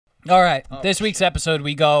All right. This week's episode,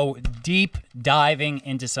 we go deep diving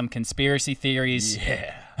into some conspiracy theories.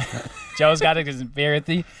 Yeah. Joe's got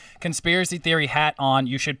a conspiracy theory hat on.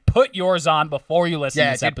 You should put yours on before you listen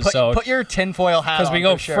to this episode. Put your tinfoil hat on. Because we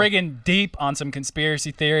go sure. friggin' deep on some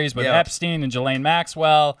conspiracy theories with Yep. Epstein and Ghislaine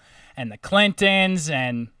Maxwell and the Clintons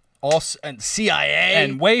and CIA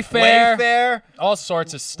and Wayfair. Wayfair. all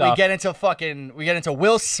sorts of stuff. We get into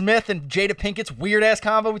Will Smith and Jada Pinkett's weird ass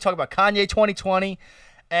combo. We talk about Kanye 2020,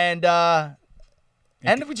 and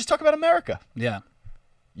we just talk about America, Yeah.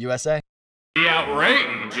 USA. The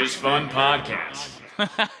Outrageous Fun Podcast.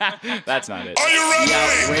 That's not it. Are you ready?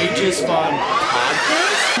 Outrageous Fun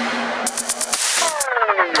Podcast?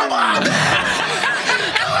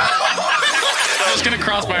 I was gonna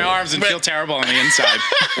cross my arms and feel terrible on the inside.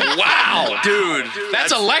 Wow, dude,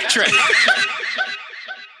 that's electric.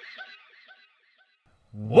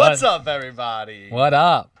 What's up, everybody? What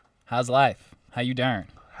up? How's life? How you doing?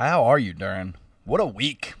 How are you, Darren? What a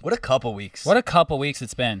week. What a couple weeks. What a couple weeks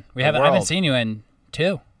it's been. I haven't world. seen you in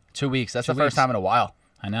 2. 2 weeks. That's the 2 first weeks. time in a while.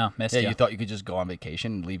 I know. Missed Yeah, you. you thought you could just go on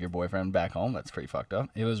vacation and leave your boyfriend back home? That's pretty fucked up.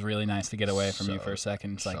 It was really nice to get away from you So- for a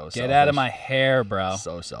second. It's like, so get out of selfish. my hair, bro.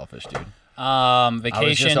 So selfish, dude. Vacation. I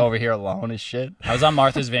was just over here alone as shit. I was on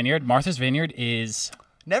Martha's Vineyard. Martha's Vineyard is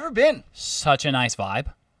Never been. such a nice vibe.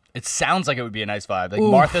 It sounds like it would be a nice vibe. Like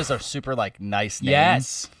Oof. Martha's are super like nice names.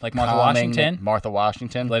 Yes. Like Martha Calming. Washington. Martha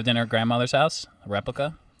Washington. Lived in her grandmother's house. A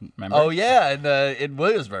replica. Remember? Oh yeah, in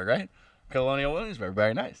Williamsburg, right? Colonial Williamsburg.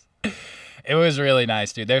 Very nice. It was really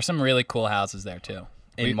nice, dude. There's some really cool houses there, too.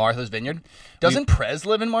 In Martha's Vineyard. Doesn't Prez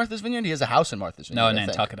live in Martha's Vineyard? He has a house in Martha's Vineyard. No, in I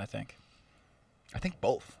think. Nantucket, I think. I think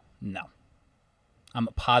both. No. I'm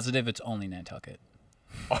positive it's only Nantucket.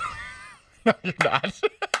 No, you're not.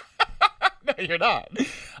 No, you're not.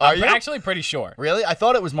 Are I'm you? actually pretty sure. Really? I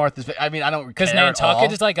thought it was Martha's Vineyard. I mean, I don't Because care at all.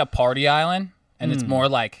 Nantucket is like a party island, and it's more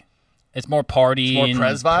like, it's more party. It's more and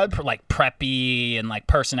Prez vibe? like preppy and like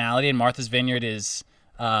personality, and Martha's Vineyard is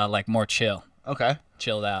like more chill, Okay.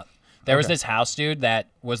 chilled out. There was Okay. this house, dude, that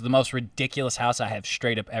was the most ridiculous house I have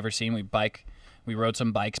straight up ever seen. We rode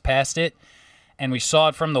some bikes past it, and we saw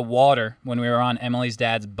it from the water when we were on Emily's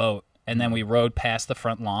dad's boat, and then we rode past the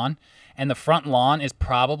front lawn. And the front lawn is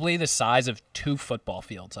probably the size of 2 football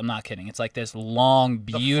fields. I'm not kidding. It's like this long,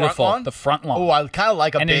 beautiful. The front lawn. Oh, I kind of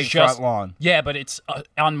like a And big it's just, front lawn. Yeah, but it's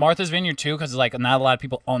on Martha's Vineyard too, because like not a lot of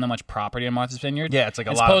people own that much property on Martha's Vineyard. Yeah, it's like a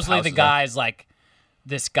and lot of supposedly houses the there. guy's like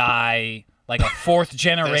this guy, like a 4th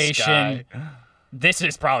generation. This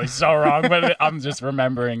is probably so wrong, but I'm just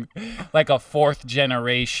remembering like a 4th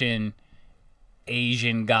generation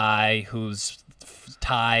Asian guy who's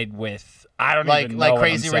tied with I don't even know like what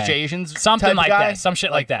Crazy I'm Rich saying. Asians, Something type like guy? that, some shit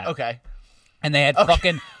like that. Okay. And they had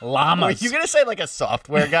fucking llamas. Were you gonna say like a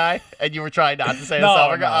software guy, and you were trying not to say No, a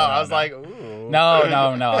software no, guy? Oh, no, I was no. like, ooh.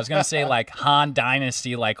 No. I was gonna say like Han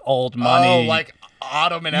Dynasty, like old money. Oh, like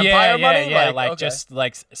Ottoman Empire money. Yeah, okay. just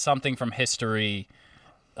like something from history.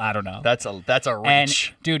 I don't know. That's a reach.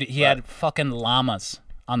 And dude, he had fucking llamas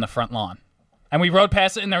on the front lawn, and we rode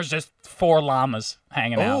past it, and there was just 4 llamas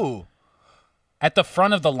hanging out Ooh. at the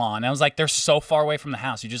front of the lawn. And I was like, they're so far away from the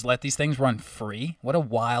house. You just let these things run free? What a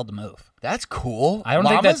wild move. That's cool. I don't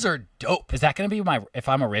think Llamas that's- are dope. Is that gonna be if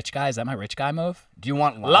I'm a rich guy? Is that my rich guy move? Do you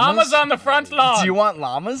want llamas? Llamas on the front lawn. Do you want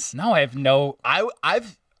llamas? No, I have no.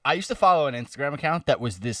 I used to follow an Instagram account that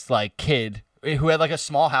was this like kid who had like a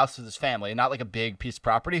small house with his family, not like a big piece of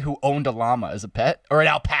property, who owned a llama as a pet or an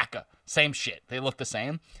alpaca. Same shit. They look the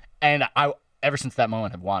same. And I ever since that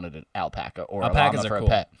moment have wanted an alpaca or Alpacas a llama are for cool. a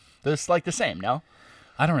pet. They're just like the same, no?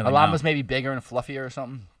 I don't really A know. llama's maybe bigger and fluffier or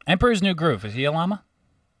something. Emperor's New Groove. Is he a llama?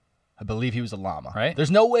 I believe he was a llama. Right.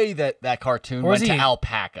 There's no way that cartoon Or was went to he-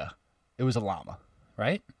 alpaca. It was a llama.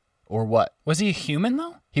 Right? Or what? Was he a human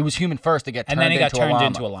though? He was human first to get And turned then he got into turned a llama.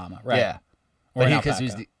 into a llama. Right. Yeah. Or an because he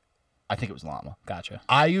was alpaca. I think it was llama. Gotcha.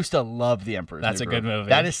 I used to love The Emperor's That's New a good Groove. movie.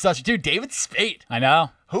 That is such dude. David Spade. I know.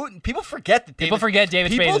 Who people forget that People forget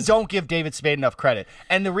David Spade People is- don't give David Spade enough credit.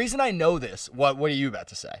 And the reason I know this, what are you about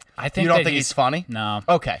to say? I think you don't that think he's funny. No.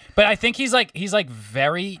 Okay. But I think he's like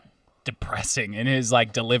very depressing in his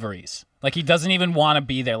like deliveries. Like he doesn't even want to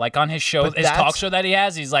be there. Like on his show, But his talk that's- show that he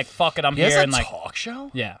has, he's like, "Fuck it, I'm He has here." a And like, talk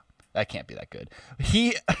show. yeah, That can't be that good.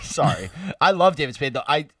 Sorry. I love David Spade though.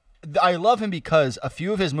 I love him because a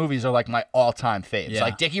few of his movies are like my all-time faves. Yeah.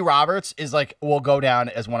 Like Dickie Roberts is like will go down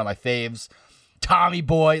as one of my faves. Tommy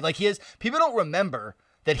Boy, like people don't remember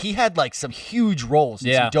that he had like some huge roles in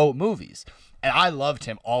Yeah. some dope movies. And I loved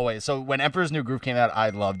him always. So when Emperor's New Groove came out, I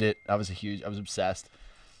loved it. I was obsessed.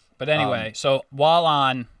 But anyway, so while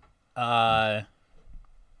on,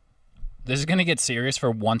 this is gonna get serious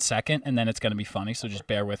for 1 second, and then it's gonna be funny. So just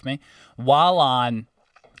bear with me. While on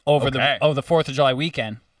over Okay. the 4th of July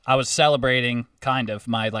weekend. I was celebrating kind of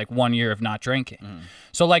my like 1 year of not drinking.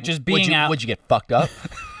 So like just being out. Would you get fucked up?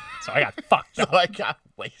 So I got fucked So up. I got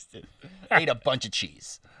wasted. Ate a bunch of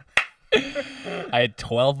cheese. I had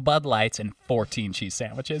 12 Bud Lights and 14 cheese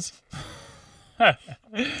sandwiches.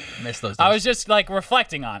 Missed those days. I was just like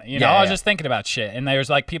reflecting on it, you know. Yeah, I was yeah. just thinking about shit, and there was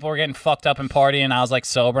like people were getting fucked up and partying. And I was like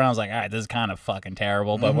sober, and I was like, all right, this is kind of fucking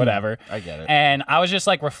terrible, but whatever. I get it. And I was just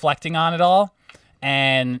like reflecting on it all,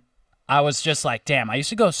 and I was just like, damn, I used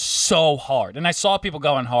to go so hard, and I saw people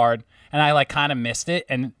going hard, and I like kind of missed it,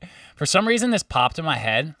 and for some reason this popped in my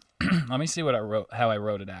head. Let me see what I wrote, how I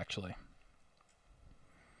wrote it actually.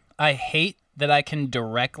 I hate that I can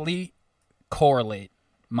directly correlate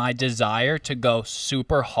my desire to go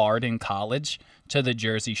super hard in college to the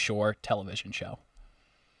Jersey Shore television show.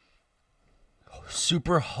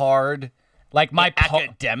 super hard Like my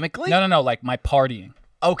academically? No, like my partying.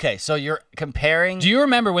 Okay, so you're comparing. Do you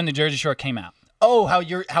remember when the Jersey Shore came out? Oh, how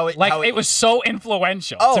It was so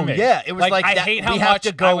influential Oh, to me. yeah, it was like I that- hate how we have much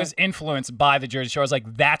to go- I was influenced by the Jersey Shore. I was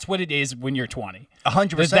like, that's what it is when you're 20.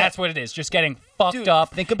 100%. That's what it is. Just getting fucked Dude,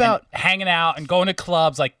 up. think about- and hanging out and going to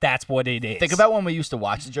clubs. Like that's what it is. Think about when we used to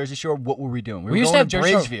watch the Jersey Shore. What were we doing? We were used to going have to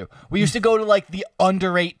Jersey Shore- Bridgeview. We used to go to like the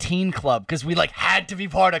under 18 club because we like had to be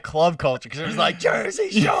part of club culture because it was like Jersey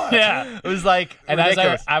Shore. Yeah. It was like And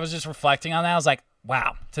ridiculous. as I was just reflecting on that, I was like,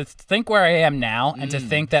 wow, to think where I am now and to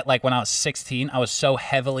think that like when I was 16, I was so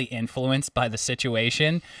heavily influenced by the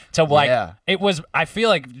situation to like, Yeah. it was, I feel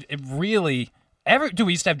like it really,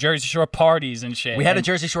 we used to have Jersey Shore parties and shit. we had a and-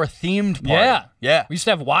 Jersey Shore themed party. Yeah. Yeah. We used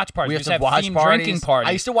to have watch parties. We We used used to have watch themed parties. drinking parties.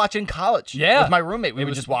 I used to watch it in college. Yeah. With my roommate. We would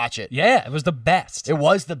was- just watch it. Yeah, it was the best. It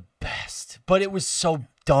was the best, but it was so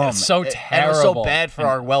dumb. It's so And it was so terrible. bad for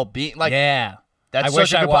our well-being. Like, yeah. that's I such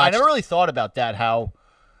wish a I good point. I watched. never really thought about that. How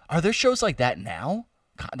are there shows like that now?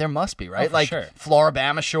 God, there must be, right? for Like sure.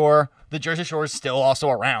 Floribama Shore, the Jersey Shore is still also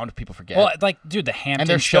around. People forget. Well, like, dude, the Hampton and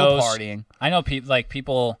they're still shows. partying. I know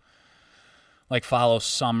people like follow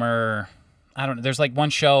Summer. I don't know. There's like one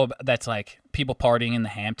show that's like people partying in the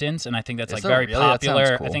Hamptons, and I think that's Is like there very really? That sounds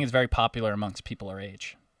popular. cool. I think it's very popular amongst people our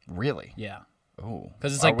age. Really? Yeah, Ooh.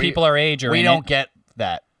 because it's Are like people our age are We in don't it. get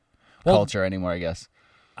that Well, culture anymore, I guess.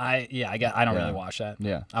 I don't Yeah. really watch that.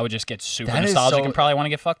 Yeah. I would just get super That is nostalgic so- and probably want to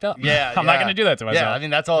get fucked up. Yeah, I'm not gonna do that to myself. Yeah, I mean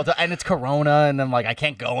that's all. And it's Corona, and I'm like, I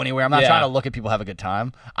can't go anywhere. I'm not Yeah. trying to look at people have a good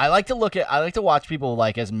time. I like to watch people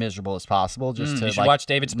like as miserable as possible, just to you should like, watch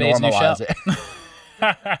David Spade's new normalize show. it.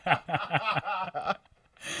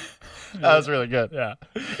 That was really good. Yeah.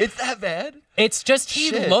 It's that bad. It's just he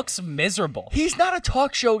Shit. looks miserable. He's not a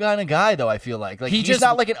talk show kind of guy, though. I feel like He he's just-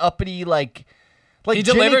 not like an uppity like He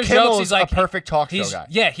Jimmy delivers Kimmel jokes. is He's like a perfect talk show he's, guy.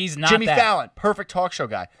 Yeah, he's not Jimmy that. Fallon, perfect talk show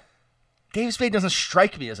guy. David Spade doesn't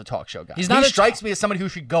strike me as a talk show guy. He's not He a strikes me as somebody who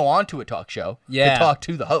should go on to a talk show Yeah. to talk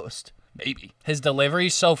to the host. Maybe. His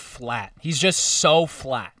delivery's so flat. He's just so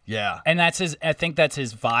flat. Yeah. And that's his. I think that's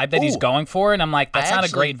his vibe that he's Ooh. going for. And I'm like, that's not a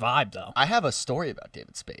actually- great vibe though. I have a story about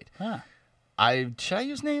David Spade. Huh. Should I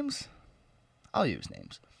use names? I'll use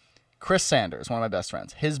names. Chris Sanders, one of my best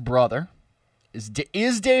friends. His brother is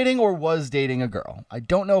dating or was dating a girl. I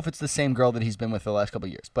don't know if it's the same girl that he's been with for the last couple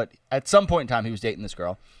of years, but at some point in time he was dating this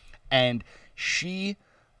girl, and she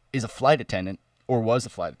is a flight attendant or was a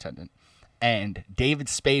flight attendant, and David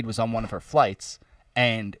Spade was on one of her flights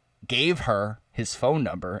and gave her his phone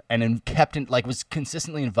number and was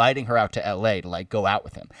consistently inviting her out to LA to like go out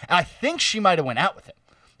with him. And I think she might have went out with him.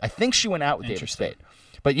 I think she went out with David Interesting. Spade.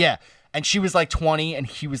 But yeah, and she was like 20 and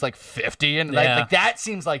he was like 50, and Yeah. like that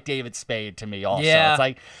seems like David Spade to me also. Yeah. It's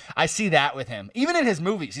like I see that with him. Even in his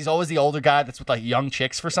movies, he's always the older guy that's with like young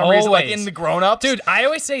chicks for some reason. Like Always. in The Grown Ups. Dude, I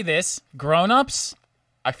always say this: grown-ups,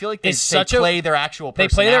 I feel like they It's such a- play their actual they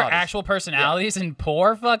personalities. play their actual personalities, and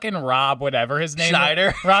poor fucking Rob, whatever his name,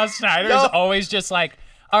 Schneider. Rob Schneider No. is always just like,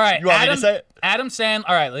 all right, You want me to Adam, say it? Adam Sandler.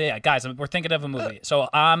 All right, yeah, guys, we're thinking of a movie. So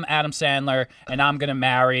I'm Adam Sandler, and I'm gonna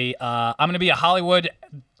marry. I'm gonna be a Hollywood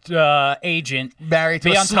agent. Married to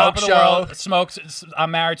be a on top of smoke the show. world.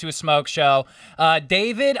 I'm married to a smoke show.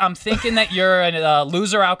 David, I'm thinking that you're a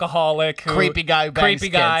loser alcoholic, Creepy guy who bangs creepy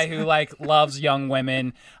guy kids. who like loves young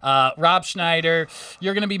women. Rob Schneider,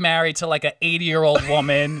 you're gonna be married to like an 80-year-old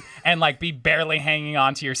woman and like be barely hanging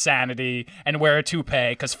on to your sanity and wear a toupee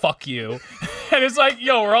because fuck you. And it's like,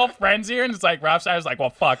 yo, we're all friends here, and it's like Rob Schneider's like, well,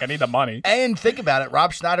 fuck, I need the money. And think about it,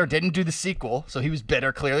 Rob Schneider didn't do the sequel, so he was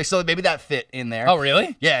bitter clearly. So maybe that fit in there. Oh,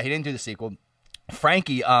 really? Yeah, he didn't do the sequel.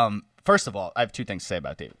 Frankie, first of all, I have two things to say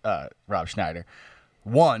about Rob Schneider.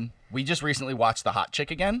 One, we just recently watched The Hot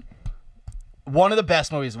Chick again. One of the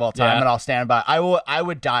best movies of all time, Yeah. and I'll stand by. I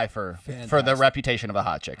would die for the reputation of a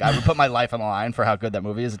hot chick. I would put my life on the line for how good that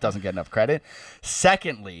movie is. It doesn't get enough credit.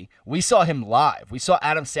 Secondly, we saw him live. We saw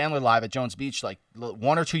Adam Sandler live at Jones Beach like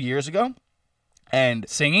 1 or 2 years ago, and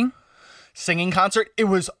Singing? singing concert. It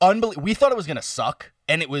was unbelievable. We thought it was gonna suck,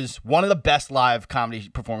 and it was one of the best live comedy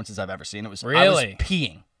performances I've ever seen. It was I was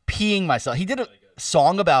Really? peeing myself. He did a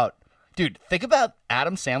song about, dude. Think about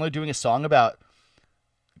Adam Sandler doing a song about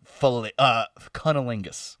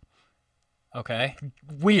cunnilingus. Okay.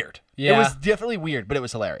 Weird. Yeah. It was definitely weird, but it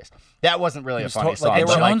was hilarious. That wasn't really a funny song. they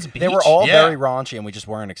but, were Jones They were Beach? all Yeah. very raunchy, and we just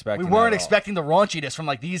weren't expecting. we that weren't at all. expecting the raunchiness from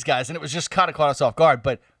like these guys, and it was just kind of caught us off guard.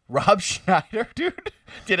 But Rob Schneider, dude,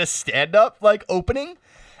 did a stand-up like opening,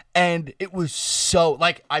 and it was so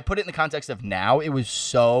like I put it in the context of now. It was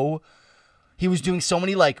so. He was doing so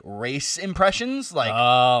many like race impressions, like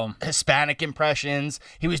Hispanic impressions.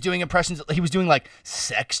 He was doing impressions. He was doing like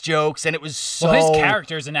sex jokes, and it was so. Well, his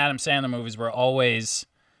characters in Adam Sandler movies were always.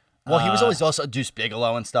 Well, he was always also Deuce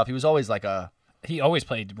Bigelow and stuff. He was always like a. He always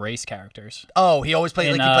played race characters. Oh, he always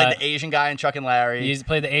played In, like he played the Asian guy in Chuck and Larry, He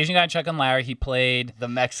played the Asian guy in Chuck and Larry. He played the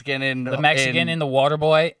Mexican in the Mexican in The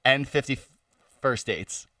Waterboy, and 50 First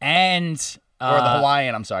Dates, and or the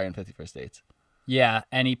Hawaiian. I'm sorry, in 50 First Dates. yeah,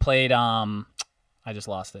 and he played I just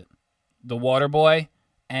lost it. The Waterboy,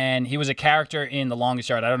 and he was a character in The Longest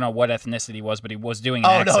Yard. I don't know what ethnicity he was, but he was doing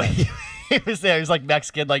an Oh no, accent. he was there. He was like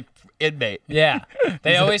Mexican, like inmate. Yeah,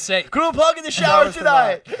 they always say Cool plug in the shower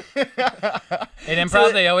tonight. in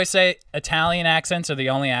improv. They always say Italian accents are the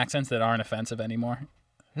only accents that aren't offensive anymore.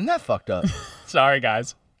 Isn't that fucked up? Sorry,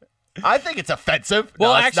 guys. I think it's offensive.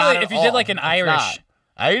 Well, No, it's actually, not at if you did all. like an It's Irish, not.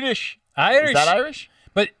 Irish, Irish, is that Irish?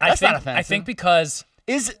 but That's not I offensive. think because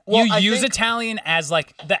Is well, you I use think, Italian as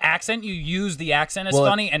like the accent, you use the accent as Well,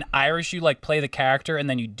 funny, and Irish you like play the character and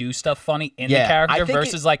then you do stuff funny in Yeah, the character I think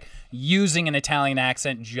versus like using an Italian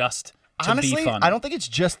accent just to honestly, be funny. I don't think it's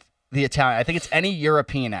just the Italian. I think it's any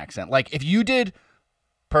European accent. Like if you did,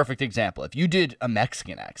 perfect example. If you did a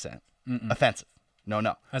Mexican accent, offensive.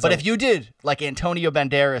 No. As But a- if you did like Antonio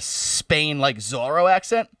Banderas Spain like Zorro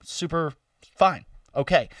accent, super fine.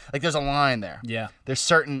 Okay. Like there's a line there. Yeah. There's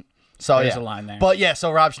certain. So There's yeah. a line there. But yeah.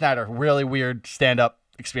 So Rob Schneider, really weird stand-up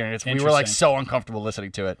experience. We were like Interesting. so uncomfortable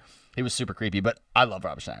listening to it. He was super creepy. But I love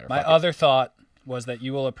Rob Schneider. My Fuck it. other thought was that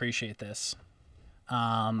you will appreciate this.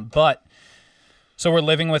 But so we're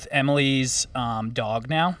living with Emily's dog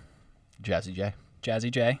now, Jazzy J.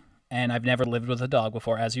 Jazzy J, and I've never lived with a dog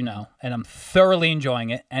before, as you know, and I'm thoroughly enjoying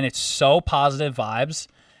it, and it's so positive vibes.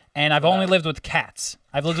 And I've only lived with cats.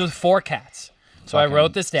 I've lived with 4 cats. So I Fucking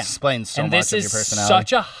wrote this down. explains so and much this of is your personality.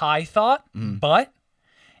 such a high thought, but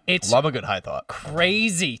it's Love a good high thought.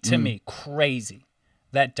 crazy to me, crazy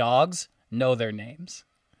that dogs know their names.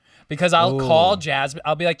 Because I'll call Jasmine,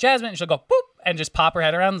 I'll be like, Jasmine, and she'll go, boop, and just pop her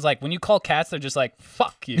head around. It's like, when you call cats, they're just like,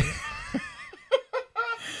 fuck you.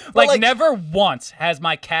 like, never once has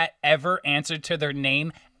my cat ever answered to their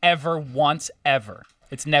name, ever once, ever.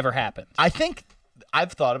 It's never happened. I think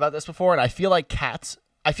I've thought about this before, and I feel like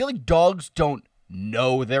dogs don't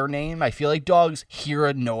know their name. I feel like dogs hear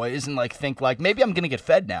a noise and like think like maybe I'm gonna get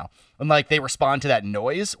fed now, and like they respond to that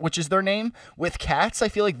noise, which is their name. With cats, I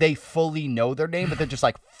feel like they fully know their name, but they're just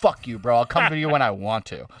like, "Fuck you, bro. I'll come to you when I want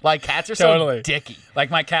to." Like cats are Totally. so dicky.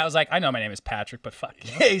 Like, my cat was like, I know my name is Patrick, but fuck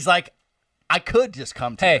you. He's like, I could just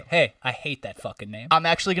come to you. Hey, I hate that fucking name. I'm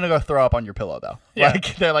actually gonna go throw up on your pillow though. Yeah.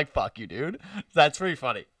 Like they're like, "Fuck you, dude." That's pretty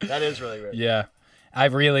funny. That is really weird. Yeah.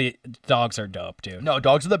 Dogs are dope, dude. No,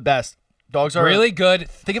 dogs are the best. Dogs are Really good.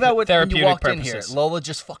 Think about when therapeutic you walked purposes. in here. Lola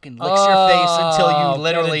just fucking licks your face until Oh, you get a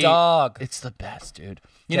literally. dog. It's the best, dude.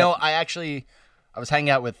 You know, I was hanging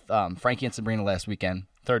out with Frankie and Sabrina last weekend.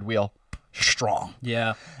 Third wheel, strong,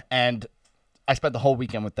 Yeah. and I spent the whole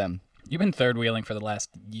weekend with them. You've been third wheeling for the last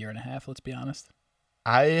year and a half, let's be honest.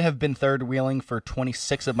 I have been third wheeling for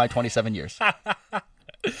 26 of my 27 years.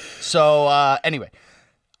 So anyway,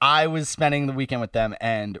 I was spending the weekend with them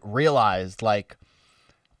and realized like.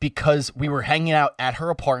 Because we were hanging out at her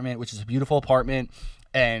apartment, which is a beautiful apartment,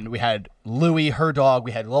 and we had Louie, her dog,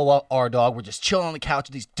 we had Lola, our dog. We're just chilling on the couch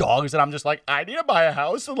with these dogs, and I'm just like, I need to buy a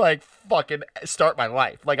house and like fucking start my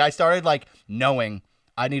life. Like I started like knowing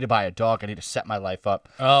I need to buy a dog. I need to set my life up.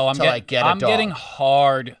 Oh, I'm get a dog. getting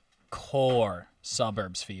hardcore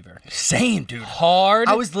suburbs fever. Same, dude. Hard.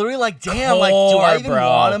 I was literally like, damn, like, do I core, even bro.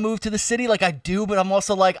 want to move to the city? Like, I do, but I'm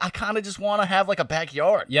also like, I kind of just want to have like a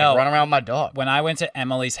backyard. Yo. Like, run around with my dog. When I went to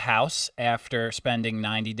Emily's house after spending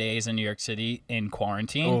 90 days in New York City in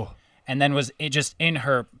quarantine, and then was it just in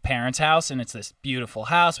her parents' house, and it's this beautiful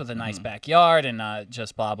house with a nice backyard and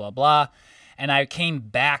just blah, blah, blah. And I came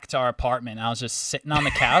back to our apartment. And I was just sitting on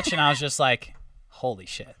the couch, and I was just like, "Holy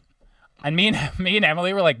shit!" And me and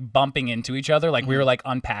Emily were like bumping into each other, like we were like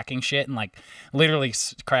unpacking shit and like literally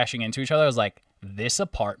crashing into each other. I was like, "This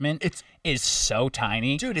apartment is so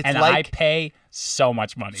tiny, dude. It's and like, I pay so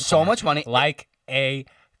much money, like a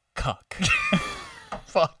cuck."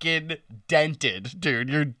 Fucking dented, dude.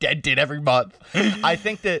 You're dented every month. I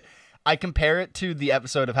think that I compare it to the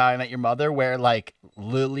episode of How I Met Your Mother where like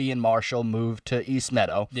Lily and Marshall moved to East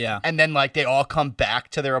Meadow. Yeah. And then like they all come back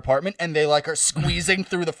to their apartment and they like are squeezing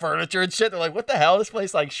through the furniture and shit. They're like, what the hell? This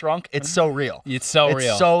place like shrunk. It's so real. It's so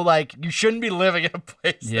real. So like you shouldn't be living in a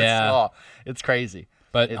place this Yeah. small. It's crazy.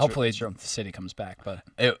 But hopefully the city comes back. But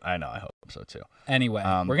I know. I hope so too. anyway,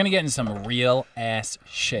 we're going to get into some real ass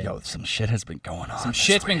shit. Yo, some shit has been going on. Some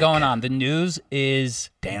shit's been going on. The news is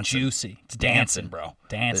Dancing. juicy. It's Dancing, bro.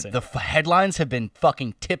 Dancing. The headlines have been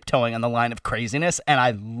fucking tiptoeing on the line of craziness, and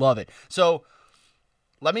I love it. So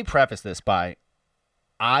let me preface this by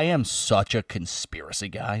I am such a conspiracy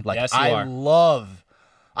guy. Like, Yes, you I are.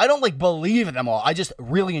 I don't like believe in them all. I just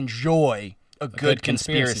really enjoy a good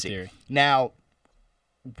conspiracy conspiracy. theory. Now,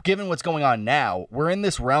 given what's going on now, we're in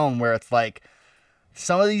this realm where it's like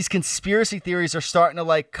some of these conspiracy theories are starting to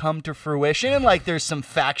like come to fruition and like there's some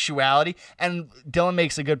factuality. And Dylan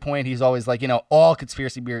makes a good point. He's always like, all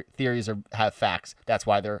conspiracy theories have facts. That's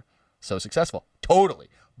why they're so successful. Totally.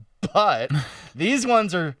 But these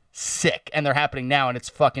ones are sick and they're happening now. And it's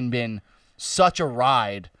fucking been such a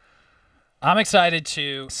ride. I'm excited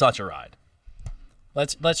to. Such a ride.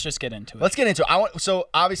 Let's just get into it. Let's get into it. So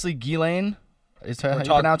obviously Ghislaine, is how you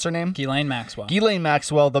pronounce her name? Ghislaine Maxwell. Ghislaine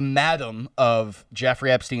Maxwell, the madam of Jeffrey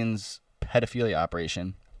Epstein's pedophilia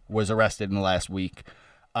operation, was arrested in the last week.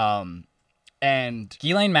 And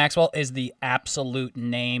Ghislaine Maxwell is the absolute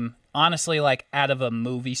name, honestly, like out of a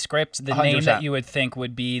movie script, the name 100%. that you would think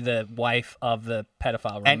would be the wife of the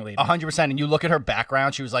pedophile ringleader. 100%. And you look at her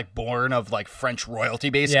background, she was like born of like French royalty,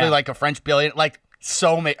 basically, Yeah. like a French billionaire. Like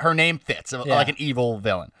her name fits, like an evil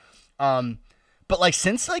villain. But like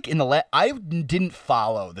since like in the I didn't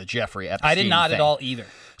follow the Jeffrey Epstein I did not thing. at all either.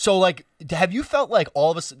 So like, have you felt like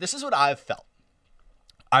all of a sudden, this is what I've felt.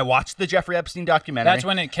 I watched the Jeffrey Epstein documentary. That's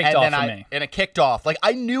when it kicked off for me. And it kicked off. Like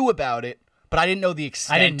I knew about it, but I didn't know the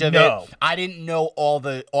extent of know. it. I didn't know all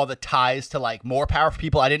the ties to like more powerful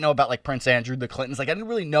people. I didn't know about like Prince Andrew, the Clintons. Like I didn't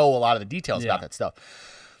really know a lot of the details about that stuff.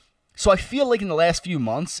 So I feel like in the last few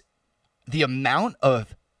months, the amount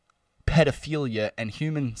of pedophilia and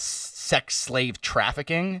human sex slave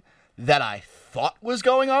trafficking that I thought was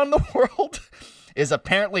going on in the world is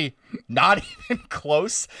apparently not even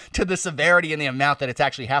close to the severity and the amount that it's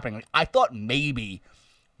actually happening. Like, I thought maybe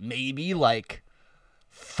like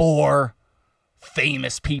 4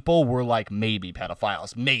 famous people were like maybe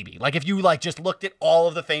pedophiles. Maybe. Like if you like just looked at all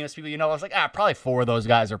of the famous people, I was like, probably 4 of those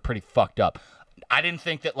guys are pretty fucked up. I didn't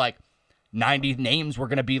think that like 90 names were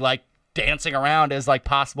going to be like dancing around as like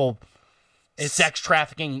possible sex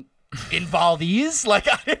trafficking involvees. Like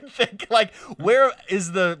I didn't think like where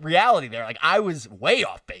is the reality there? Like I was way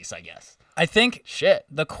off base, I guess. I think Shit.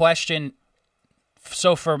 the question,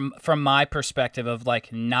 so from my perspective of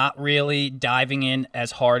like not really diving in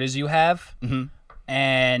as hard as you have,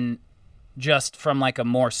 and just from like a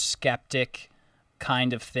more skeptic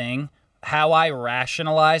kind of thing, how I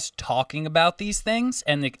rationalize talking about these things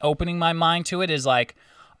and like opening my mind to it is like,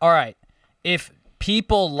 all right, if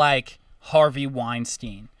people like Harvey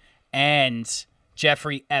Weinstein and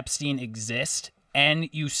Jeffrey Epstein exist, and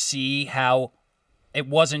you see how it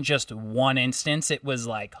wasn't just one instance, it was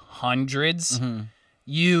like hundreds,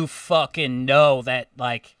 you fucking know that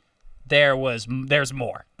like there's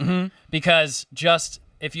more. Because just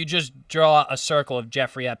if you just draw a circle of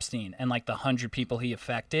Jeffrey Epstein and like the 100 people he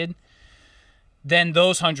affected, then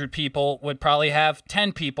those 100 people would probably have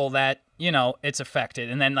 10 people that, it's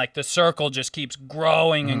affected. And then like the circle just keeps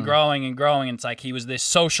growing and growing and growing. And it's like he was this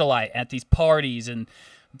socialite at these parties and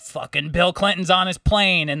fucking Bill Clinton's on his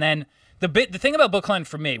plane. And then the thing about Bill Clinton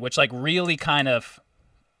for me, which like really kind of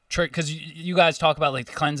because you guys talk about like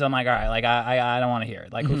the Clintons, I'm like, all right, like I don't want to hear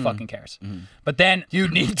it. Like who fucking cares? But then You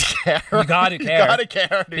need to care. you gotta care. You gotta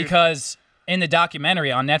care, dude. Because in the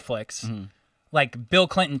documentary on Netflix, like Bill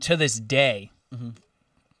Clinton to this day,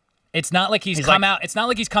 it's not like he's come out. It's not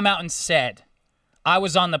like he's come out and said, "I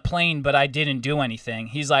was on the plane, but I didn't do anything."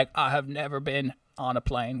 He's like, "I have never been on a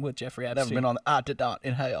plane with Jeffrey Epstein. I did not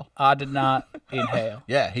inhale. I did not inhale."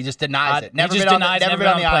 Yeah, he just denies it. He Never just been denies never never been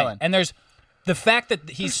been on the plane. island. And there's the fact that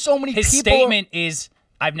he's so many his people- statement is,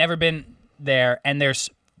 "I've never been there," and there's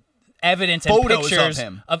evidence and photos of pictures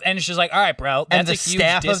him. and it's just like, all right, bro. That's And the a huge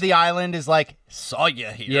staff of the island is like, saw you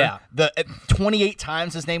here. Yeah. The 28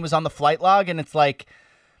 times his name was on the flight log, and it's like,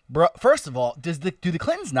 bro. First of all, do the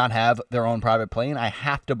Clintons not have their own private plane? I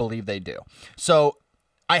have to believe they do. So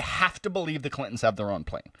I have to believe the Clintons have their own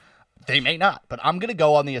plane. They may not, but I'm gonna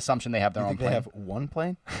go on the assumption they have their own think plane. they have one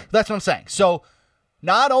plane? That's what I'm saying. So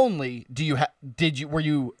not only were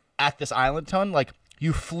you at this island ton, like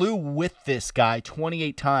you flew with this guy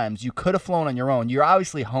 28 times. You could have flown on your own. You're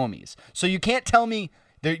obviously homies. So you can't tell me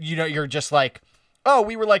that you're just like, oh,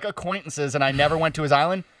 we were like acquaintances and I never went to his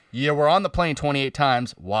island. Yeah, we're on the plane 28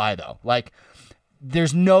 times. Why though? Like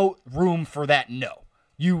there's no room for that. No.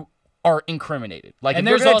 You are incriminated. Like And if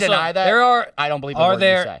you're there's going also to deny that, there are I don't believe a are word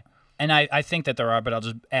there you say. and I think that there are, but I'll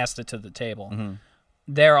just ask it to the table. Mm-hmm.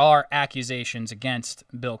 There are accusations against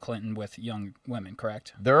Bill Clinton with young women,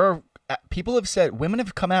 correct? There are people have said, women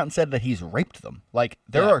have come out and said that he's raped them. Like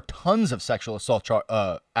there Yeah. are tons of sexual assault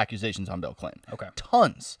accusations on Bill Clinton. Okay.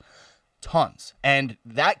 Tons. And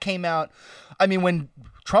that came out. I mean, when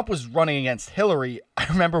Trump was running against Hillary, I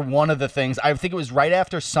remember one of the things, I think it was right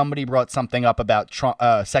after somebody brought something up about Trump,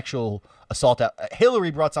 sexual assault.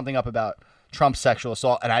 Hillary brought something up about Trump's sexual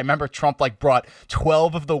assault. And I remember Trump like brought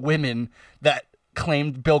 12 of the women that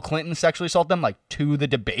claimed Bill Clinton sexually assaulted them like to the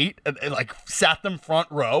debate and like sat them front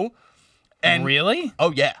row. And really?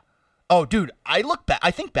 oh yeah. Oh dude, I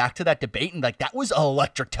think back to that debate and like that was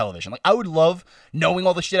electric television. Like I would love knowing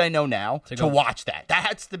all the shit I know now to watch that. That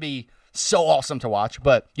has to be so awesome to watch.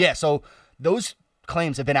 But yeah, so those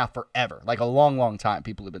claims have been out forever. Like a long, long time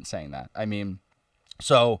people have been saying that. I mean,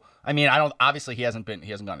 obviously he hasn't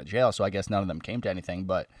gone to jail, so I guess none of them came to anything,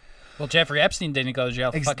 but Well, Jeffrey Epstein didn't go to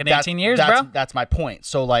jail for fucking that's- 18 years, that's, bro. That's my point.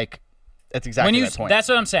 So like that's exactly my point. That's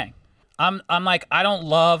what I'm saying. I'm like, I don't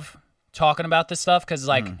love talking about this stuff because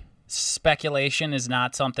like speculation is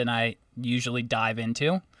not something I usually dive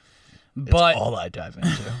into. But all I dive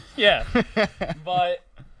into. yeah, but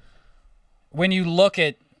when you look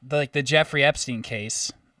at the Jeffrey Epstein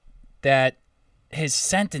case, that his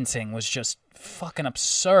sentencing was just fucking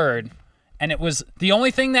absurd, and it was the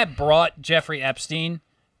only thing that brought Jeffrey Epstein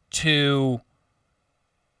to,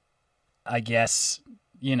 I guess,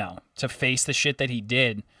 to face the shit that he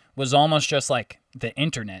did was almost just like the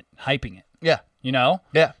internet hyping it. Yeah.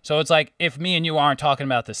 Yeah. So it's like if me and you aren't talking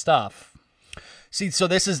about this stuff, See, so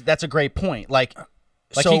that's a great point. Like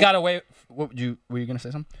he got away. Were you gonna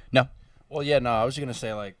say something? No. Well, yeah, no, I was gonna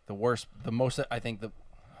say like the most. I think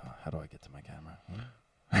how do I get to my camera?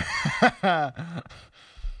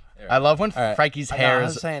 I love when All right. Frankie's I hair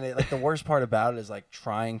was is. saying it, like the worst part about it is like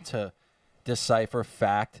trying to decipher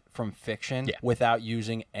fact from fiction Yeah. without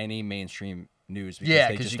using any mainstream news because Yeah,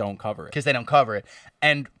 they just don't cover it. Because they don't cover it.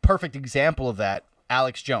 And perfect example of that,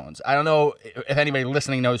 Alex Jones. I don't know if anybody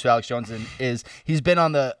listening knows who Alex Jones is. He's been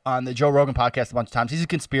on the Joe Rogan podcast a bunch of times. He's a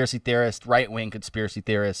conspiracy theorist, right-wing conspiracy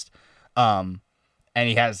theorist. And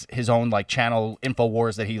he has his own like channel,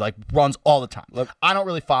 InfoWars, that he like runs all the time. Look, I don't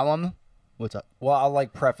really follow him. What's up? Well, I'll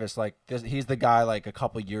like preface like this. He's the guy like a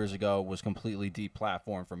couple years ago was completely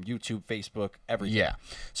deplatformed from YouTube, Facebook, everything. Yeah.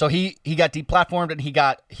 So he got deplatformed and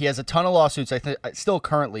he has a ton of lawsuits. I think still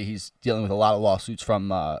currently he's dealing with a lot of lawsuits from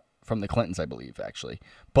the Clintons, I believe, actually.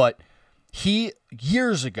 But he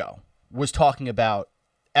years ago was talking about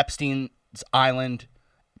Epstein's island,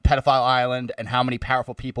 pedophile island, and how many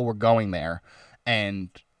powerful people were going there, and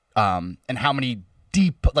how many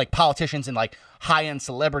deep like politicians and like high-end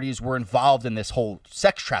celebrities were involved in this whole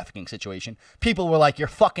sex trafficking situation. People were like, "You're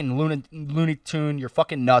fucking Looney Tune. You're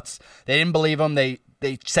fucking nuts." They didn't believe him. They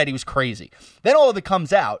said he was crazy. Then all of it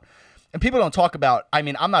comes out, and people don't talk about. I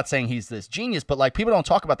mean, I'm not saying he's this genius, but like people don't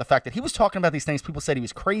talk about the fact that he was talking about these things. People said he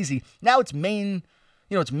was crazy. Now it's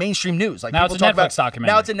it's mainstream news. Like Now people it's a talk Netflix about,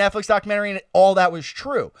 documentary. Now it's a Netflix documentary, and all that was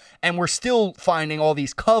true. And we're still finding all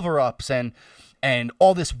these cover-ups and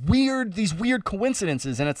all these weird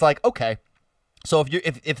coincidences. And it's like, okay, so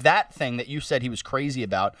if that thing that you said he was crazy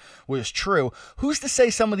about was true, who's to say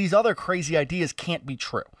some of these other crazy ideas can't be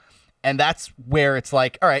true? And that's where it's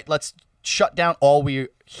like, all right, let's shut down all we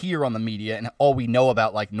hear on the media and all we know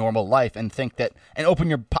about like normal life and think that, and open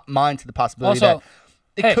your mind to the possibility Also,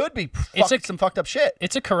 that it could be some fucked up shit.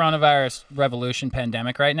 It's a coronavirus revolution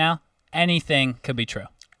pandemic right now. Anything could be true.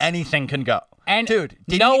 Anything can go. And dude,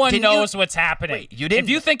 no one knows what's happening. Wait, you didn't- If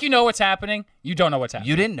you think you know what's happening, you don't know what's happening.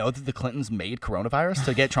 You didn't know that the Clintons made coronavirus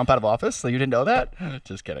to get Trump out of office? So you didn't know that?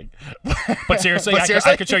 Just kidding. But seriously,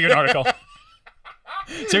 I could show you an article.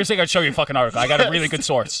 Seriously, I could show you a fucking article. I got a really good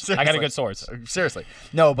source. I got a good source. Seriously.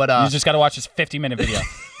 No, but You just got to watch this 50-minute video.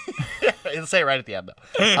 it'll say it right at the end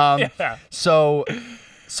though. Yeah. So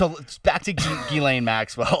So back to Ghislaine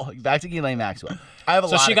Maxwell. Back to Ghislaine Maxwell. I have a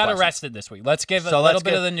So lot she of got questions. arrested this week. Let's give So a let's little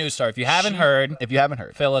bit give- of the news story. If you haven't heard, If you haven't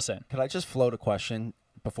heard. fill us in. Could I just float a question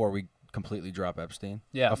before we completely drop Epstein?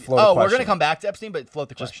 Yeah. A float a Oh, we're question. gonna come back to Epstein, but float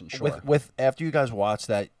the question. Sure. With after you guys watched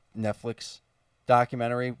that Netflix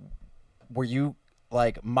documentary, were you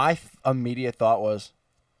like my immediate thought was,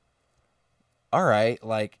 all right,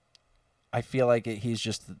 like I feel like he's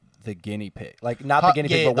just the guinea pig, like not the Huh, guinea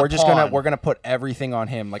yeah, pig, but the we're just pawn. we're gonna put everything on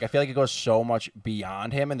him. Like I feel like it goes so much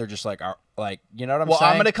beyond him, and they're just like, you know what I'm well,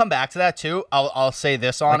 saying? I'm gonna come back to that too. I'll say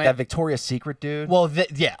this on like it. that Victoria's Secret dude. Well,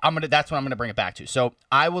 yeah, that's what I'm gonna bring it back to. So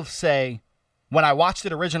I will say, when I watched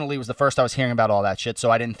it originally, it was the first I was hearing about all that shit,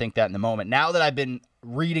 so I didn't think that in the moment. Now that I've been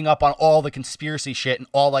reading up on all the conspiracy shit and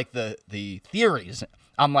all like the theories,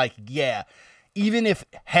 I'm like, yeah, even if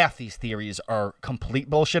half these theories are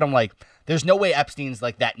complete bullshit, I'm like, there's no way Epstein's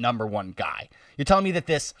like that number one guy. You're telling me that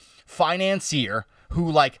this financier who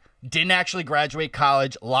like didn't actually graduate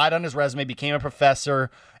college, lied on his resume, became a professor,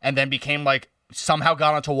 and then became like somehow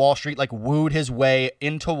got onto Wall Street, like wooed his way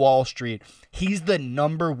into Wall Street. He's the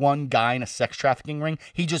number one guy in a sex trafficking ring.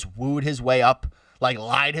 He just wooed his way up, like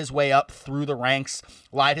lied his way up through the ranks,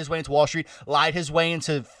 lied his way into Wall Street, lied his way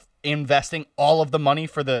into investing all of the money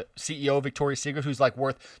for the CEO of Victoria's Secret, who's like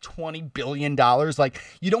worth $20 billion. Like,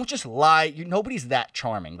 you don't just lie. Nobody's that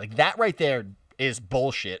charming. Like, that right there is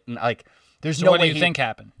bullshit. And like, there's So no what way do you think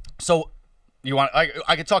happened? So you want,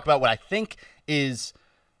 I could talk about what I think is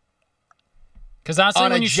Because honestly,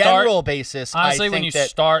 on when a you general start, basis. honestly, I when think you that,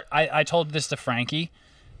 start, I told this to Frankie.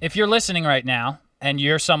 If you're listening right now and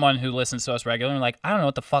you're someone who listens to us regularly, and like, I don't know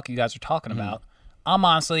what the fuck you guys are talking Mm-hmm. about. I'm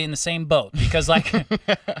honestly in the same boat because like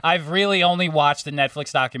I've really only watched the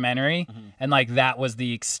Netflix documentary Mm-hmm. and like that was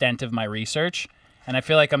the extent of my research. And I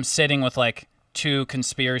feel like I'm sitting with like two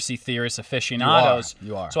conspiracy theorist aficionados.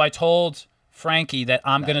 You are. So I told Frankie that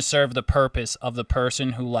I'm going to serve the purpose of the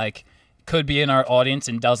person who like could be in our audience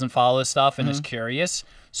and doesn't follow this stuff and Mm-hmm. is curious.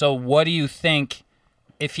 So what do you think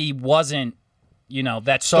if he wasn't, you know,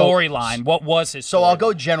 that So- storyline? What was his so I'll storyline?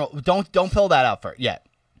 go general. Don't pull that out for yet.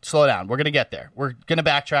 Slow down. We're gonna get there. We're gonna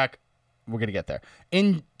backtrack. We're gonna get there.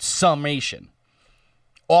 In summation,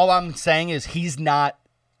 all I'm saying is he's not.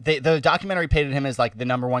 The documentary painted him as like the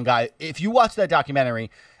number one guy. If you watch that documentary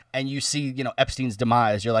and you see, you know, Epstein's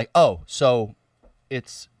demise, you're like, oh, so we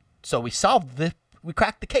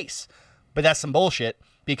cracked the case, but that's some bullshit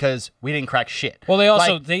because we didn't crack shit. Well, they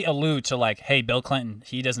also Like, they allude to like, hey, Bill Clinton,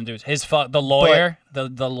 he doesn't do the lawyer,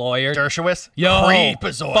 the lawyer. Dershowitz, Yo,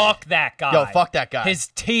 creepazoid. fuck that guy. Yo, fuck that guy. His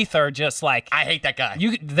teeth are just like I hate that guy.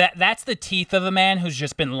 that's the teeth of a man who's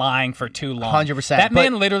just been lying for too long. 100%, That but-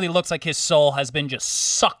 man literally looks like his soul has been just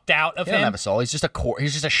sucked out of He doesn't him. have a soul. He's just a core.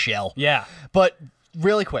 He's just a shell. Yeah. But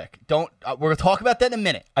really quick, don't. We're gonna talk about that in a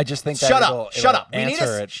minute. I just think that Shut it'll up. Shut up. We need answer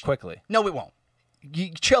to it quickly. No, we won't.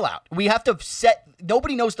 You chill out. We have to set.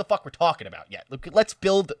 Nobody knows the fuck we're talking about yet. Look, let's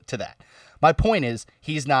build to that. My point is,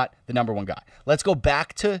 he's not the number one guy. Let's go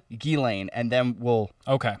back to Ghislaine, and then we'll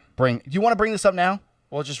Okay. bring. Do you want to bring this up now?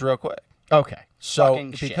 Well, just real quick. Okay. So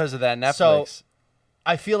Fucking shit. because of that Netflix, So,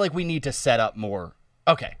 I feel like we need to set up more.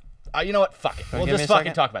 Okay. You know what? Fuck it. We'll give me just a fucking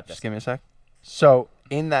second? talk about this. Just give me a sec. So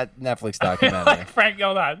in that Netflix documentary, Frank,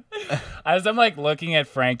 hold on. As I'm like looking at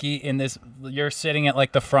Frankie in this, you're sitting at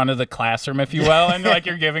like the front of the classroom, if you will, and like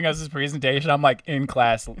you're giving us this presentation. I'm like in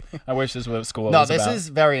class. I wish this was what school No, was this about. is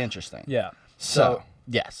very interesting. Yeah. So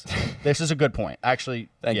yes, this is a good point. Actually,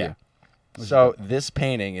 thank yeah. you. So this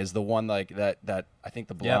painting is the one like that I think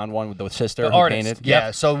the blonde one with the sister The who artist. painted.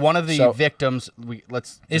 Yeah, so one of the So- victims,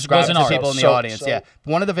 let's Is- describe was it an to artist. people in the So- audience. so- Yeah,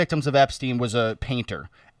 one of the victims of Epstein was a painter,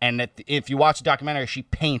 and if you watch the documentary, she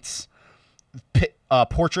paints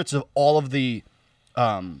portraits of all of the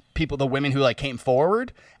people, the women who like came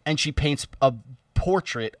forward, and she paints a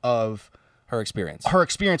portrait of Her experience. her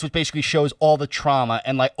experience, which basically shows all the trauma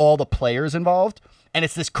and like all the players involved. And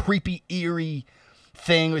it's this creepy, eerie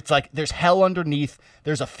thing. It's like there's hell underneath,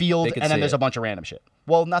 there's a field, They can and then see there's it. a bunch of random shit.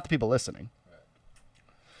 Well, not the people listening.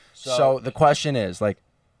 So the question is, like,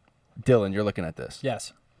 Dylan, you're looking at this.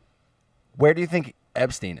 Yes. Where do you think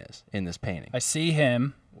Epstein is in this painting? I see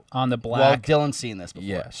him on the Well, black. Dylan's seen this before.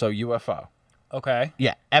 Yeah. So UFO. Okay.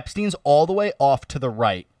 Yeah, Epstein's all the way off to the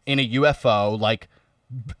right in a UFO. Like,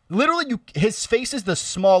 literally, his face is the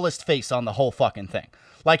smallest face on the whole fucking thing.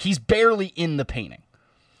 Like, he's barely in the painting.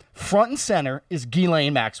 Front and center is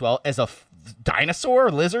Ghislaine Maxwell as a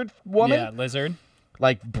dinosaur, lizard woman. Yeah, lizard.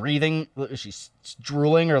 Like, breathing. She's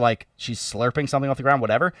drooling or, like, she's slurping something off the ground,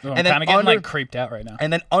 whatever. Oh, I'm kind of getting like creeped out right now.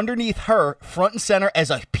 And then underneath her, front and center as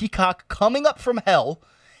a peacock coming up from hell,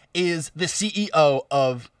 is the CEO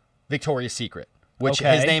of Victoria's Secret, which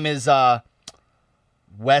Okay. his name is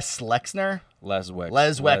Wes Lexner. Les Wexner.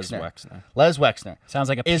 Les Wexner. Les Wexner. Sounds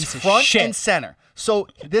like a is piece of front shit. and center. So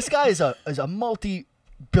this guy is a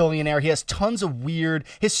multi-billionaire. He has tons of weird.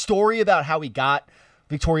 His story about how he got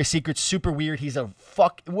Victoria's Secret's super weird. He's a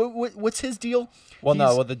what's his deal? Well,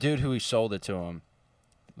 no. The dude who he sold it to him,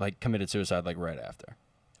 like, committed suicide like right after.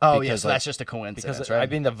 Oh, Because, yeah, so like, that's just a coincidence, Because right? I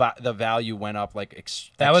mean, the value went up like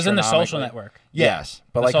That was in the Social astronomically. Network. Yes,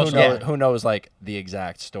 but The like Social Network. who knows like the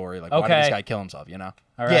exact story? Like, why did Okay. this guy kill himself? You know?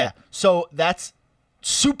 All right. Yeah. So that's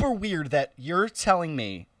super weird that you're telling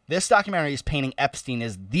me this documentary is painting Epstein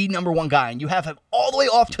as the #1 guy, and you have him all the way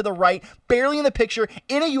off to the right, barely in the picture,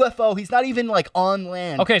 in a UFO. He's not even like on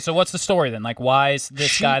land. Okay, so what's the story then? Like, why is this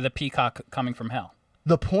She- guy the peacock coming from hell?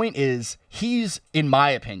 The point is, he's, in my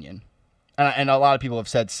opinion, and a lot of people have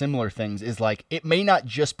said similar things, is like, it may not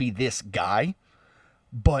just be this guy,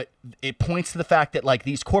 but it points to the fact that like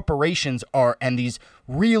these corporations are, and these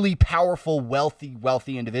really powerful, wealthy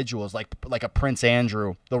individuals, like a Prince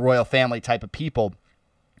Andrew, the royal family type of people,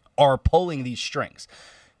 are pulling these strings.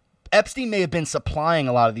 Epstein may have been supplying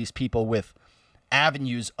a lot of these people with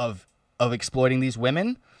avenues of exploiting these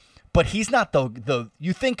women, but he's not the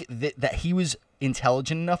you think that he was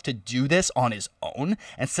intelligent enough to do this on his own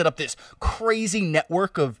and set up this crazy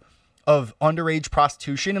network of underage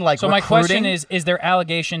prostitution and like So my question recruiting? is there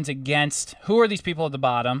allegations against who are these people at the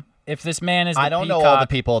bottom? If this man is the I don't peacock, know all the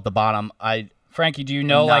people at the bottom. Frankie, do you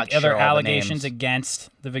know Not like other sure all the allegations names. against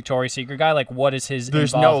the Victoria's Secret guy? Like, what is his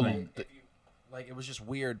There's involvement? Like, it was just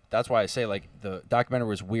weird. That's why I say like the documentary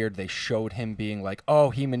was weird. They showed him being like, "Oh,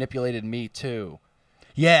 he manipulated me too."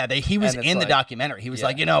 Yeah, he was And it's in the like- documentary. He was Yeah.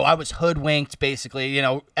 like, I was hoodwinked, basically.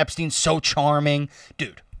 Epstein's so charming.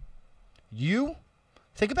 Dude, you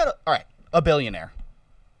think about all right, a billionaire.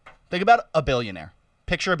 Think about a billionaire.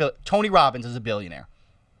 Picture Tony Robbins is a billionaire.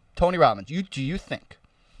 Tony Robbins, do you think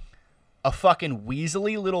a fucking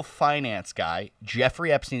weaselly little finance guy,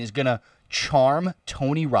 Jeffrey Epstein, is going to charm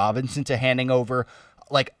Tony Robbins into handing over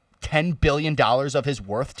like $10 billion of his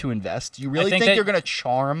worth to invest? You really think think that- you're going to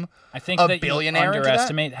charm I think a that billionaire you into that?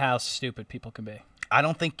 underestimate how stupid people can be. I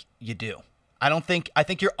don't think you do. I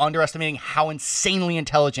think you're underestimating how insanely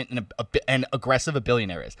intelligent and aggressive a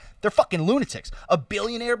billionaire is. They're fucking lunatics. A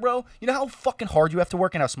billionaire, bro. You know how fucking hard you have to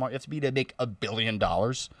work and how smart you have to be to make $1 billion?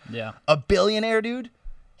 Yeah. A billionaire, dude.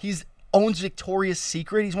 Owns Victoria's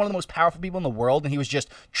Secret. He's one of the most powerful people in the world, and he was just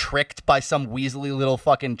tricked by some weaselly little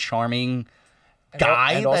fucking charming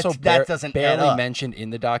guy. and also that doesn't add barely up. mentioned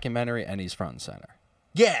in the documentary, and he's front and center.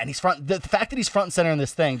 Yeah, and he's front. The fact that he's front and center in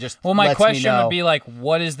this thing just Well, my lets me question know. would be like,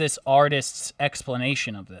 what is this artist's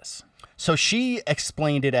explanation of this? So she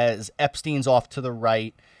explained it as Epstein's off to the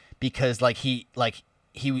right because he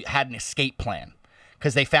had an escape plan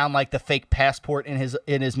because they found like the fake passport in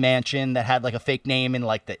his mansion that had like a fake name in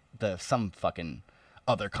like the some fucking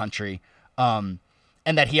other country, and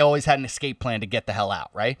that he always had an escape plan to get the hell out.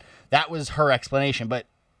 Right? That was her explanation. But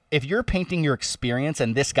if you're painting your experience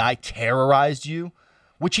and this guy terrorized you,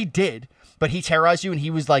 which he did, but he terrorized you and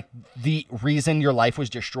he was like the reason your life was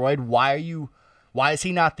destroyed, why is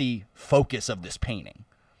he not the focus of this painting?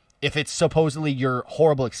 If it's supposedly your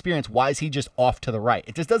horrible experience, why is he just off to the right?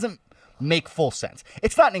 It just doesn't make full sense.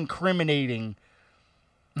 It's not an incriminating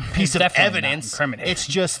piece of Definitely not evidence. incriminating. It's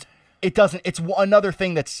just, it's another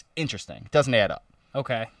thing that's interesting. It doesn't add up,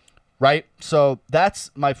 Okay. right? So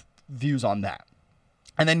that's my views on that.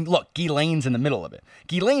 And then look, Ghislaine's in the middle of it.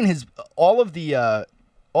 Ghislaine has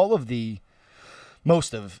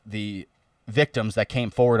most of the victims that came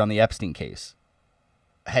forward on the Epstein case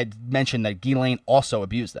had mentioned that Ghislaine also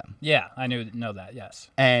abused them. Yeah, I know that. Yes.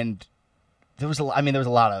 And there was a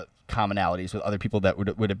lot of commonalities with other people that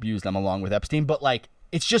would abuse them along with Epstein, but like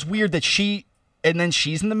it's just weird that she's in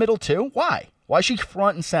the middle too. Why is she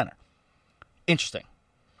front and center? Interesting.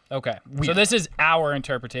 Okay. So Weird. this is our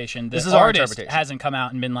interpretation. The This is our artist interpretation. hasn't come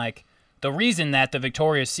out and been like, the reason that the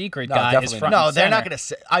Victoria's Secret No, guy is definitely front No, and they're not center- going to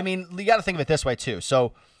say. I mean, you got to think of it this way too.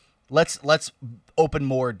 So let's open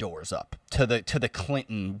more doors up to the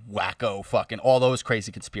Clinton wacko fucking all those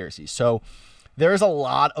crazy conspiracies. So there's a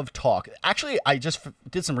lot of talk. Actually, I just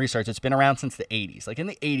did some research. It's been around since the 80s. Like in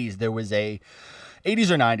the 80s, there was 80s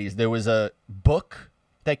or 90s, there was a book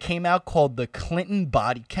that came out called The Clinton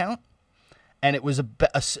Body Count. And it was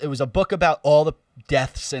a book about all the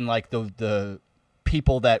deaths and like the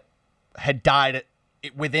people that had died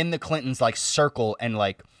within the Clintons like circle and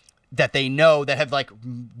like that they know that have like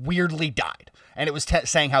weirdly died. And it was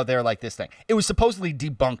saying how they're like this thing. It was supposedly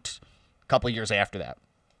debunked a couple of years after that,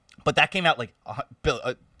 but that came out like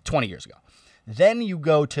 20 years ago. Then you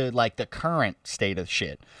go to like the current state of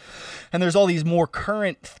shit. And there's all these more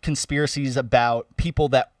current conspiracies about people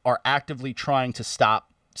that are actively trying to stop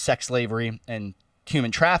sex slavery and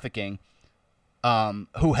human trafficking,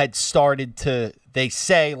 who had started to, they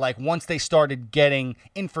say, like, once they started getting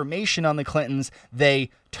information on the Clintons, they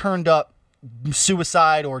turned up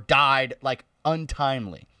suicide or died, like,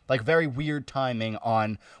 untimely. Like, very weird timing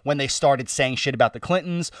on when they started saying shit about the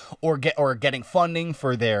Clintons or getting funding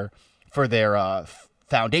for their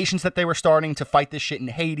foundations that they were starting to fight this shit in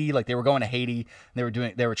Haiti. Like, they were going to Haiti,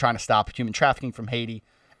 and they were trying to stop human trafficking from Haiti,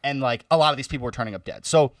 and, like, a lot of these people were turning up dead.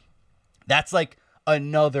 So that's, like,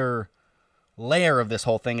 another layer of this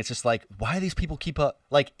whole thing. It's just like, why do these people keep up?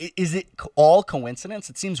 Like, is it all coincidence?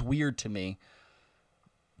 It seems weird to me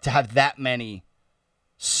to have that many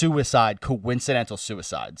coincidental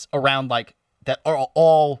suicides around, like, that are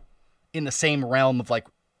all in the same realm of, like,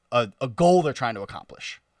 a goal they're trying to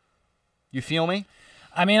accomplish. You feel me?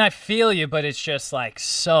 I mean, I feel you, but it's just like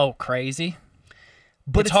so crazy.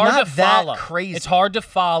 But it's hard not to follow. that crazy. It's hard to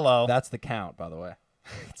follow. That's the count, by the way.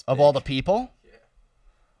 Of all the people?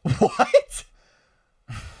 Yeah. What?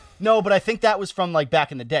 No, but I think that was from, like,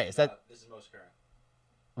 back in the day. Is that? This is most current.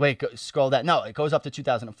 Wait, scroll that. No, it goes up to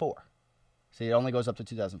 2004. See, it only goes up to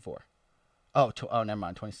 2004. Oh, never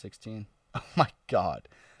mind. 2016. Oh my God,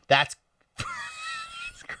 that's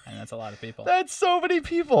And that's a lot of people. that's so many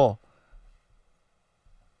people.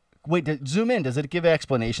 Wait, zoom in. Does it give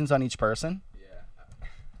explanations on each person? Yeah.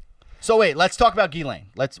 So wait, let's talk about Ghislaine.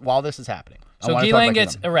 While this is happening. So Ghislaine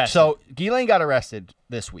gets arrested. So Ghislaine got arrested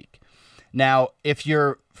this week. Now, if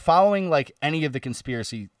you're following, like, any of the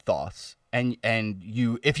conspiracy thoughts, and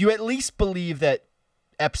if you at least believe that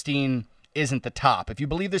Epstein isn't the top, if you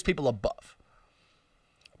believe there's people above,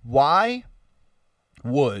 why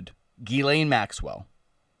would Ghislaine Maxwell,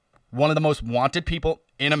 one of the most wanted people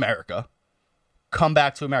in America, come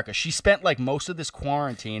back to America? She spent, like, most of this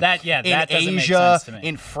quarantine that in doesn't make Asia, sense to me.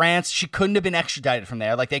 in France. She couldn't have been extradited from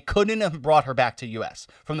there. Like, they couldn't have brought her back to U.S.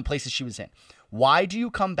 from the places she was in. Why do you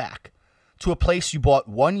come back to a place you bought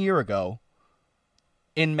 1 year ago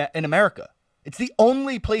in America? It's the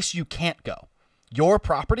only place you can't go. Your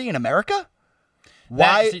property in America?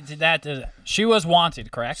 Why? She was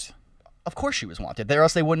wanted, correct? Of course she was wanted. Or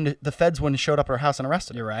else the feds wouldn't have showed up at her house and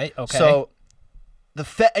arrested her. You're right. Okay. So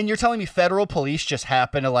and you're telling me federal police just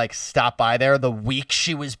happened to, like, stop by there the week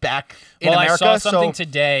she was back in America? I saw something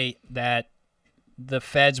today that the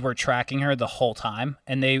feds were tracking her the whole time,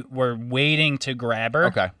 and they were waiting to grab her.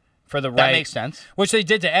 Okay. For the right. That makes sense. Which they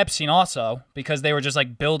did to Epstein also, because they were just,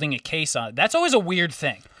 like, building a case on it. That's always a weird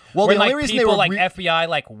thing. Well, when, the only like, reason people they were like FBI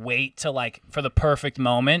like wait to, like, for the perfect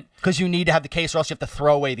moment. Because you need to have the case, or else you have to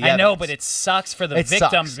throw away the I evidence. know, but it sucks for the It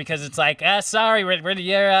victims sucks. because it's like, sorry,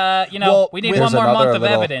 you're, Well, we need there's one more another month of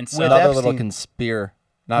little- evidence. with Another Epstein- little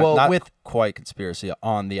not Well, not with- quite conspiracy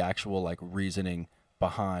on the actual, like, reasoning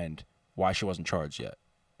behind why she wasn't charged yet.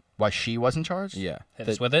 Why she wasn't charged? Yeah. Hit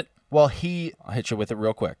us with it. Well, I'll hit you with it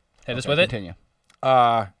real quick. Hit us with it. Continue.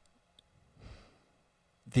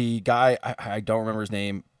 The guy, I don't remember his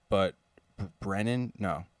name, but Brennan?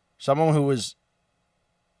 No. Someone who was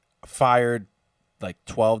fired like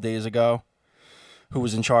 12 days ago, who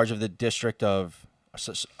was in charge of the district of,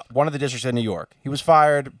 one of the districts in New York. He was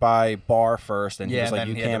fired by Barr first, and he Yeah, was like, then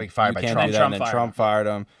you he had to can't, be fired you by can't Trump. do that, Trump and then fired Trump fired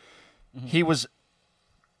him. He was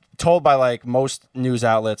told by, like, most news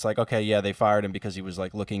outlets, like, okay, yeah, they fired him because he was,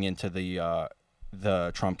 like, looking into the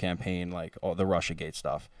Trump campaign, like, all the Russiagate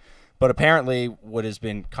stuff. But apparently what has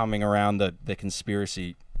been coming around the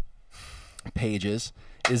conspiracy pages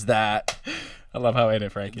is that I love how in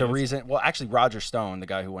it, Frank. the reason, well, actually Roger Stone, the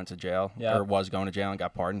guy who went to jail Yeah. or was going to jail and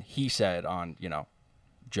got pardoned, he said on,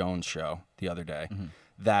 Jones' show the other day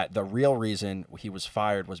that the real reason he was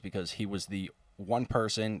fired was because he was the one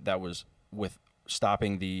person that was with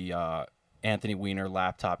stopping the Anthony Weiner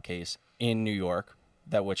laptop case in New York,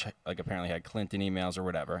 that which, like, apparently had Clinton emails or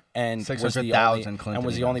whatever, and was the 600,000 Clinton and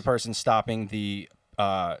was the only emails. person stopping the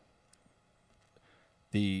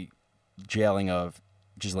jailing of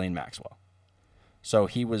Ghislaine Maxwell. So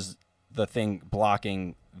he was the thing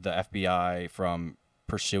blocking the FBI from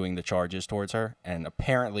pursuing the charges towards her, and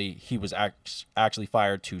apparently he was actually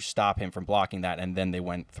fired to stop him from blocking that, and then they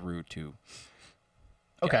went through to.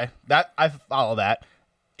 Okay, that I follow that.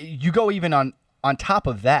 You go even on top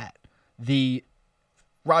of that. The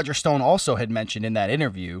Roger Stone also had mentioned in that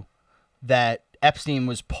interview that Epstein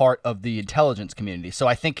was part of the intelligence community. So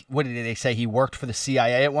I think, what did they say? He worked for the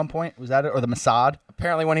CIA at one point? Was that it? Or the Mossad?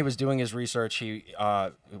 Apparently, when he was doing his research, he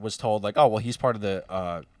was told, like, oh, well, he's part of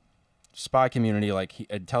the spy community, like,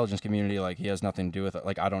 intelligence community, like, he has nothing to do with it.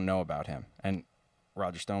 Like, I don't know about him. And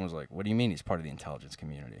Roger Stone was like, what do you mean he's part of the intelligence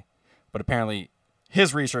community? But apparently,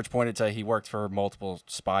 his research pointed to he worked for multiple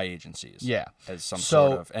spy agencies. Yeah. As some So-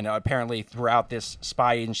 sort of, and apparently throughout this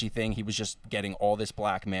spy agency thing, he was just getting all this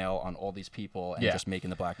blackmail on all these people and Yeah. just making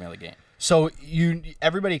the blackmail a game. So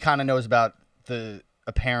everybody kind of knows about the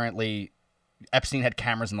apparently Epstein had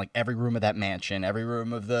cameras in like every room of that mansion, every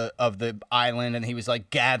room of the island, and he was like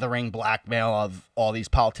gathering blackmail of all these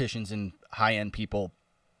politicians and high end people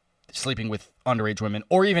sleeping with underage women,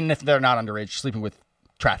 or even if they're not underage, sleeping with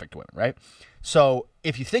trafficked women, right? So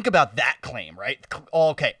if you think about that claim, right?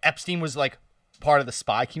 Okay, Epstein was like part of the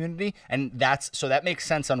spy community, and that makes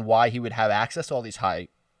sense on why he would have access to all these high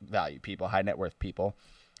value people, high net worth people.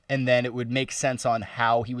 And then it would make sense on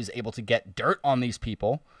how he was able to get dirt on these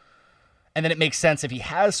people. And then it makes sense if he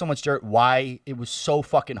has so much dirt, why it was so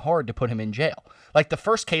fucking hard to put him in jail. Like the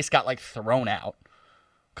first case got like thrown out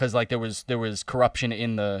because like there was corruption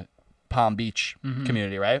in the Palm Beach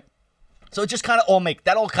community, right? So it just kind of all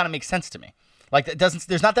makes sense to me. Like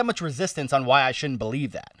there's not that much resistance on why I shouldn't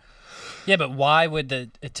believe that. Yeah, but why would the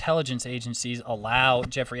intelligence agencies allow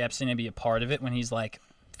Jeffrey Epstein to be a part of it when he's like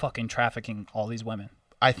fucking trafficking all these women?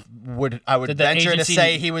 I would Did the venture to agency-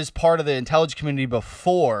 say he was part of the intelligence community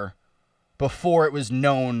before it was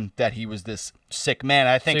known that he was this sick man.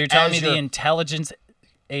 I think So you're telling me as the intelligence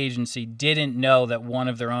agency didn't know that one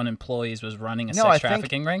of their own employees was running a No, I sex think-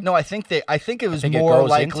 trafficking ring? No, I think it was think it more goes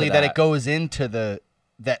likely into that that. it goes into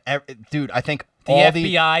dude. I think The all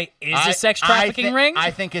FBI is a sex trafficking ring?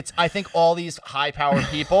 I think all these high powered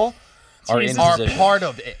people Are Jesus. in are position. part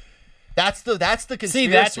of it. That's the conspiracy. See,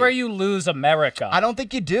 that's where you lose America. I don't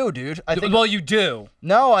think you do, dude. I think well, you do.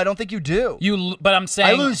 no, I don't think you do. But I'm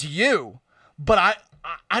saying I lose you, but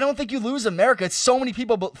I don't think you lose America. It's so many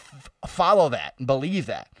people follow that and believe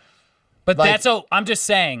that. But like- I'm just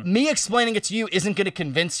saying. Me explaining it to you isn't going to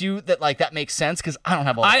convince you that like that makes sense because I don't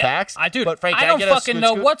have all the facts. Dude, but Frank, I can don't get a fucking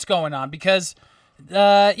know scoot? what's going on because,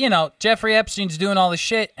 Jeffrey Epstein's doing all this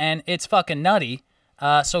shit and it's fucking nutty.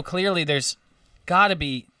 So clearly there's got to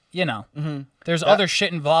be, there's other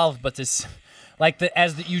shit involved, but this, like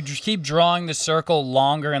you keep drawing the circle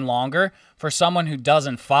longer and longer for someone who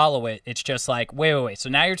doesn't follow it. It's just like, wait. So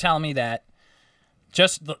now you're telling me that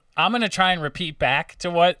I'm going to try and repeat back to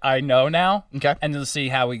what I know now. Okay. And we'll see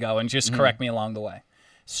how we go and just correct me along the way.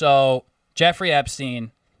 So Jeffrey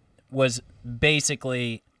Epstein was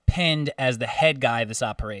basically pinned as the head guy of this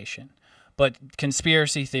operation. But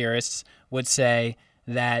conspiracy theorists would say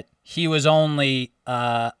that he was only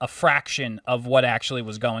a fraction of what actually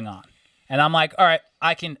was going on. And I'm like, all right,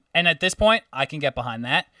 and at this point, I can get behind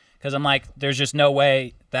that because I'm like, there's just no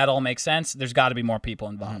way that all makes sense. There's got to be more people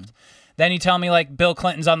involved. Then you tell me like Bill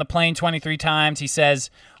Clinton's on the plane 23 times. He says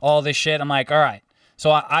all this shit. I'm like, all right. So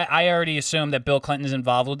I already assume that Bill Clinton is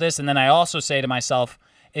involved with this. And then I also say to myself,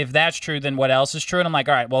 if that's true, then what else is true? And I'm like,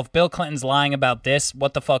 all right, well, if Bill Clinton's lying about this,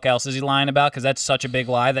 what the fuck else is he lying about? Because that's such a big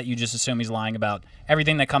lie that you just assume he's lying about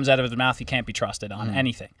everything that comes out of his mouth. He can't be trusted on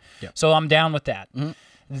anything. Yep. So I'm down with that.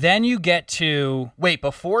 Then you get to... Wait,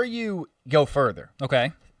 before you go further,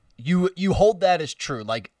 Okay. you hold that as true.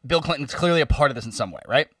 Like Bill Clinton's clearly a part of this in some way,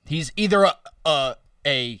 right? He's either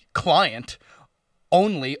a client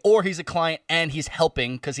only, or he's a client and he's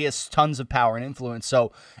helping because he has tons of power and influence.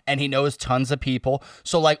 So, and he knows tons of people.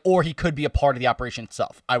 So, like, or he could be a part of the operation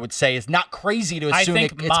itself. I would say is not crazy to assume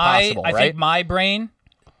it's possible, right? I think my brain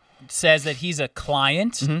says that he's a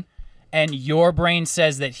client, and your brain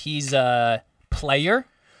says that he's a player.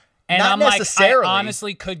 And Not I'm necessarily. like, I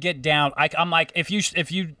honestly could get down. I'm like, if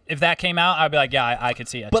that came out, I'd be like, yeah, I could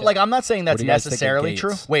see it. But too. like, I'm not saying that's do you guys think of necessarily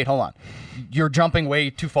true. Gates? Wait, hold on. You're jumping way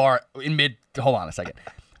too far in mid. Hold on a second.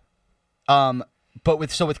 But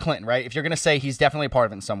with Clinton, right? If you're gonna say he's definitely a part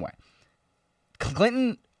of it in some way,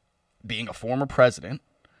 Clinton, being a former president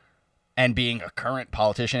and being a current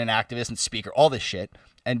politician and activist and speaker, all this shit,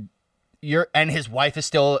 and his wife is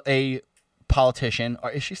still a politician,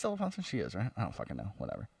 or is she still a politician? She is, right? I don't fucking know.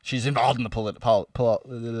 Whatever. She's involved in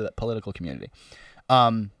the political community.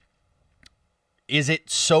 Is it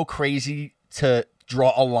so crazy to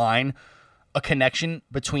draw a connection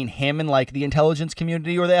between him and like the intelligence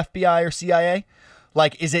community or the FBI or CIA?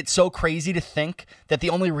 Like, is it so crazy to think that the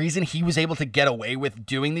only reason he was able to get away with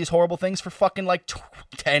doing these horrible things for fucking like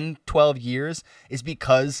 10, 12 years is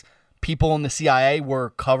because people in the CIA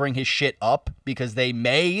were covering his shit up because they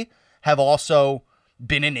may have also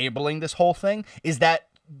been enabling this whole thing? Is that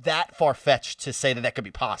far-fetched to say that could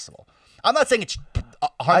be possible? I'm not saying it's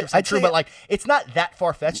 100% I'd true, say- but like it's not that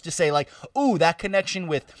far-fetched to say like, ooh, that connection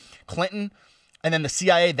with Clinton And then the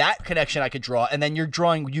CIA, that connection I could draw. And then you're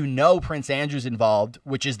drawing, Prince Andrew's involved,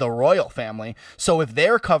 which is the royal family. So if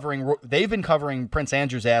they've been covering Prince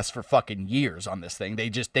Andrew's ass for fucking years on this thing. They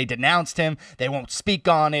denounced him. They won't speak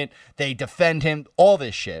on it. They defend him. All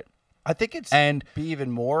this shit. I think it's And- be even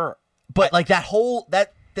more. But like that's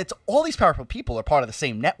all these powerful people are part of the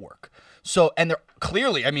same network. So, and they're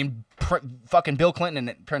clearly, I mean, fucking Bill Clinton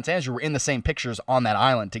and Prince Andrew were in the same pictures on that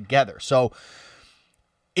island together. So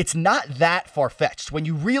it's not that far-fetched. When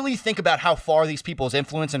you really think about how far these people's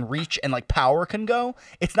influence and reach and like power can go,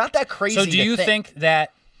 it's not that crazy. So do you think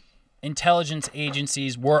that intelligence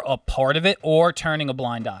agencies were a part of it or turning a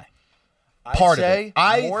blind eye? part of say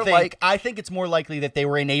it? I think it's more likely that they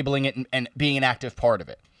were enabling it and being an active part of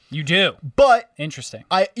it. You do. But Interesting.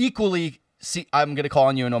 I equally see. I'm going to call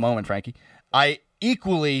on you in a moment, Frankie. I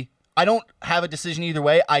don't have a decision either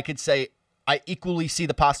way. I could say I equally see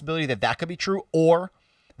the possibility that that could be true, or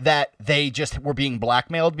that they just were being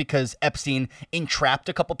blackmailed because Epstein entrapped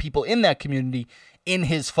a couple people in that community in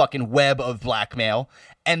his fucking web of blackmail,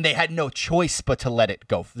 and they had no choice but to let it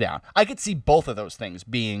go down. I could see both of those things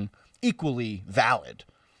being equally valid,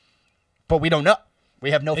 but we don't know. We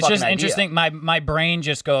have no It's fucking just idea. interesting. My brain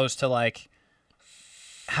just goes to like,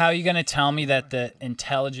 how are you going to tell me that the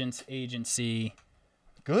intelligence agency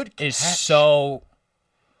Good is catch. so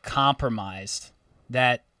compromised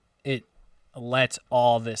that it lets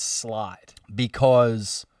all this slide?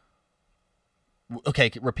 Because,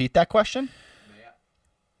 okay, repeat that question.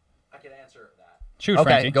 I can answer that. Shoot, Okay,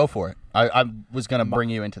 Frankie. go for it. I was gonna bring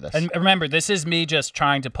you into this. And remember, this is me just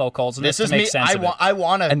trying to poke holes in this, this is to make me. sense of it. I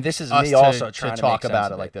want to, And this is us me to, also to trying to talk make sense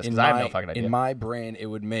about of it like this In because I have my- no fucking idea. In my brain, it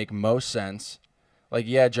would make most sense. Like,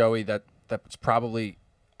 yeah, Joey, that's probably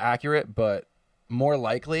accurate, but more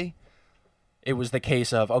likely, it was the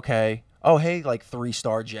case of, okay, oh, hey, like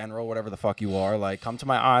 3-star general, whatever the fuck you are, like, come to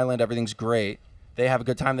my island, everything's great. They have a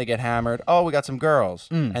good time, they get hammered. Oh, we got some girls.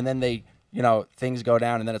 And then they, things go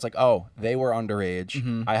down, and then it's like, oh, they were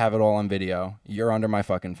underage. I have it all on video. You're under my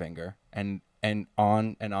fucking finger. And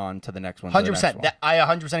on to the next one. to the next 100%. one. That I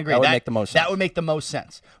 100% agree. That would make the most That sense. would make the most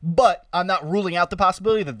sense. But I'm not ruling out the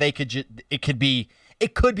possibility that they could. It could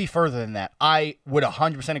be further than that. I would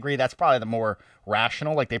 100% agree. That's probably the more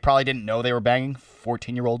rational. Like they probably didn't know they were banging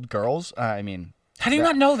 14-year-old girls. I mean, How do you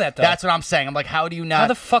not know that, though? that's what I'm saying. I'm like, how do you not? How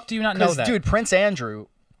the fuck do you not know 'Cause, that? dude, Prince Andrew,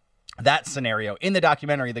 that scenario in the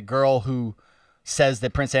documentary, the girl who says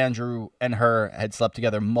that Prince Andrew and her had slept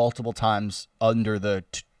together multiple times under the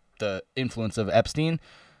influence of Epstein,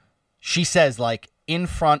 she says, like, in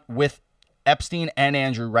front with Epstein and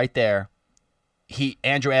Andrew right there,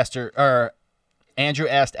 Andrew asked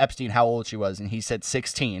Epstein how old she was, and he said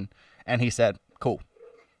 16, and he said, cool.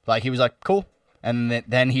 Like, he was like, cool. And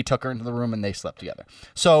then he took her into the room and they slept together.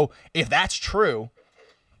 So if that's true,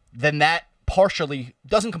 then that partially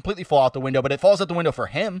doesn't completely fall out the window, but it falls out the window for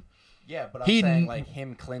him. Yeah, but I'm He- saying, like,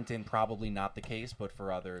 him, Clinton, probably not the case, but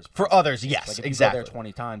for others. For others, yes, Like, if exactly. you go there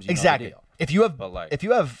 20 times, you know the Exactly. deal. If you have But, like- if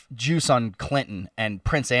you have juice on Clinton and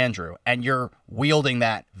Prince Andrew and you're wielding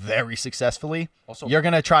that very successfully, Also- you're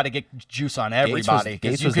gonna try to get juice on everybody. 'cause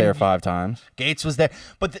Gates you was can- there 5 times. Gates was there,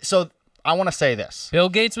 but so I want to say this: Bill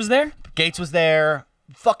Gates was there? Gates was there.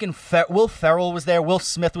 Fucking Will Ferrell was there. Will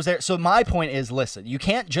Smith was there. So my point is, listen, you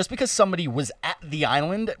can't just because somebody was at the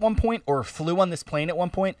island at one point or flew on this plane at one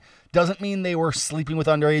point doesn't mean they were sleeping with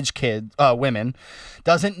underage women.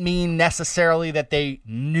 Doesn't mean necessarily that they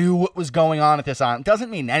knew what was going on at this island. Doesn't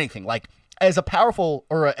mean anything. Like as a powerful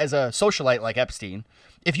or as a socialite like Epstein,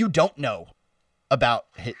 if you don't know about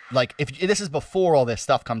like if this is before all this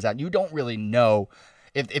stuff comes out, you don't really know.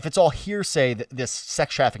 If it's all hearsay, this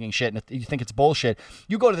sex trafficking shit, and you think it's bullshit,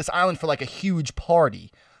 you go to this island for like a huge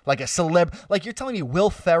party, like a like you're telling me Will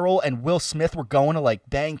Ferrell and Will Smith were going to like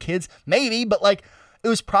bang kids? Maybe, but like it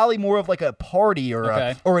was probably more of like a party or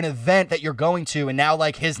Okay. or an event that you're going to, and now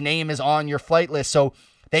like his name is on your flight list, so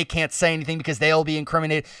they can't say anything because they'll be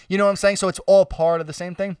incriminated. You know what I'm saying? So it's all part of the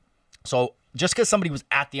same thing. So just because somebody was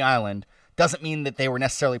at the island doesn't mean that they were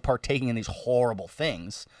necessarily partaking in these horrible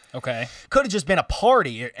things. Okay. Could have just been a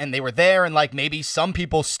party and they were there and like maybe some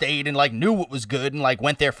people stayed and like knew what was good and like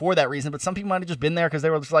went there for that reason, but some people might have just been there because they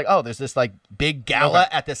were just like, oh, there's this like big gala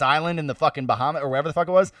at this island in the fucking Bahamas or wherever the fuck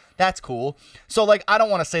it was. That's cool. So like I don't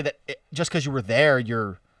want to say that just because you were there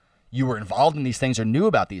you were involved in these things or knew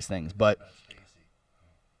about these things, but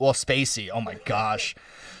well, Spacey, oh my gosh.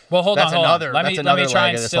 Well, hold That's on. another- Let that's me another try leg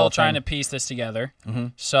and of this still whole trying thing. to piece this together.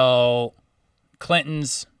 So,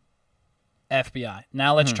 Clinton's FBI.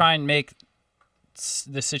 Now let's try and make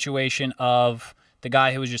the situation of the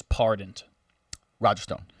guy who was just pardoned. Roger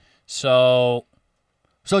Stone. So,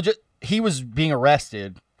 So he was being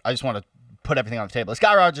arrested. I just want to put everything on the table. This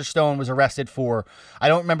guy, Roger Stone, was arrested for, I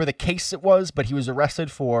don't remember the case it was, but he was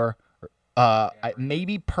arrested for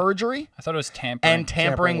maybe perjury I thought it was tampering. and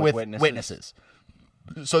tampering with witnesses.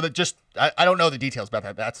 So that just, I don't know the details about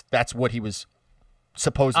that. That's what he was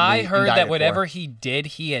supposedly I heard that indicted whatever for. he did,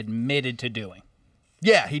 he admitted to doing.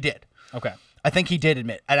 Yeah, he did. Okay. I think he did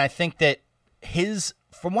admit. And I think that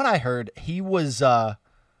from what I heard, he was,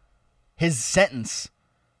 his sentence,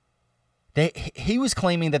 he was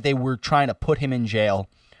claiming that they were trying to put him in jail.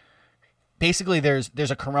 Basically, there's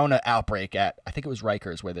a corona outbreak at, I think it was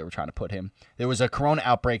Rikers where they were trying to put him. There was a corona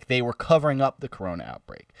outbreak. They were covering up the corona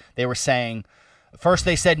outbreak. They were saying, first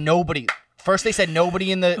they said nobody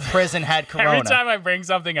in the prison had corona. Every time I bring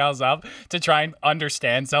something else up to try and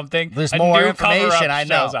understand something, There's a more new information, cover-up I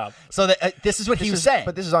know. shows up. So this is what he was saying.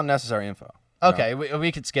 But this is unnecessary info. Okay,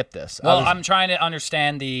 we could skip this. Well, I'm trying to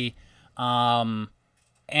understand the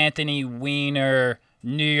Anthony Weiner,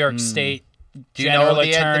 New York State Do you General know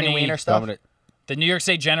the Attorney. Anthony Weiner stuff? The New York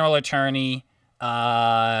State General Attorney,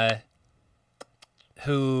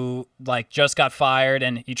 who like just got fired,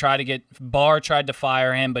 and Barr tried to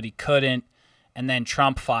fire him, but he couldn't, and then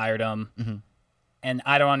Trump fired him, and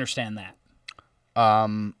I don't understand that.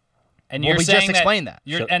 And you're we saying just explained that.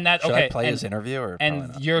 Should okay, I play and, his interview or and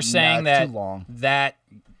probably not? you're saying it's that too long. that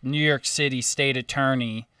New York City State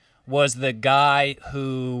Attorney was the guy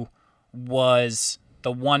who was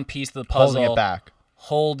the one piece of the puzzle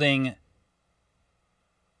Holding it back.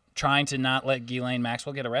 trying to not let Ghislaine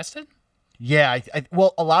Maxwell get arrested? Yeah,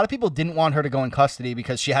 well, a lot of people didn't want her to go in custody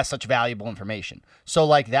because she has such valuable information. So,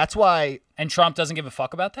 like, that's why, And Trump doesn't give a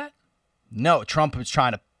fuck about that? no, Trump was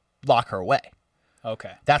trying to lock her away.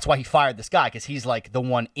 Okay. That's why he fired this guy, because he's like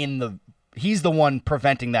he's the one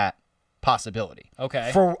preventing that possibility.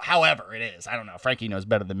 Okay. For however it is. I don't know. Frankie knows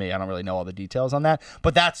better than me. I don't really know all the details on that.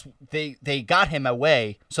 But they got him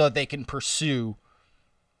away so that they can pursue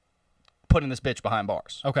putting this bitch behind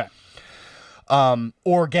bars. Okay.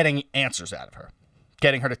 Or getting answers out of her.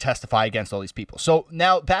 Getting her to testify against all these people. So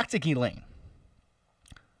now back to Ghislaine.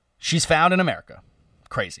 She's found in America.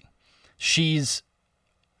 Crazy.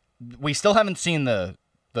 We still haven't seen the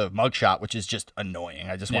mugshot, which is just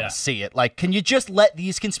annoying. I just want to see it. Like, can you just let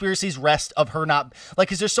these conspiracies rest of her not, like,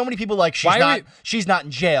 because there's so many people like she's not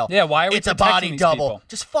in jail. Yeah, why are we It's a protecting body these double. people?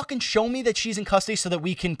 Just fucking show me that she's in custody so that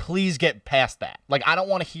we can please get past that. Like, I don't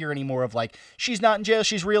want to hear any more of like she's not in jail.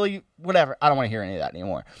 She's really whatever. I don't want to hear any of that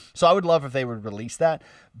anymore. So I would love if they would release that.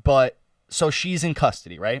 But so she's in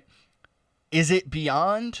custody, right? Is it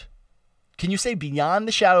beyond? Can you say beyond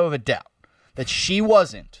the shadow of a doubt that she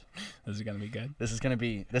wasn't? This is going to be good.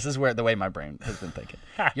 This is where the way my brain has been thinking.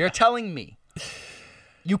 You're telling me,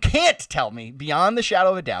 you can't tell me beyond the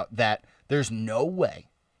shadow of a doubt that there's no way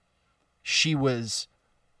she was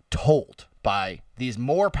told by these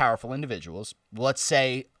more powerful individuals, let's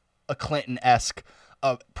say a Clinton-esque,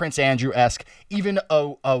 a Prince Andrew-esque, even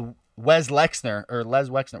a Les Wexner,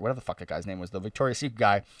 whatever the fuck that guy's name was, the Victoria's Secret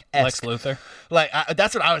guy. Lex Luthor. Like,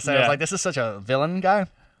 that's what I was saying. I was Yeah. like, this is such a villain guy.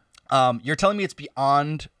 You're telling me it's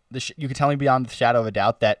beyond you can tell me beyond the shadow of a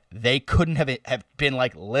doubt that they couldn't have been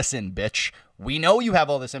like, listen, bitch, we know you have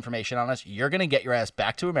all this information on us. You're gonna get your ass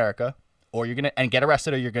back to America, or you're gonna get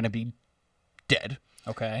arrested, or you're gonna be dead.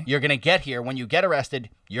 Okay. You're gonna get here. When you get arrested,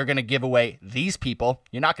 you're gonna give away these people.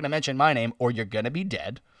 You're not gonna mention my name, or you're gonna be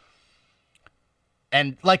dead.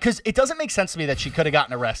 And like, because it doesn't make sense to me that she could have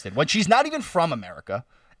gotten arrested when she's not even from America,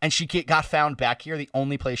 and she got found back here, the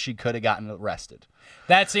only place she could have gotten arrested.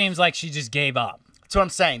 That seems like she just gave up. That's what I'm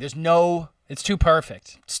saying. It's too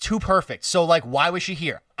perfect. It's too perfect. So, like, why was she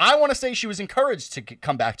here? I want to say she was encouraged to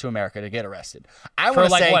come back to America to get arrested. For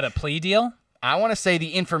like what, a plea deal? I want to say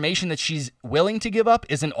the information that she's willing to give up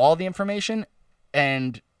isn't all the information,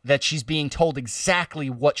 and that she's being told exactly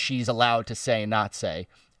what she's allowed to say and not say,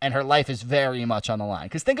 and her life is very much on the line.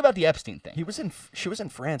 Because think about the Epstein thing. She was in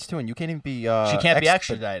France too, and you can't even be. She can't be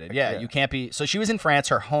extradited. Yeah, you can't be. So she was in France,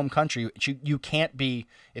 her home country. You can't be.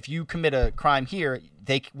 If you commit a crime here,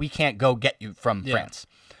 we can't go get you from France.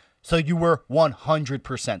 So you were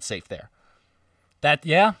 100% safe there. That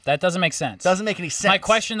doesn't make sense. Doesn't make any sense. My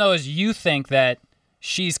question though is, you think that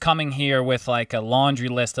she's coming here with like a laundry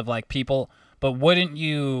list of like people, but wouldn't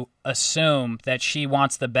you assume that she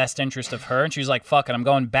wants the best interest of her? And she's like, fuck it, I'm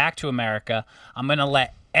going back to America. I'm going to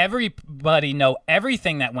let everybody know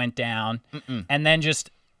everything that went down. And then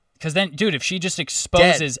because then, dude, if she just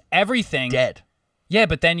exposes everything. Dead. Yeah,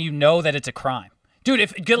 but then you know that it's a crime. Dude,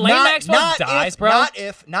 if Ghislaine Maxwell dies, bro.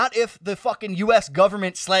 Not if the fucking U.S.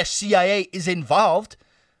 government / CIA is involved.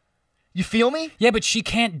 You feel me? Yeah, but she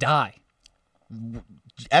can't die.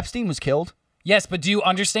 Epstein was killed. Yes, but do you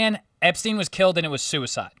understand? Epstein was killed and it was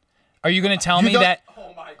suicide. Are you going to tell me don't- that?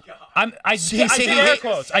 I did air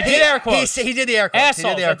quotes. I did air quotes. He did the air quotes.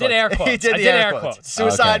 Assholes, I did air quotes. He did I the did air air quotes. quotes.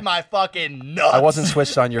 Suicide Okay. my fucking nuts. I wasn't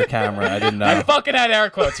switched on your camera. I didn't know. I fucking had air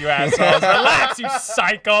quotes, you assholes. Relax, you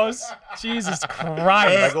psychos. Jesus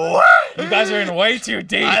Christ. What? You guys are in way too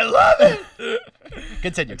deep. I love it.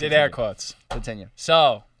 Continue. did air quotes. Continue.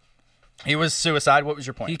 So, He was suicide. What was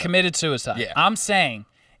your point? he committed suicide. Yeah. I'm saying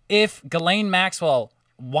if Ghislaine Maxwell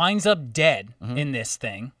winds up dead Mm-hmm. in this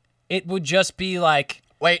thing, it would just be like,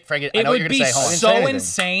 Wait, Frankie. I it know what would you're be gonna say. Hold on. so anything.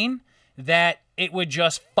 insane that it would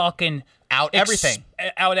just fucking Out everything.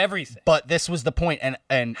 out everything. But this was the point, and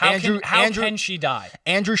How Andrew can she die?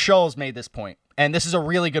 Andrew Scholes made this point, and this is a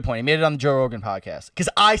really good point. He made it on the Joe Rogan podcast because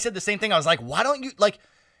I said the same thing. I was like, why don't you like?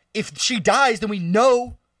 If she dies, then we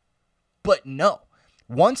know. But no,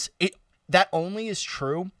 that only is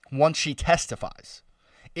true once she testifies.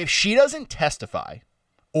 If she doesn't testify,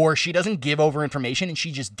 or she doesn't give over information and she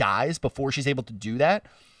just dies before she's able to do that,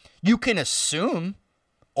 you can assume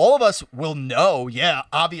all of us will know, yeah,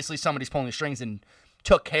 obviously somebody's pulling the strings and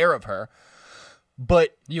took care of her.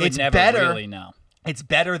 But You would it's never better, really know. It's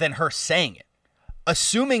better than her saying it.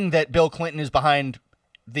 Assuming that Bill Clinton is behind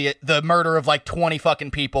the murder of like 20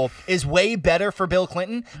 fucking people is way better for Bill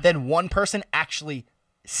Clinton than one person actually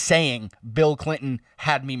saying Bill Clinton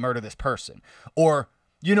had me murder this person. Or,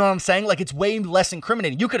 you know what I'm saying? Like, it's way less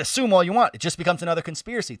incriminating. You could assume all you want. It just becomes another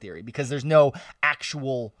conspiracy theory because there's no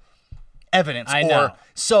actual evidence. I know.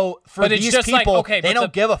 So for But it's these just like, people, okay, they but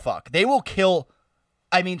don't give a fuck. They will kill.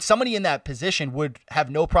 I mean, somebody in that position would have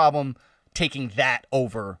no problem taking that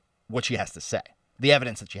over what she has to say, the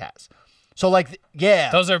evidence that she has. So, like, yeah.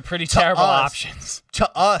 Those are pretty To terrible us. options. To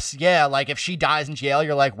us, yeah, like if she dies in jail,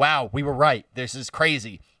 you're like, wow, we were right. This is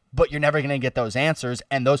crazy. But you're never going to get those answers.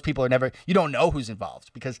 And those people are never, you don't know who's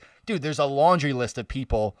involved. Because, dude, there's a laundry list of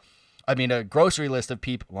people. I mean, a grocery list of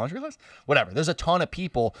people. Laundry list? Whatever. There's a ton of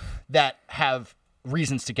people that have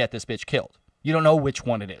reasons to get this bitch killed. You don't know which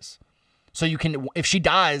one it is. So you can, if she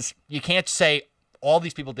dies, you can't say all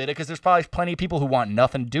these people did it because there's probably plenty of people who want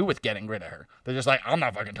nothing to do with getting rid of her. They're just like, I'm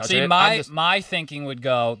not fucking touching See, it. my thinking would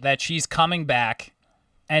go that she's coming back,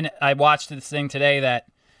 and I watched this thing today that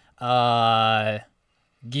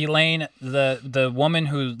Ghislaine, the woman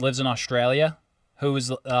who lives in Australia,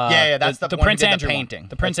 who's yeah, that's the one who Prince did the Andrew one. painting.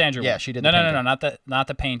 The Prince That's- Andrew. yeah, one. she did No, the no, painting. no, not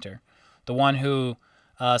the painter, the one who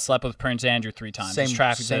slept with Prince Andrew 3 times. Same, Was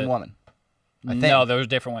trafficked same to- woman. I think. No, those were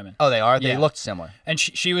different women. Oh, they are? They Yeah. looked similar. And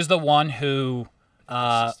she was the one who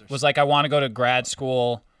was like, I want to go to grad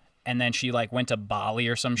school, and then she like went to Bali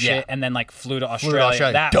or some shit, Yeah. and then like flew to Australia.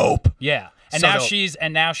 Australia. That Dope. Yeah, and So now dope.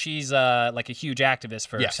 she's like a huge activist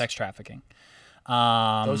for Yes. sex trafficking.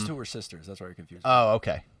 Those two were sisters. That's why you're confused. Oh,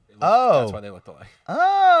 okay. That's why they looked alike.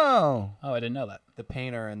 Oh. Oh, I didn't know that. The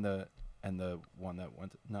painter and the one that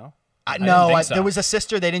went. No. No, think so. there was a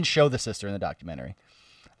sister. They didn't show the sister in the documentary.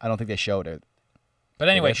 I don't think they showed her. But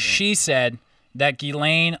anyway, she said that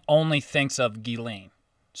Ghislaine only thinks of Ghislaine.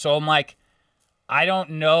 So I'm like, I don't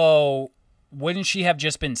know. Wouldn't she have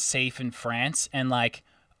just been safe in France? And like,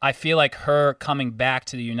 I feel like her coming back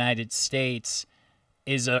to the United States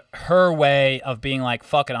is her way of being like,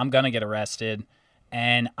 fuck it, I'm going to get arrested.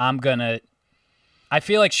 And I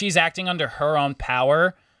feel like she's acting under her own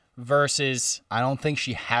power versus, I don't think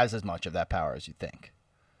she has as much of that power as you think.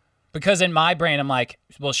 because in my brain, I'm like,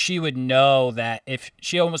 well, she would know that if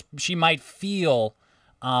she might feel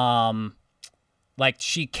like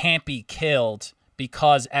she can't be killed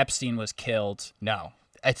because Epstein was killed. No.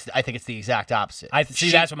 I think it's the exact opposite.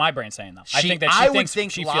 That's what my brain's saying though. I think that I she would thinks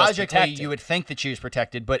think she feels logically protected. you would think that she was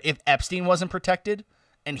protected, but if Epstein wasn't protected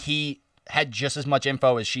and he had just as much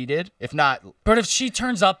info as she did, if not, But if she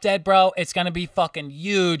turns up dead, bro, it's gonna be fucking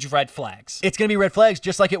huge red flags. it's going to be red flags,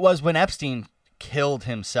 just like it was when Epstein killed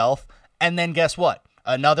himself. And then guess what?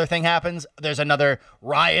 Another thing happens. There's another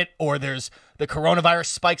riot, or there's the coronavirus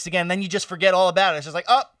spikes again. Then you just forget all about it. It's just like,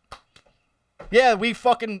 oh, yeah, we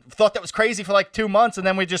fucking thought that was crazy for like 2 months, and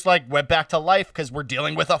then we just like went back to life because we're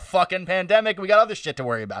dealing with a fucking pandemic and we got other shit to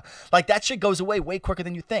worry about. Like, that shit goes away way quicker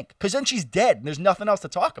than you think, because then she's dead and there's nothing else to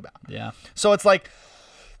talk about. Yeah. So it's like,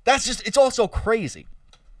 it's also crazy.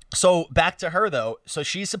 So back to her though. So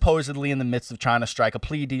she's supposedly in the midst of trying to strike a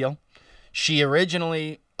plea deal. She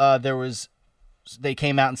originally, they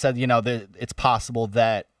came out and said, that it's possible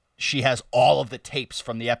that she has all of the tapes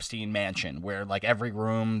from the Epstein mansion, where like every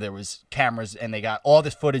room there was cameras and they got all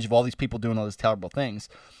this footage of all these people doing all these terrible things.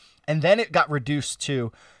 And then it got reduced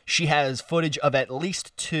to she has footage of at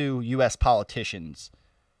least 2 U.S. politicians,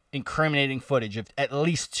 incriminating footage of at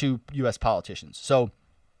least 2 U.S. politicians. So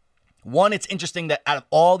one, it's interesting that out of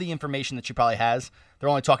all the information that she probably has, they're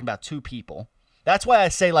only talking about 2 people. That's why I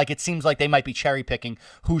say, like, it seems like they might be cherry picking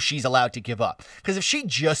who she's allowed to give up. Because if she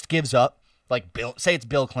just gives up, like, say it's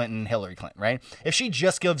Bill Clinton, Hillary Clinton, right? If she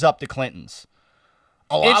just gives up the Clintons,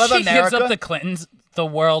 a lot of If she America, gives up the Clintons, the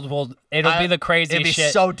world will. It'll be the craziest it'd be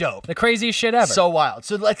shit. so dope. The craziest shit ever. So wild.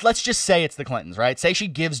 So let's just say it's the Clintons, right? Say she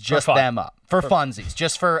gives just fun. them up for funsies,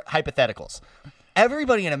 just for hypotheticals.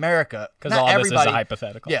 Everybody in America, Because not all this everybody, is a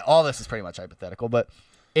hypothetical. Yeah, all this is pretty much hypothetical. But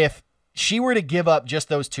if she were to give up just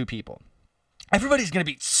those two people, everybody's gonna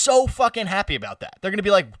be so fucking happy about that. They're gonna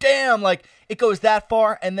be like, damn, like it goes that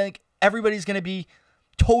far, and then everybody's gonna be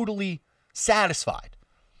totally satisfied.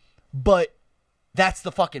 But that's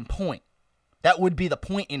the fucking point. That would be the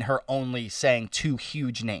point in her only saying two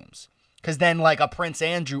huge names. Because then, like, a Prince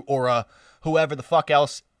Andrew or a whoever the fuck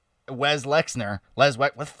else, what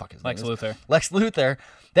the fuck is Lex Luthor. Lex Luthor,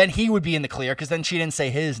 then he would be in the clear because then she didn't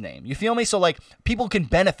say his name. You feel me? So, like, people can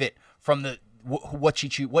benefit from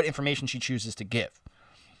what information she chooses to give.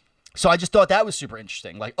 So I just thought that was super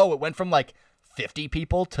interesting. Like, it went from, like, 50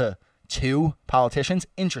 people to 2 politicians.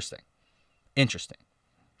 Interesting.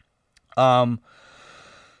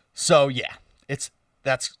 So yeah,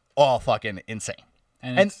 that's all fucking insane.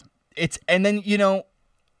 And then you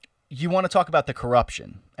want to talk about the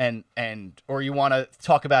corruption or you want to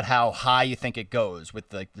talk about how high you think it goes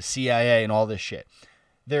with like the CIA and all this shit.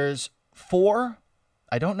 There's 4,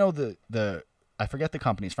 I don't know I forget the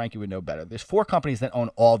companies, Frankie would know better. There's 4 companies that own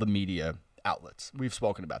all the media outlets. We've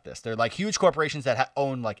spoken about this. They're like huge corporations that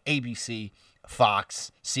own like ABC,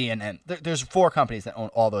 Fox, CNN. There's 4 companies that own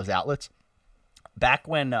all those outlets. Back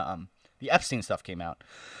when the Epstein stuff came out,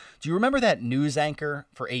 do you remember that news anchor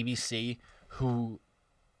for ABC who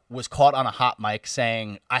was caught on a hot mic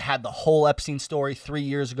saying, I had the whole Epstein story 3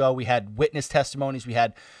 years ago. We had witness testimonies. We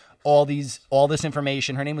had all this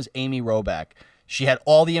information. Her name was Amy Robach. She had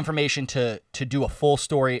all the information to do a full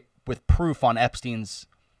story with proof on Epstein's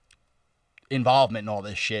involvement in all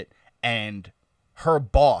this shit. And her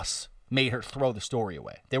boss made her throw the story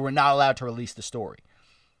away. They were not allowed to release the story.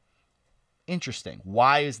 Interesting.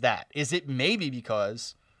 Why is that? Is it maybe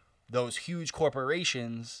because those huge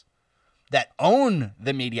corporations that own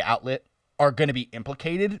the media outlet are going to be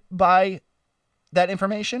implicated by that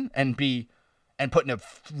information and put in a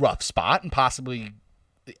rough spot and possibly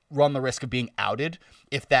run the risk of being outed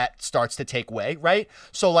if that starts to take way, right?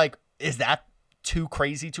 So, like, is that too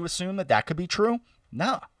crazy to assume that could be true?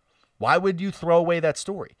 No. Why would you throw away that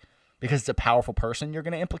story? Because it's a powerful person you're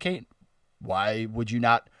going to implicate? Why would you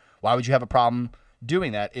have a problem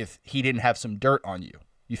doing that if he didn't have some dirt on you?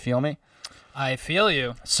 You feel me? I feel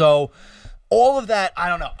you. So all of that, I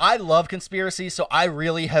don't know. I love conspiracy, so I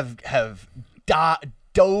really have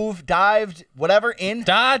dived, whatever, in.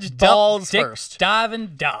 Dodge, balls dick, first. Dive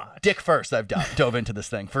and dodge. Dick first, I've dove into this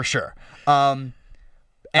thing, for sure. And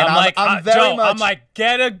I'm like,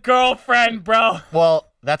 get a girlfriend, bro. Well,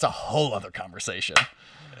 that's a whole other conversation.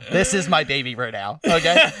 This is my baby right now,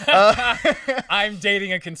 okay? I'm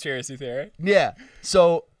dating a conspiracy theory. Yeah.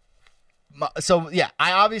 So yeah,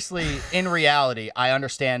 I obviously, in reality, I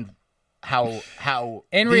understand how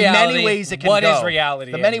in the reality, many ways it can what go. is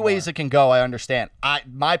reality The many anymore? ways it can go, I understand.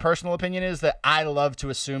 My personal opinion is that I love to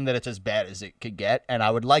assume that it's as bad as it could get, and I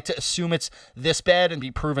would like to assume it's this bad and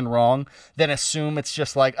be proven wrong, than assume it's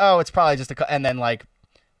just like, oh, it's probably just and then like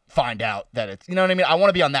find out that it's, you know what I mean? I want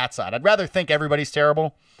to be on that side. I'd rather think everybody's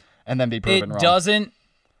terrible and then be proven wrong.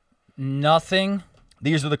 Nothing.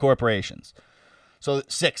 These are the corporations. So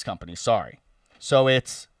 6 companies, sorry. So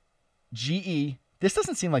it's GE. This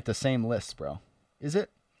doesn't seem like the same list, bro. Is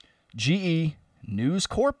it? GE, News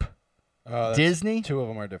Corp, Disney. 2 of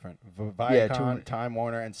them are different. Viacom, Yeah, Time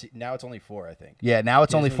Warner, and now it's only 4, I think. Yeah, now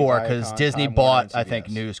it's only Disney, 4 because Viacom, Disney Time Warner, bought, and I think,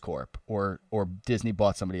 CBS. News Corp or Disney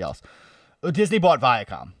bought somebody else. Disney bought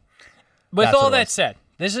Viacom. With That's all what it that was. said,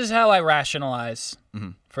 this is how I rationalize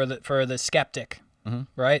for the skeptic,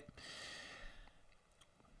 right?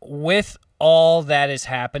 With all that is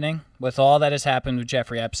happening, with all that has happened with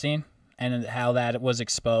Jeffrey Epstein and how that was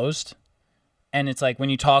exposed, and it's like when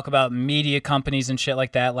you talk about media companies and shit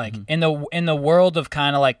like that, like in the world of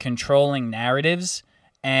kind of like controlling narratives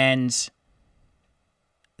and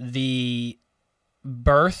the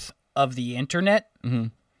birth of the internet,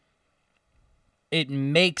 it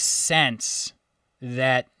makes sense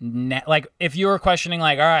that like if you were questioning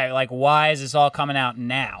like, all right, like why is this all coming out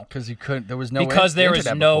now? Because you couldn't. There was no. Because there was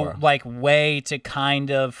internet no before. like way to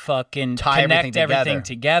kind of fucking Tie connect everything everything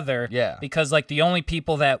together. Yeah. Because like the only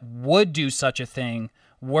people that would do such a thing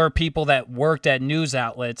were people that worked at news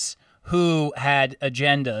outlets who had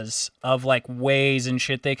agendas of like ways and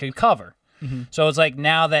shit they could cover. So it's like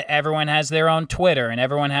now that everyone has their own Twitter and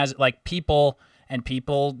everyone has like people,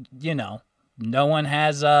 you know, no one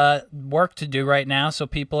has work to do right now, so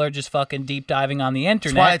people are just fucking deep diving on the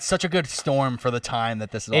internet. That's why it's such a good storm for the time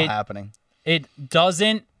that this is all happening. It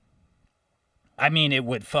doesn't. I mean, it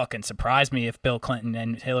would fucking surprise me if Bill Clinton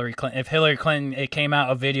and Hillary Clinton, it came out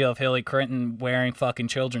a video of Hillary Clinton wearing fucking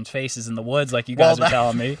children's faces in the woods, like you guys are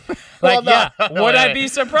telling me. Like, would I be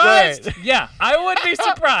surprised? Yeah, I would be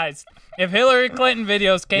surprised if Hillary Clinton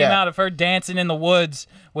videos came out of her dancing in the woods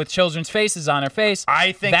with children's faces on her face.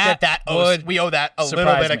 I think we owe that a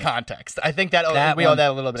little bit of context. I think that we owe that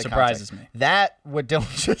a little bit of context. Surprises me. That what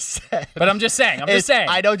Dylan just said. But I'm just saying.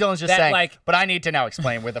 I know Dylan's just saying, like, but I need to now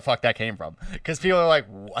explain where the fuck that came from because people are like,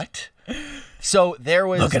 what? So there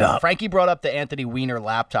was. Look it up. Frankie brought up the Anthony Weiner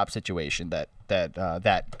laptop situation that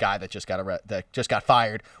guy that just got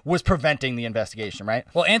fired was preventing the investigation, right?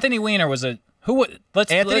 Well, Anthony Weiner was a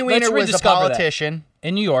Anthony Weiner was a politician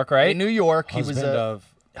in New York, right? In New York, he was a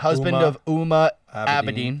husband of Uma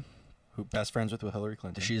Abedin, who best friends with Hillary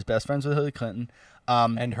Clinton. She's best friends with Hillary Clinton,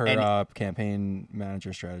 and her campaign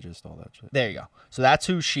manager, strategist, all that shit. There you go. So that's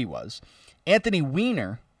who she was. Anthony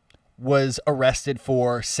Weiner was arrested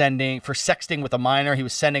for sexting with a minor. He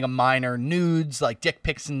was sending a minor nudes, like dick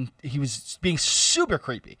pics, and he was being super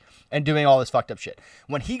creepy and doing all this fucked up shit.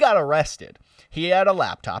 When he got arrested, he had a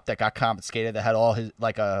laptop that got confiscated that had all his,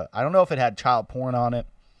 I don't know if it had child porn on it,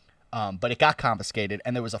 but it got confiscated,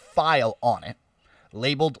 and there was a file on it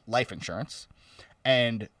labeled life insurance,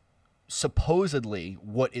 and supposedly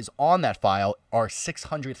what is on that file are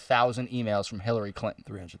 600,000 emails from Hillary Clinton.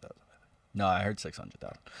 300,000. No, I heard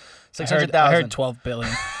 600,000. I heard 12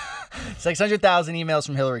 billion. 600,000 emails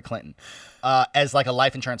from Hillary Clinton as like a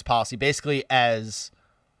life insurance policy, basically as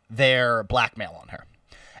their blackmail on her.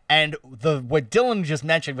 And what Dylan just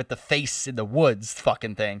mentioned with the face in the woods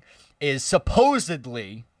fucking thing is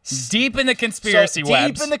supposedly deep in the conspiracy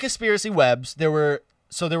webs. Deep in the conspiracy webs, there were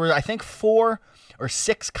I think 4 or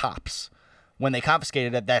 6 cops when they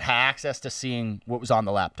confiscated it that had access to seeing what was on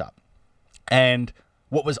the laptop. And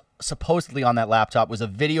what was supposedly on that laptop was a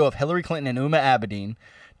video of Hillary Clinton and Uma Abedin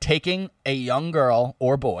taking a young girl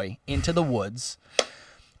or boy into the woods.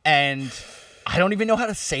 And I don't even know how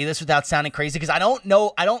to say this without sounding crazy because I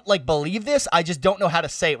don't believe this. I just don't know how to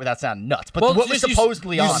say it without sounding nuts. But what was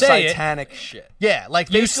supposedly on satanic shit. Yeah,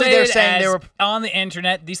 like You basically say they're it saying as they were on the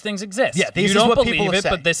internet. These things exist. Yeah, you is don't what believe people it, say.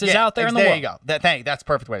 but this is out there in the there world. There you go. That's the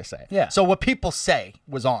perfect way to say it. Yeah. So what people say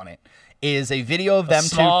was on it is a video of them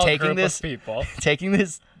small taking group this of people. taking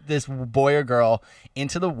this boy or girl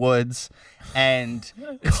into the woods and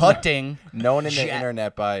cutting Known in the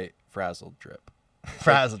internet by Frazzle Drip.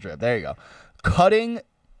 Frazzle Drip. There you go. Cutting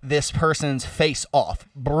this person's face off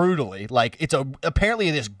brutally. Like it's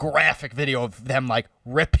apparently this graphic video of them like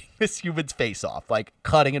ripping this human's face off, like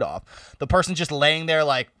cutting it off. The person's just laying there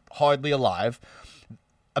like hardly alive.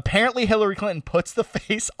 Apparently Hillary Clinton puts the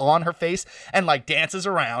face on her face and like dances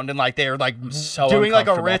around and like they're like so doing like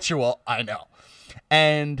a uncomfortable. ritual. I know.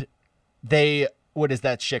 And what is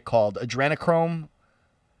that shit called? Adrenochrome.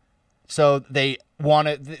 So they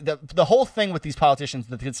wanted the whole thing with these politicians,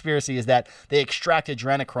 the conspiracy is that they extract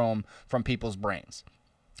adrenochrome from people's brains.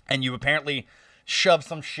 And you apparently shove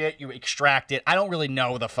some shit, you extract it. I don't really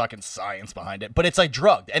know the fucking science behind it, but it's like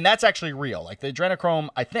drugged. And that's actually real. Like the adrenochrome,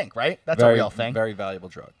 I think, right? That's a real thing. Very valuable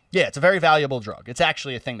drug. Yeah, it's a very valuable drug. It's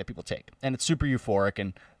actually a thing that people take, and it's super euphoric.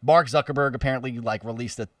 And Mark Zuckerberg apparently like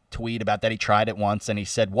released a tweet about that he tried it once, and he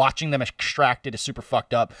said watching them extract it is super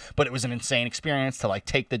fucked up, but it was an insane experience to like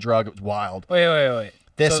take the drug. It was wild. Wait.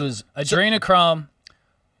 This was adrenochrome.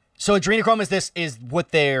 So adrenochrome is what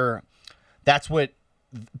they're. That's what.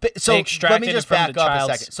 So They let extracted me it just from back the up a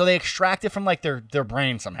child's- second. So they extract it from like their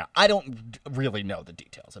brain somehow. I don't really know the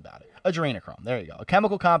details about it. Adrenochrome. There you go. A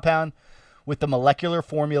chemical compound with the molecular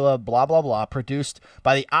formula blah blah blah produced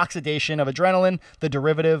by the oxidation of adrenaline. The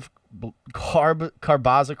derivative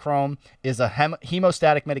carbazochrome is a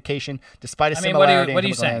hemostatic medication. Despite a I mean, what are similarity, you in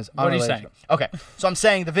chemical saying? names, What are you unrelated. saying? Okay, so I'm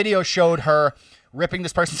saying the video showed her ripping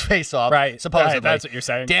this person's face off, Right, supposedly. right, that's what you're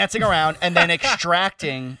saying. Dancing around and then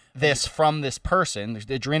extracting this from this person,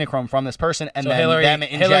 the adrenochrome from this person, and So then Hillary them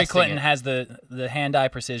ingesting Hillary Clinton it. has the hand-eye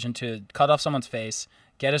precision to cut off someone's face,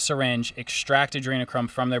 get a syringe, extract adrenochrome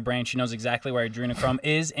from their brain. She knows exactly where adrenochrome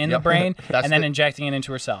is in the Yep. brain, That's and then the- injecting it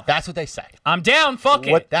into herself. That's what they say. I'm down. Fuck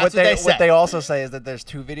it. That's what they say. What they also say is that there's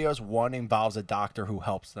 2 videos. One involves a doctor who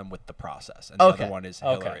helps them with the process, and the Okay. other one is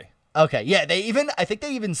Okay. Hillary. Okay, yeah, I think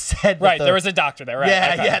they even said that Right, the- there was a doctor there. Right.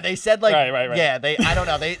 Yeah, okay. yeah, they said like, Right. yeah, I don't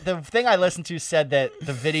know. The thing I listened to said that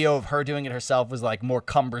the video of her doing it herself was like more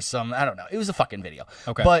cumbersome. I don't know. It was a fucking video.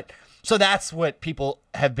 Okay. But so that's what people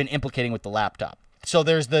have been implicating with the laptop. So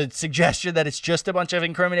there's the suggestion that it's just a bunch of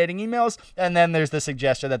incriminating emails, and then there's the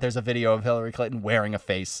suggestion that there's a video of Hillary Clinton wearing a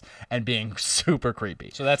face and being super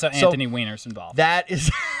creepy. So that's how Anthony Weiner's involved. That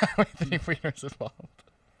is how Anthony Weiner's involved.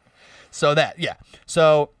 So that, yeah.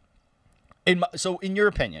 So in your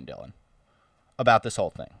opinion, Dylan, about this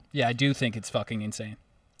whole thing. Yeah, I do think it's fucking insane.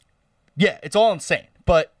 Yeah, it's all insane.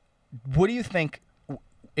 But what do you think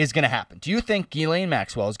is going to happen? Do you think Ghislaine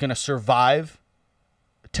Maxwell is going to survive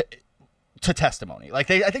to testimony? Like,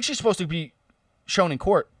 I think she's supposed to be shown in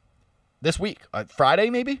court this week. Friday,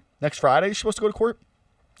 maybe? Next Friday, she's supposed to go to court?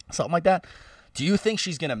 Something like that. Do you think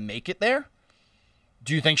she's going to make it there?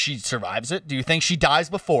 Do you think she survives it? Do you think she dies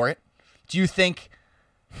before it? Do you think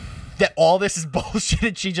that all this is bullshit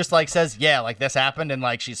and she just, like, says, yeah, like, this happened and,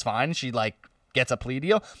 like, she's fine? She, like, gets a plea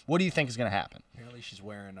deal? What do you think is going to happen? Apparently she's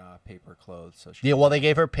wearing paper clothes. So Yeah, well, they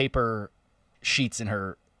gave her paper sheets in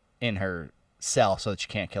her cell so that she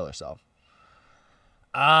can't kill herself.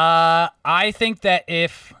 I think that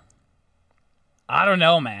I don't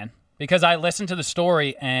know, man, because I listened to the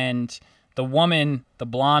story and the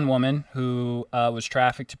blonde woman who was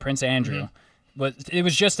trafficked to Prince Andrew, it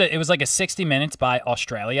was like a 60 Minutes by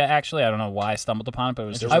Australia. Actually, I don't know why I stumbled upon it, but it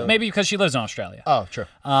was maybe because she lives in Australia. Oh, true.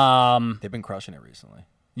 They've been crushing it recently.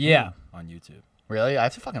 Yeah. On YouTube. Really? I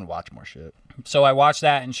have to fucking watch more shit. So I watched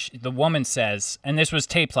that, and the woman says, and this was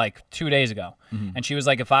taped like 2 days ago, and she was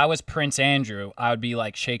like, if I was Prince Andrew, I would be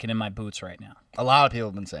like shaking in my boots right now. A lot of people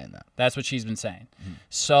have been saying that. That's what she's been saying.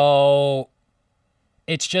 So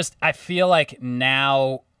it's just, I feel like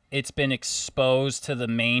now it's been exposed to the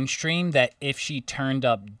mainstream that if she turned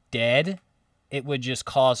up dead, it would just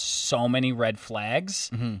cause so many red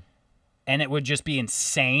flags, and it would just be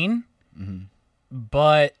insane.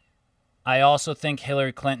 But I also think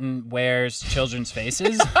Hillary Clinton wears children's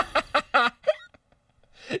faces.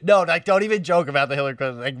 No, like, don't even joke about the Hillary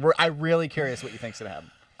Clinton. Like, I'm really curious what you think's gonna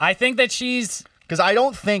happen. I think that she's... Because I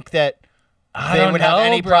don't think that I they don't would know, have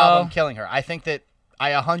any bro. problem killing her. I think that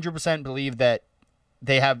I 100% believe that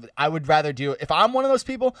they have. I would rather deal. If I'm one of those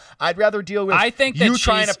people, I'd rather deal with I think that you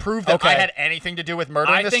trying to she's- prove that I okay. had anything to do with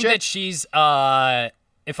murdering I this think chick. that she's...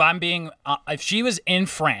 if she was in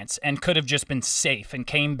France and could have just been safe and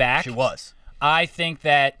came back... She was. I think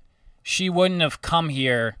that she wouldn't have come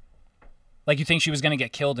here. Like, you think she was going to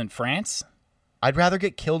get killed in France? I'd rather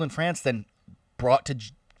get killed in France than brought to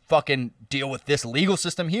fucking deal with this legal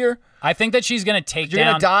system here. I think that she's going to take You're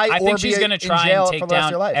down... gonna die I or think be she's going to in try jail and take for the rest of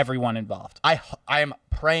down your life. everyone involved. I am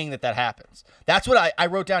praying that happens. That's what I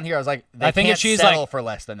wrote down here. I was like, they I think if can't she's settle like- for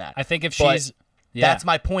less than that. I think if But she's... Yeah. That's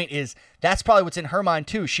my point. Is that's probably what's in her mind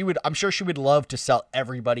too. I'm sure she would love to sell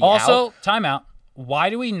everybody Also, out. timeout. Why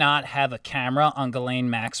do we not have a camera on Ghislaine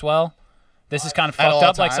Maxwell? This is kind of At fucked all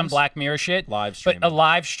up, like some times? Black Mirror shit. Live But streaming. a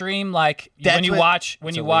live stream, like That's when you what- watch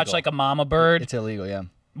illegal. like a mama bird. It's illegal. Yeah.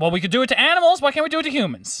 Well, we could do it to animals. Why can't we do it to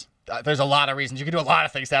humans? There's a lot of reasons you can do a lot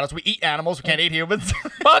of things to animals. We eat animals. We can't eat humans.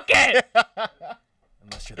 Fuck it.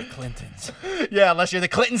 Unless you're the Clintons. Yeah, unless you're the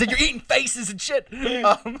Clintons and you're eating faces and shit.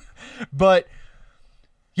 But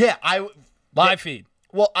yeah, Live feed.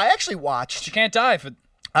 well, I actually watched. You can't die for.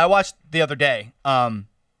 I watched the other day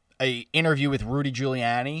a interview with Rudy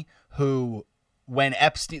Giuliani, who, when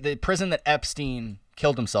Epstein, the prison that Epstein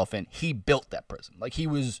killed himself in, he built that prison. Like, he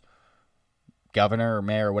was governor or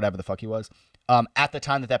mayor or whatever the fuck he was. At the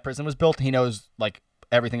time that prison was built, he knows like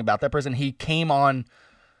everything about that prison. He came on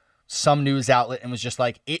some news outlet and was just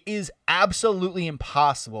like, it is absolutely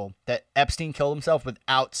impossible that Epstein killed himself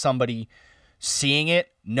without somebody seeing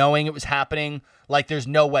it, knowing it was happening. Like, there's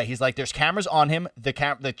no way. He's like, there's cameras on him. The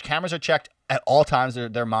cameras are checked at all times.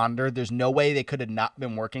 They're monitored. There's no way they could have not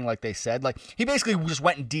been working like they said. Like, he basically just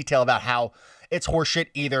went in detail about how it's horseshit.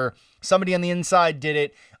 Either somebody on the inside did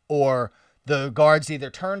it, or the guards either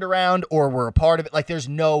turned around or were a part of it. Like, there's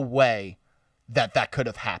no way that could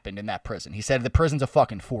have happened in that prison. He said the prison's a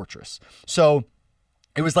fucking fortress. So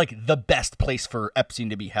it was like the best place for Epstein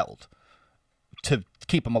to be held, to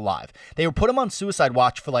keep him alive. They would put him on suicide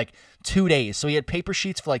watch for like 2 days. So he had paper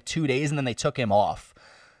sheets for like 2 days, and then they took him off.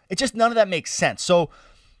 It just, none of that makes sense. So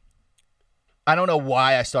I don't know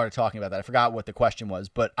why I started talking about that. I forgot what the question was,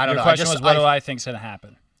 but I don't Your know. question was, what do I think's going to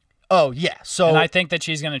happen? Oh, yeah. So And I think that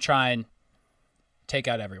she's going to try and take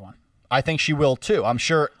out everyone. I think she will too. I'm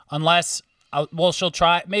sure. Unless, well, she'll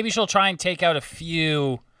try. Maybe she'll try and take out a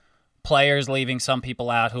few players, leaving some people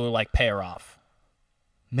out who like pay her off.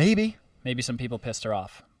 Maybe. Maybe some people pissed her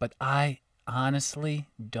off. But I honestly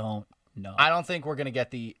don't know. I don't think we're going to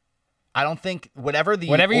get the. I don't think whatever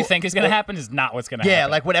you think is going to happen is not what's going to happen. Yeah,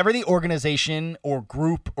 like whatever the organization or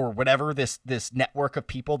group or whatever this network of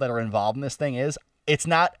people that are involved in this thing is, it's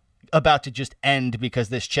not about to just end because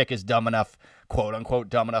this chick is dumb enough, quote unquote,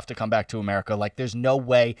 dumb enough to come back to America. Like, there's no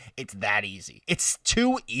way it's that easy. It's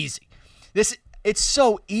too easy. It's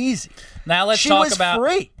so easy. Now let's She talk was about.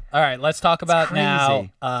 free. All right, let's talk about now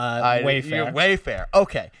Wayfair. Wayfair.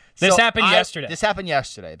 Okay. This happened yesterday. This happened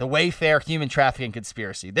yesterday. The Wayfair human trafficking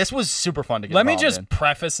conspiracy. This was super fun to get Let me involved just in.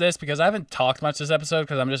 preface this because I haven't talked much this episode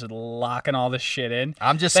because I'm just locking all this shit in.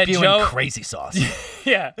 I'm just That spewing Joe- crazy sauce.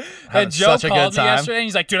 Yeah. Having And Joe such a good called me time. yesterday and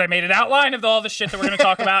he's like, dude, I made an outline of all the shit that we're going to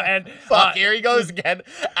talk about. And Fuck, here he goes again.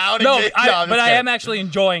 Out no, again. I I'm just kidding. am actually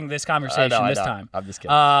enjoying this conversation I this know. time. I'm just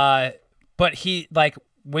kidding. But he, like,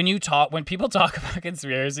 when people talk about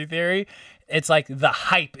conspiracy theory, it's like the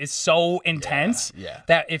hype is so intense yeah.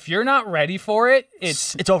 that if you're not ready for it,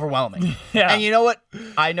 it's overwhelming. Yeah. And you know what?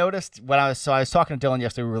 I noticed when I was talking to Dylan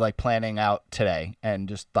yesterday, we were like planning out today and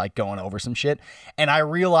just like going over some shit. And I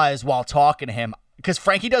realized while talking to him, because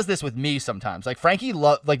Frankie does this with me sometimes. Like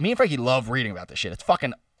me and Frankie love reading about this shit. It's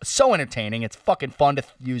fucking so entertaining. It's fucking fun to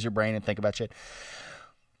use your brain and think about shit.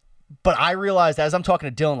 But I realized as I'm talking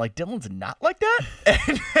to Dylan, like, Dylan's not like that.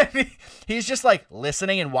 And he's just like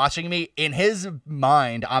listening and watching me. In his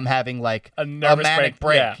mind, I'm having like A nervous manic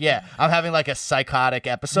break. break. Yeah. I'm having like a psychotic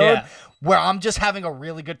episode Yeah. where I'm just having a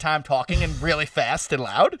really good time talking and really fast and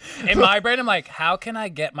loud. in my brain, I'm like, how can I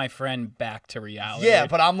get my friend back to reality? Yeah,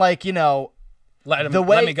 but I'm like, you know, let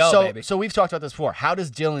me go, baby. So we've talked about this before. How does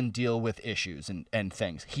Dylan deal with issues and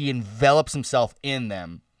things? He envelops himself in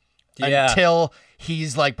them Yeah. until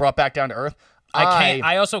he's like brought back down to earth.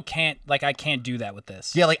 I also can't do that with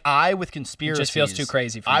this. Yeah, like I with conspiracies. It just feels too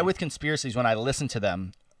crazy for me. I with conspiracies, when I listen to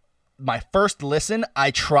them, my first listen, I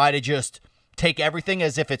try to just take everything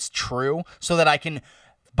as if it's true so that I can,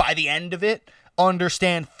 by the end of it,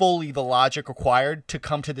 understand fully the logic required to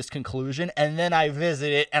come to this conclusion. And then I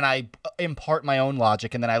visit it and I impart my own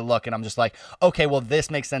logic. And then I look and I'm just like, okay, well, this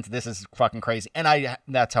makes sense. This is fucking crazy. And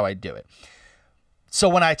that's how I do it. So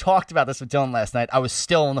when I talked about this with Dylan last night, I was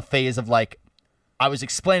still in the phase of like, I was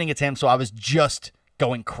explaining it to him, so I was just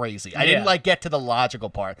going crazy. I didn't like get to the logical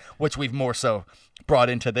part, which we've more so brought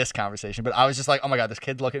into this conversation. But I was just like, oh my God, this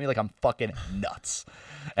kid's looking at me like I'm fucking nuts.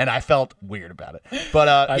 And I felt weird about it. But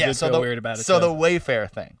I did feel weird about it, So too. the Wayfair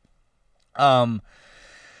thing.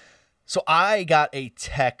 So I got a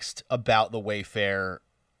text about the Wayfair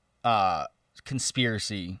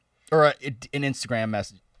conspiracy, or an Instagram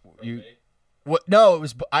message. What? No, it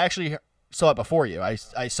was. I actually saw it before you. I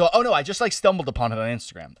saw. Oh no, I just like stumbled upon it on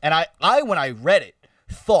Instagram, and I when I read it,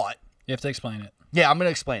 thought, You have to explain it. yeah, I'm gonna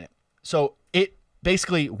explain it. So it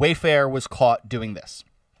basically Wayfair was caught doing this,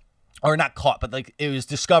 or not caught, but like it was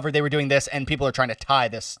discovered they were doing this, and people are trying to tie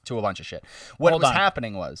this to a bunch of shit. What Hold was on.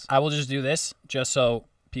 happening was, I will just do this just so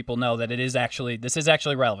people know that this is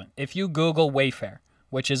actually relevant. If you Google Wayfair,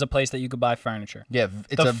 which is a place that you could buy furniture, yeah,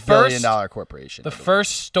 it's The a first- billion-dollar corporation. the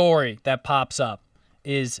first story that pops up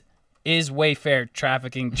is Wayfair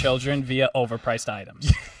trafficking children via overpriced items.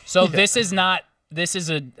 So this is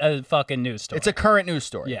a fucking news story. It's a current news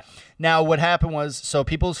story. Yeah. Now, what happened was, so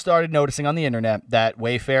people started noticing on the internet that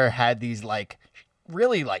Wayfair had these like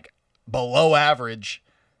really like below average,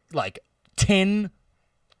 like tin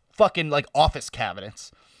fucking like office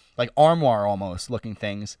cabinets, like armoire almost looking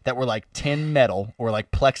things that were like tin metal or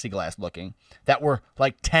like plexiglass looking that were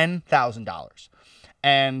like $10,000.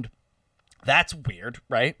 And that's weird,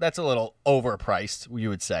 right? That's a little overpriced, you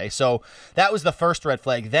would say. So that was the first red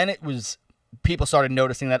flag. Then it was people started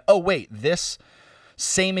noticing that, oh wait, this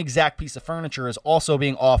same exact piece of furniture is also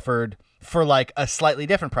being offered for like a slightly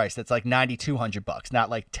different price. That's like $9,200, not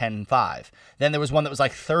like $10,500. Then there was one that was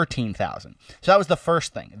like $13,000. So that was the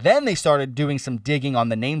first thing. Then they started doing some digging on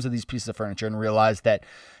the names of these pieces of furniture and realized that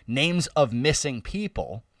names of missing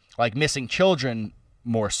people, like missing children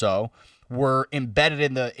more so, were embedded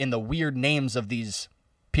in the weird names of these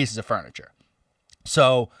pieces of furniture.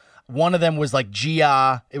 So one of them was like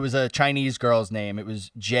Jia. It was a Chinese girl's name. It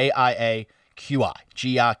was Jiaqi,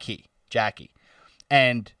 Jia Jackie.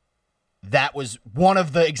 And that was one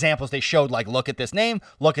of the examples they showed, like, look at this name,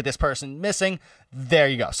 look at this person missing. There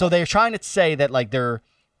you go. So they're trying to say that like they're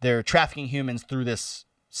trafficking humans through this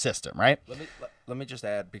system, right? Let me just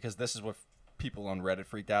add, because this is what people on Reddit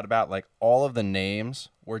freaked out about. Like, all of the names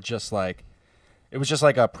were just like, it was just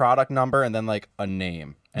like a product number and then like a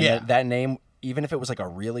name. And Yeah. that name, even if it was like a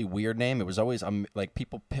really weird name, it was always like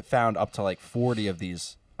people found up to like 40 of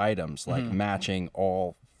these items, like matching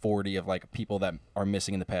all 40 of like people that are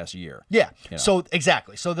missing in the past year. Yeah. You know. So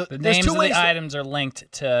exactly. So the there's names two of ways the that- items are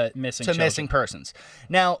linked to missing to children. missing persons.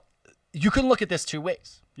 Now, you can look at this two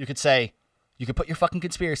ways. You could say, you could put your fucking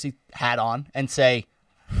conspiracy hat on and say,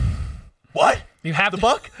 what? You have The to-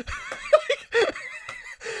 buck?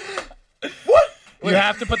 You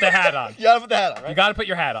have to put the hat on. You gotta put the hat on, You right? got to put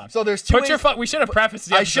your hat on. So there's two Put your ways- we should have prefaced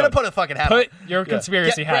the I should have episode. put a fucking hat Put on. your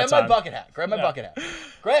conspiracy Grab hats my on. bucket hat. Grab my Yeah. bucket hat.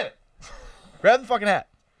 Grab it. Grab the fucking hat.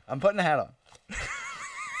 I'm putting the hat on.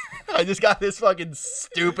 I just got this fucking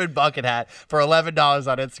stupid bucket hat for $11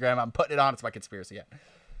 on Instagram. I'm putting it on. It's my conspiracy hat.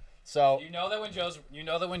 So You know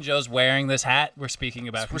that when Joe's wearing this hat, we're speaking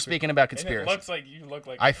about we're speaking about And conspiracy. it looks like you look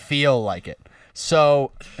like I feel like it.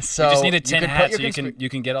 So you just need a tin can put hat your so you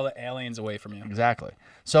can get all the aliens away from you. Exactly.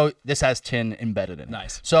 So this has tin embedded in it.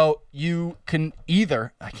 Nice. So you can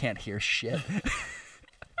either I can't hear shit.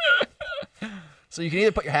 So you can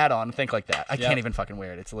either put your hat on and think like that. I can't even fucking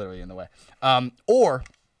wear it. It's literally in the way. Or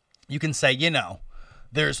you can say,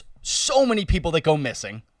 there's so many people that go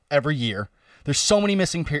missing every year. There's so many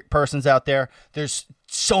missing persons out there. There's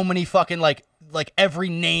so many fucking like every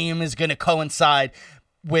name is gonna coincide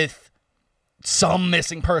with some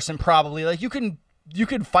missing person probably. Like you can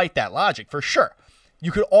fight that logic for sure.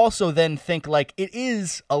 You could also then think like it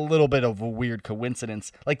is a little bit of a weird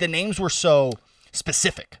coincidence. Like the names were so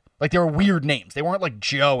specific. Like they were weird names. They weren't like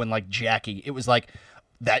Joe and like Jackie. It was like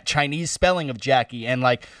that Chinese spelling of Jackie and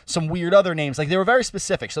like some weird other names. Like they were very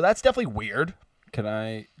specific. So that's definitely weird. Can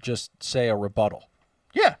I just say a rebuttal?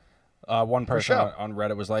 Yeah. One person sure. on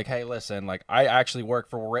Reddit was like, "Hey, listen, like I actually work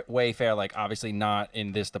for Wayfair, like obviously not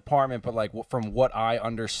in this department, but like from what I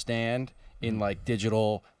understand in like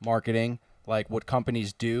digital marketing, like what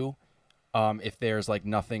companies do, if there's like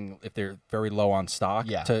nothing, if they're very low on stock,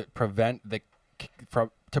 Yeah. to prevent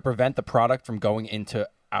the product from going into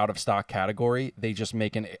out of stock category, they just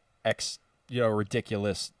make an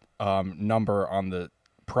ridiculous number on the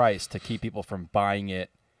price to keep people from buying it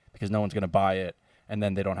because no one's going to buy it, and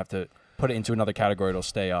then they don't have to put it into another category. It'll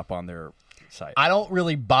stay up on their site. I don't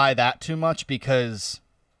really buy that too much because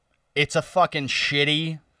it's a fucking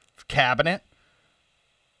shitty cabinet.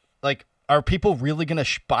 Like, are people really going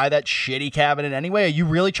to buy that shitty cabinet anyway? Are you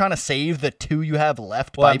really trying to save the two you have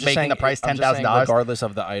left by making the price I'm just saying, $10,000? regardless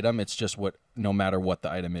of the item, it's just no matter what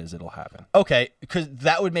the item is, it'll happen. Okay, because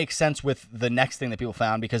that would make sense with the next thing that people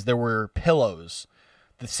found because there were pillows.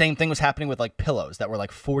 The same thing was happening with like pillows that were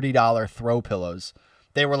like $40 throw pillows.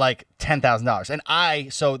 They were like $10,000.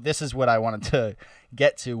 And so this is what I wanted to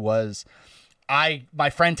get to was my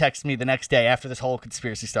friend texted me the next day after this whole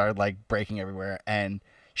conspiracy started like breaking everywhere, and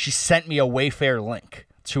she sent me a Wayfair link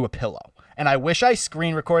to a pillow. And I wish I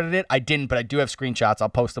screen recorded it. I didn't, but I do have screenshots. I'll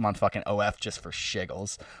post them on fucking OF just for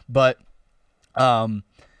shiggles. But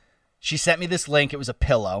she sent me this link. It was a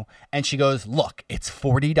pillow. And she goes, look, it's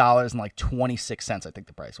 $40 and like 26 cents, I think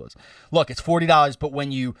the price was. Look, it's $40, but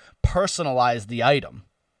when you personalize the item,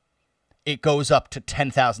 it goes up to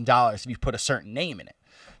 $10,000 if you put a certain name in it.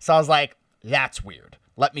 So I was like, that's weird.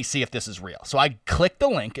 Let me see if this is real. So I click the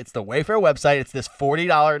link. It's the Wayfair website. It's this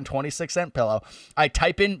 $40.26 pillow. I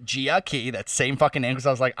type in Gia Key, that same fucking name, because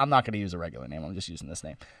I was like, I'm not going to use a regular name. I'm just using this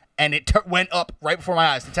name. And it went up right before my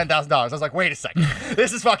eyes to $10,000. I was like, wait a second.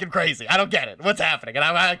 This is fucking crazy. I don't get it. What's happening? And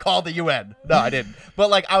I called the UN. No, I didn't. But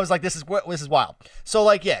like, I was like, this is wild. So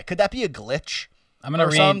like, yeah, could that be a glitch? I'm gonna or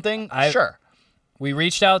read something? Sure. We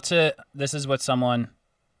reached out to. This is what someone.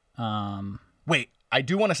 Wait, I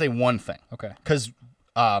do want to say one thing. Okay. Because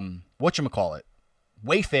whatchamacallit,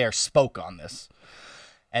 Wayfair spoke on this,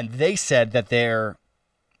 and they said that the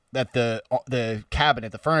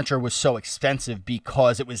cabinet, the furniture was so expensive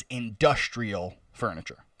because it was industrial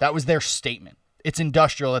furniture. That was their statement. It's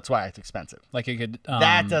industrial, that's why it's expensive. Like you could.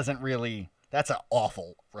 That doesn't really. That's an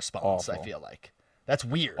awful response. I Awful. feel like that's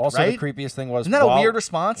weird. Also, right? the creepiest thing was, Isn't that a weird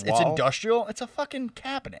response? It's while- industrial. It's a fucking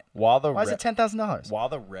cabinet. While the Why is it $10,000? While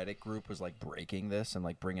the Reddit group was like breaking this and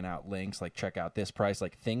like bringing out links, like check out this price,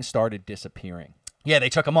 like things started disappearing. Yeah, they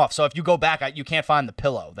took them off. So if you go back, you can't find the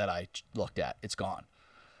pillow that I looked at. It's gone,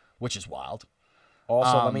 which is wild.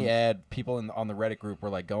 Also, let me add, people on the Reddit group were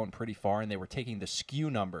like going pretty far, and they were taking the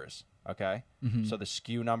SKU numbers. Okay, so the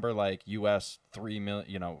SKU number, like US 3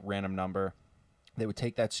 million, random number, they would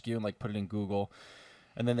take that SKU and like put it in Google,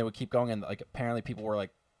 and then they would keep going. And like apparently people were like,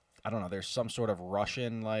 I don't know, there's some sort of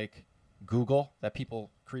Russian like Google that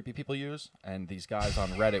creepy people use, and these guys on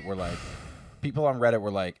Reddit were like,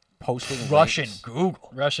 posting Russian links.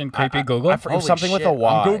 Google. Russian creepy Google. I forget Holy something with shit. a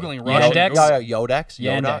Y. I'm Googling Russian. Yandex? Yodex?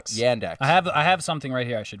 Yandex. Yandex. I have something right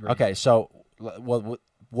here. I should read. Okay, so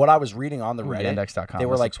what I was reading on the Reddit, Yandex.com. they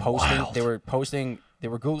were This like looks posting, they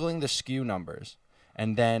were Googling the SKU numbers.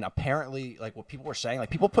 And then apparently, like what people were saying, like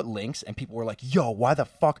people put links and people were like, yo, why the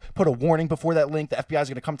fuck put a warning before that link? The FBI is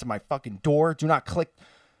going to come to my fucking door. Do not click.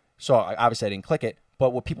 So obviously I didn't click it.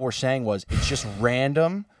 But what people were saying was it's just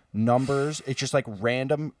random numbers. It's just like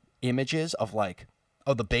random images of like,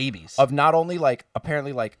 Oh, the babies. of not only like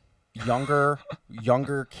apparently like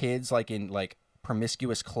younger kids like in like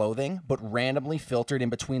promiscuous clothing, but randomly filtered in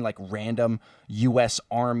between like random U.S.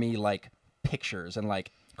 Army like pictures and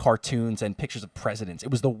like cartoons and pictures of presidents. It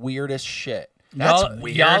was the weirdest shit. That's Y'all-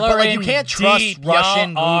 weird. Y'all But are like, in you can't trust deep.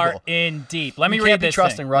 Russian Y'all are Google. in deep. Let me You read can't be this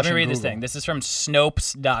trusting thing. Russian Let me read this Google. thing. This is from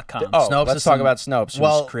Snopes.com. Oh, Snopes let's is talk some- about Snopes, who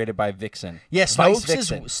well- was created by Vixen. Yeah, Vice Snopes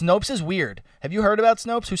Vixen. is weird. Have you heard about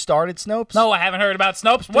Snopes? Who started Snopes? No, I haven't heard about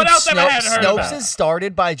Snopes. What Dude, else have I hadn't heard Snopes about? is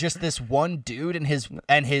started by just this one dude and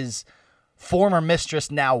his former mistress,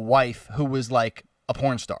 now wife, who was like a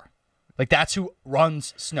porn star. Like that's who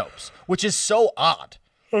runs Snopes, which is so odd.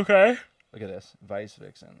 Okay. Look at this, Vice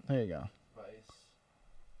Vixen. There you go.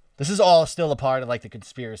 This is all still a part of like the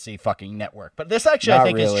conspiracy fucking network. But this actually I Not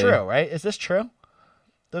think is really. true, right? Is this true?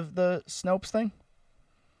 The Snopes thing?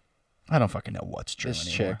 I don't fucking know what's true This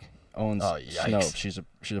anymore. chick owns Oh, yikes. Snopes.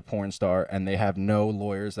 She's a porn star, and they have no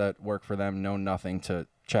lawyers that work for them, no nothing to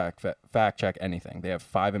fact check anything. They have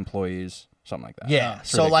 5 employees, something like that. Yeah.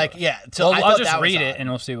 It's So like, ridiculous. yeah. So Well, I I'll thought just that was read it odd. and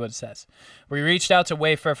we'll see what it says. We reached out to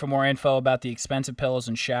Wayfair for more info about the expensive pillows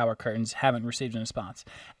and shower curtains. Haven't received a response.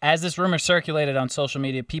 As this rumor circulated on social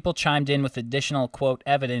media, people chimed in with additional, quote,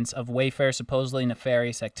 evidence of Wayfair's supposedly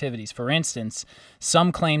nefarious activities. For instance,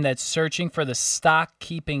 some claim that searching for the stock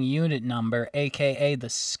keeping unit number, a.k.a. the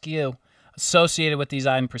SKU, associated with these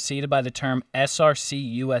items preceded by the term SRC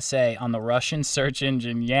USA on the Russian search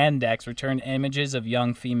engine Yandex returned images of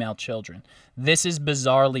young female children. This is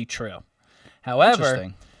bizarrely true. However,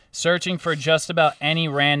 Interesting. searching for just about any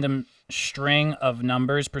random string of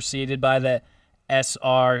numbers preceded by the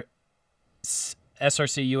SRC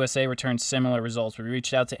USA returned similar results. We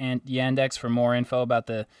reached out to Yandex for more info about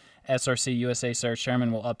the SRC USA search term,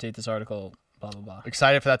 and we'll update this article, blah, blah, blah.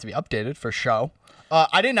 Excited for that to be updated for show.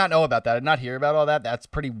 I did not know about that. I did not hear about all that. That's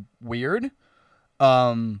pretty weird.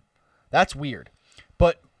 That's weird.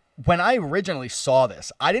 But when I originally saw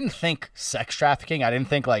this, I didn't think sex trafficking. I didn't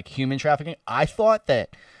think like human trafficking. I thought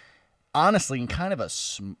that honestly, in kind of a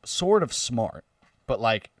sort of smart, but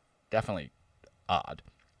like definitely odd.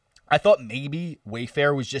 I thought maybe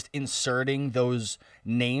Wayfair was just inserting those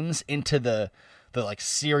names into the like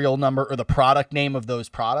serial number or the product name of those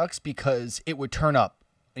products because it would turn up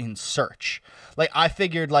in search. Like I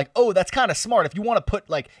figured like, oh, that's kind of smart. If you want to put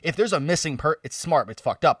like, if there's a missing it's smart, but it's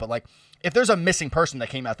fucked up. But like if there's a missing person that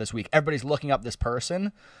came out this week, everybody's looking up this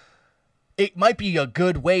person. It might be a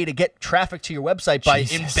good way to get traffic to your website by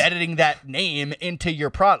embedding that name into your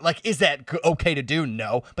product. Like, is that okay to do?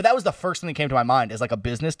 No. But that was the first thing that came to my mind as like a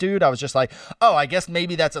business dude. I was just like, oh, I guess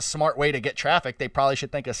maybe that's a smart way to get traffic. They probably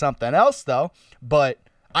should think of something else though. But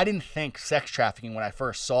I didn't think sex trafficking when I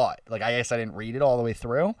first saw it. Like, I guess I didn't read it all the way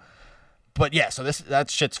through. But yeah, so that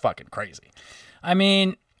shit's fucking crazy. I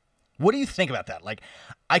mean, What do you think about that? Like,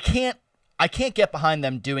 I can't get behind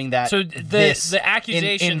them doing that. So the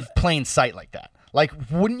accusation- in plain sight like that. Like,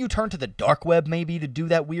 wouldn't you turn to the dark web maybe to do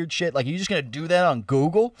that weird shit? Like, are you just gonna do that on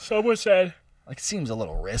Google? someone said. Like, it seems a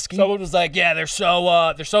little risky. Someone was like, "Yeah, they're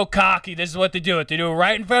so cocky. This is what they do. They do it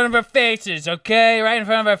right in front of our faces, okay? Right in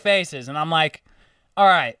front of our faces." And I'm like, "All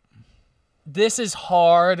right, this is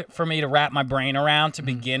hard for me to wrap my brain around to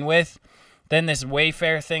begin with." Then this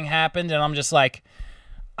Wayfair thing happened, and I'm just like,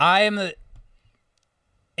 I am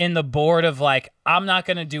in the board of like, I'm not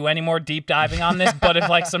gonna do any more deep diving on this. But if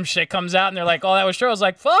like some shit comes out and they're like, "Oh, that was true," I was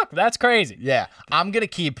like, "Fuck, that's crazy." Yeah, I'm gonna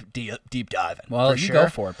keep deep diving. Well, for you sure. go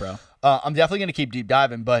for it, bro. I'm definitely gonna keep deep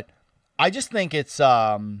diving, but I just think it's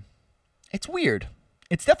weird.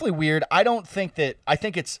 It's definitely weird. I don't think that. I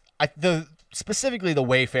think it's specifically the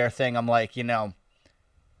Wayfair thing. I'm like,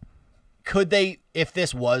 could they, if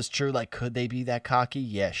this was true, like, could they be that cocky?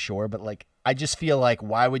 Yeah, sure, but like, I just feel like,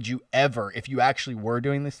 why would you ever, if you actually were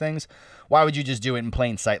doing these things, why would you just do it in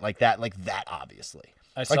plain sight like that obviously?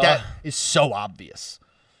 I Like, saw- that is so obvious.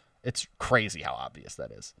 It's crazy how obvious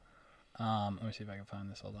that is. Let me see if I can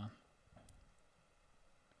find this. Hold on.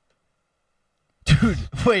 Dude,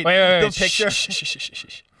 wait, Wait. the picture.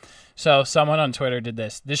 Shh. So someone on Twitter did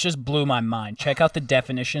this. This just blew my mind. Check out the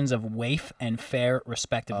definitions of waif and fair,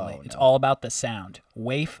 respectively. It's all about the sound.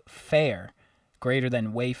 Waif, fair, greater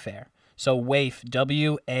than Wayfair. So waif,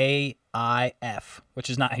 W-A-I-F, which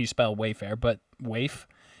is not how you spell Wayfair, but waif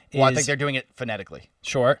is Well, I think they're doing it phonetically.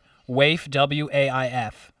 short. Waif,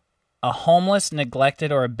 W-A-I-F. A homeless,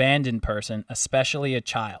 neglected, or abandoned person, especially a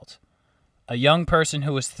child. A young person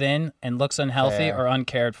who is thin and looks unhealthy Fair. or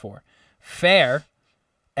uncared for. Fair,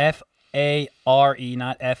 F-A-R-E,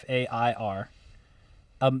 not F-A-I-R.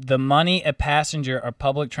 The money a passenger or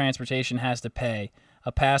public transportation has to pay.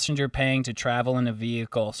 A passenger paying to travel in a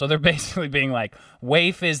vehicle. So they're basically being like,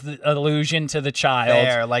 waif is the allusion to the child,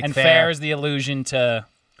 Fair, like and fair. fair is the allusion to...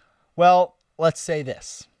 Well, let's say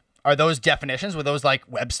this. Are those definitions, were those like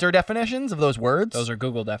Webster definitions of those words? Those are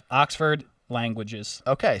Google Oxford languages.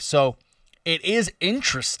 Okay, so it is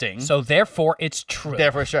interesting. So therefore, it's true.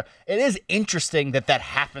 Therefore, sure. It is interesting that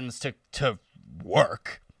happens to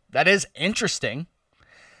work. That is interesting.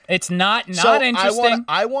 It's not So interesting.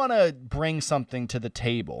 I want to bring something to the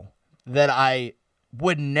table that I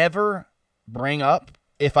would never bring up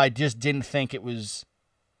if I just didn't think it was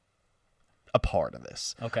a part of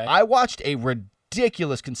this. Okay. I watched a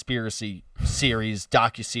ridiculous conspiracy series,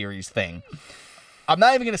 docuseries thing. I'm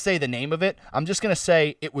not even going to say the name of it. I'm just going to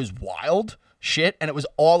say it was wild shit, and it was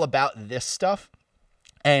all about this stuff.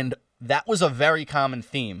 And that was a very common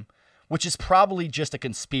theme, which is probably just a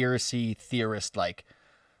conspiracy theorist, like,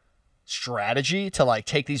 strategy to, like,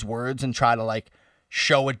 take these words and try to, like,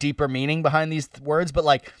 show a deeper meaning behind these words. But,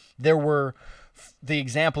 like, there were... The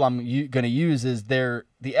example I'm going to use is the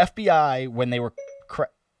FBI, when they were...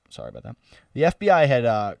 Sorry about that. The FBI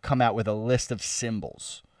had come out with a list of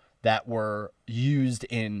symbols that were used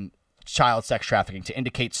in child sex trafficking to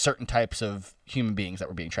indicate certain types of human beings that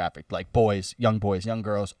were being trafficked, like boys, young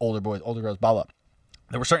girls, older girls, blah, blah.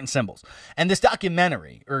 There were certain symbols. And this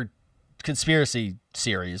documentary, or conspiracy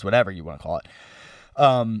series, whatever you want to call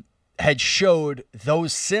it, had showed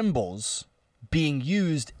those symbols being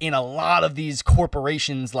used in a lot of these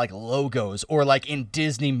corporations, like logos, or like in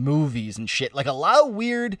Disney movies and shit. Like a lot of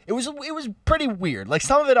weird. It was pretty weird. Like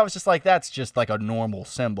some of it I was just like, that's just like a normal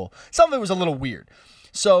symbol. Some of it was a little weird.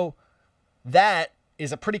 So that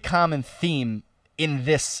is a pretty common theme in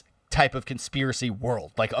this type of conspiracy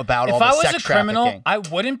world, like about all if the I was sex a criminal, trafficking. I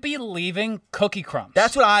wouldn't be leaving cookie crumbs.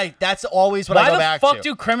 That's always what I go back to. Why the fuck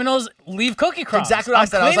do criminals leave cookie crumbs? Exactly what I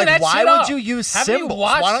said. I was cleaning like, that why shit would up. you use Haven't you symbols?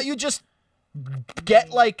 watched- Why don't you just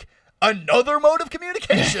get like another mode of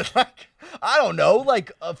communication? Like, I don't know,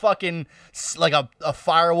 like a fucking, like a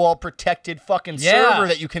firewall protected fucking Yeah. server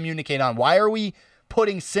that you communicate on. Why are we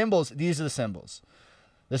putting symbols? These are the symbols.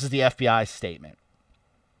 This is the FBI statement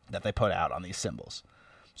that they put out on these symbols.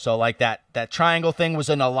 So like that triangle thing was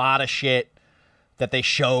in a lot of shit that they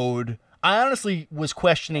showed. I honestly was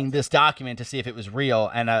questioning this document to see if it was real,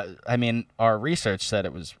 and I mean, our research said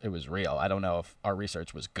it was real. I don't know if our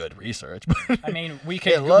research was good research. But I mean, we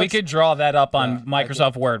It could draw that up on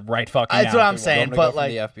Microsoft Word right fucking That's now. what I'm You saying. want me to But go from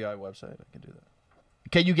like, the FBI website, I can do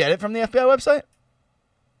that. can you get it from the FBI website?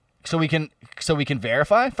 So we can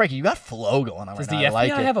verify. Frankie, you got flow going on Does right the now. I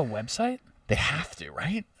FBI like it. have a website? They have to,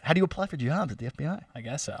 right? How do you apply for jobs at the FBI? I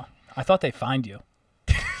guess so. I thought they find you.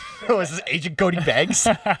 Oh, is this Agent Cody Banks?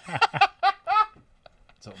 I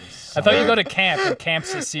thought you go to camp, and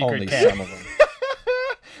camp's a secret Only camp. some of them.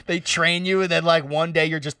 They train you, and then like one day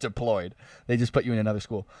you're just deployed. They just put you in another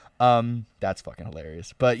school. That's fucking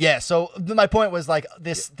hilarious. But yeah, so my point was like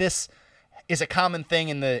this is a common thing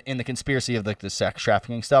in the conspiracy of like the sex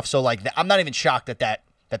trafficking stuff. So like I'm not even shocked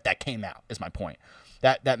that came out. Is my point.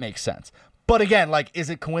 That makes sense. But again, like, is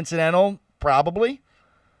it coincidental? Probably.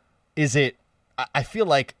 Is it? I feel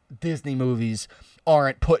like Disney movies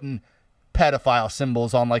aren't putting pedophile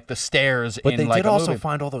symbols on like the stairs But in they like did a also movie.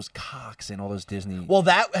 find all those cocks in all those Disney. Well,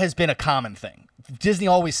 that has been a common thing. Disney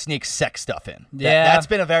always sneaks sex stuff in. Yeah. That's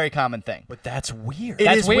been a very common thing. but that's weird. It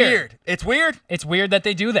That's is weird. It's weird. It's weird that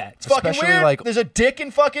they do that. It's fucking Especially, weird. like- There's a dick in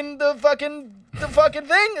fucking the fucking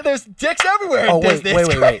thing. There's dicks everywhere. Oh in wait, Disney. wait, It's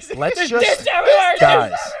wait, wait. crazy. Let's There's just dicks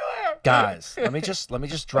everywhere. guys. Let me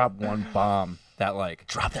just drop one bomb that like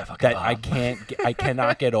Drop that fucking that bomb. I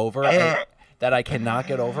cannot get over. And, that I cannot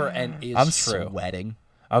get over and is I'm true. sweating.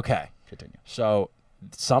 Okay. Continue. So,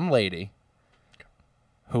 some lady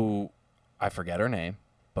who I forget her name,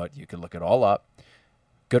 but you could look it all up.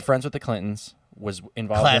 Good friends with the Clintons, was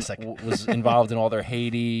involved Classic. was involved in all their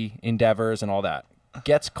Haiti endeavors and all that.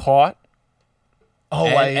 Gets caught Oh,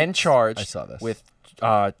 and charged I saw this. with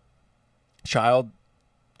child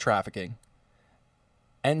trafficking.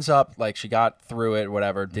 Ends up like she got through it,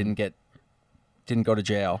 whatever, didn't go to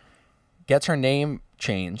jail. Gets her name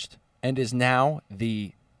changed and is now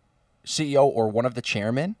the CEO or one of the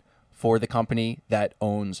chairmen for the company that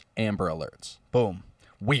owns Amber Alerts. Boom.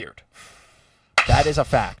 Weird. That is a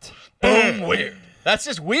fact. Boom. Weird. That's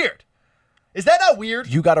just weird. Is that not weird?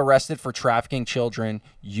 You got arrested for trafficking children.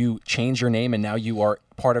 You changed your name, and now you are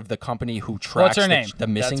part of the company who tracks her name? the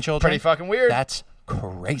missing That's children. pretty fucking weird. That's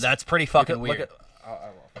crazy. That's pretty fucking Look weird.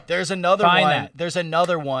 at- There's another Find one. that. There's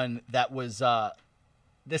another one that was.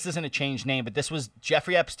 This isn't a changed name, but this was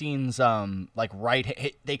Jeffrey Epstein's. Like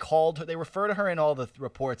they refer to her in all the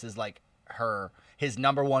reports as like his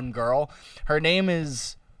number one girl. Her name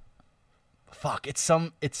is. Fuck. It's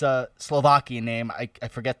a Slovakian name. I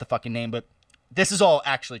forget the fucking name, but this is all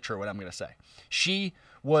actually true. What I'm gonna say. She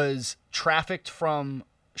was trafficked from.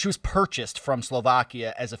 She was purchased from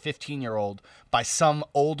Slovakia as a 15-year-old by some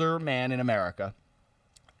older man in America.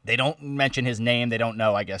 They don't mention his name. They don't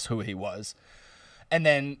know, I guess, who he was. And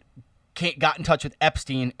then got in touch with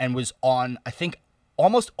Epstein and was on, I think,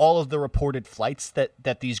 almost all of the reported flights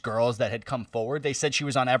that these girls that had come forward. They said she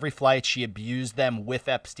was on every flight. She abused them with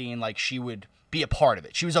Epstein. Like, she would be a part of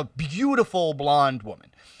it. She was a beautiful blonde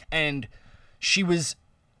woman. And she was,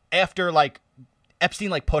 after, like, Epstein,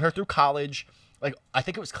 like, put her through college. Like, I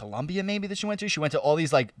think it was Columbia maybe that she went to. She went to all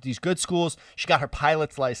these, like, these good schools. She got her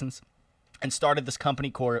pilot's license and started this company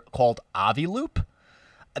called Aviloop.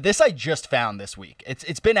 This I just found this week.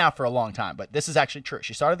 It's been out for a long time, but this is actually true.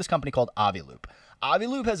 She started this company called Aviloop.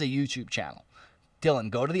 Aviloop has a YouTube channel. Dylan,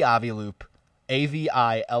 go to the Aviloop,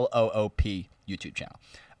 Aviloop YouTube channel,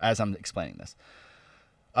 as I'm explaining this.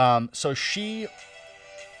 So she,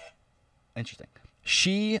 interesting.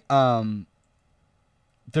 She,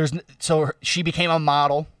 she became a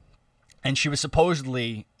model, and she was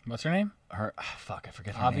supposedly, What's her name? I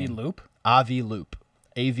forget her name. Aviloop? Aviloop.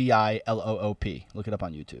 Aviloop. Look it up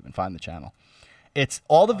on YouTube and find the channel. It's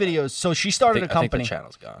all the videos. So she started a company. I think the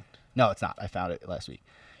channel's gone. No, it's not. I found it last week.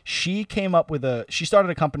 She started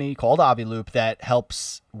a company called Aviloop that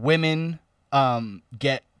helps women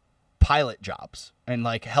get pilot jobs and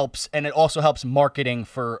it also helps marketing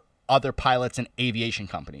for other pilots and aviation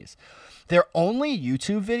companies. Their only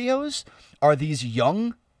YouTube videos are these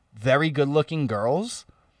young, very good-looking girls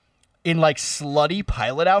in like slutty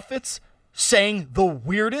pilot outfits saying the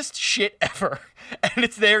weirdest shit ever. And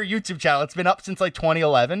it's their YouTube channel. It's been up since like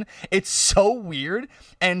 2011. It's so weird.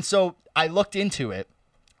 And so I looked into it.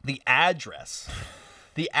 The address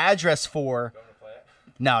for...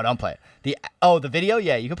 No, don't play it. The video?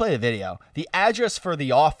 Yeah, you can play the video. The address for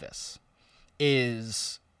the office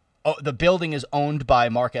is... the building is owned by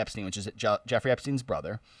Mark Epstein, which is Jeffrey Epstein's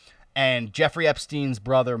brother. And Jeffrey Epstein's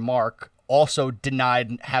brother, Mark, also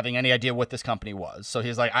denied having any idea what this company was. So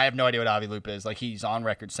he's like, I have no idea what Aviloop is. Like, he's on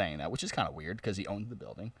record saying that, which is kind of weird because he owns the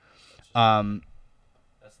building.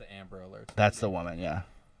 That's the Amber Alert. That's the woman, yeah.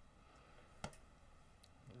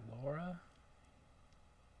 Laura?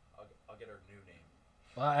 I'll get her new name.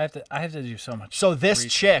 Well, I have to do so much. So this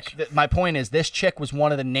research. chick, my point is, this chick was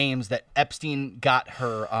one of the names that Epstein got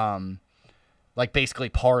her, like, basically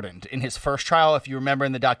pardoned in his first trial. If you remember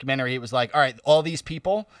in the documentary, it was like, all right, all these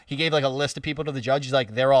people, he gave like a list of people to the judge. He's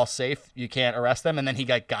like, they're all safe. You can't arrest them. And then he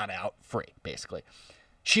got out free, basically.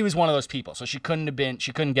 She was one of those people. So she couldn't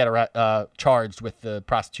get charged with the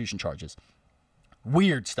prostitution charges.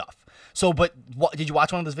 Weird stuff. So, but did you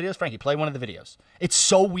watch one of those videos? Frankie, play one of the videos. It's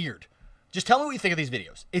so weird. Just tell me what you think of these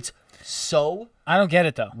videos. It's so I don't get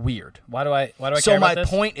it though. weird. Why do I So care about my this?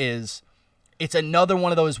 point is, it's another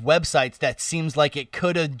one of those websites that seems like it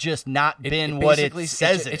could have just not been what it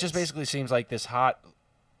says. It just basically seems like this hot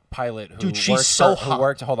pilot who Dude, she's worked so for, hot. who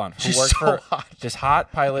worked hold on who She's worked so for hot. this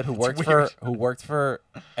hot pilot who worked weird. for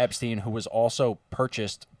Epstein, who was also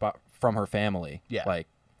purchased from her family. Yeah. Like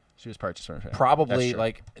She was purchased from her family. probably That's true.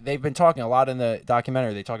 like they've been talking a lot in the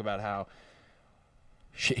documentary. They talk about how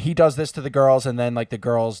he does this to the girls, and then like the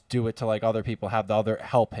girls do it to like other people, have the other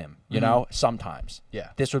help him. You know, sometimes. Yeah.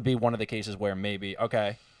 This would be one of the cases where maybe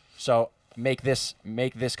so make this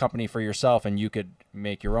company for yourself, and you could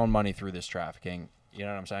make your own money through this trafficking. You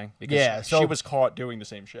know what I'm saying? Because Yeah, so- she was caught doing the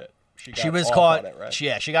same shit. She was off caught. on it, right?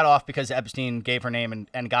 She got off because Epstein gave her name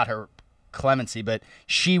and got her clemency, but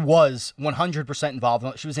she was 100%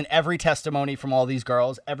 involved. She was in every testimony from all these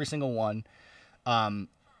girls, every single one. Welcome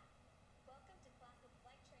to Classic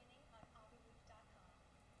Flight Training on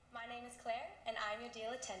Aviloop.com. My name is Claire, and I'm your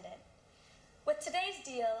deal attendant. With today's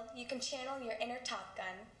deal, you can channel your inner Top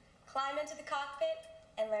Gun, climb into the cockpit,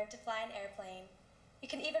 and learn to fly an airplane. You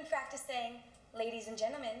can even practice saying, "Ladies and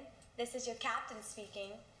gentlemen, this is your captain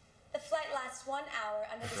speaking." The flight lasts 1 hour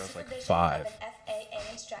under the girl's like supervision 5. of an FAA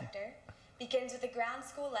instructor, begins with a ground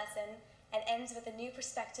school lesson, and ends with a new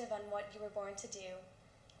perspective on what you were born to do.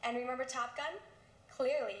 And remember Top Gun?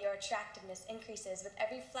 Clearly, your attractiveness increases with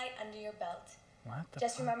every flight under your belt. What the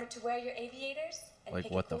Just fuck? remember to wear your aviators and Like,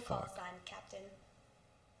 pick what a cool the call fuck? sign, Captain.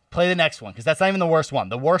 Play the next one, because that's not even the worst one.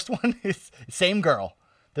 The worst one is same girl.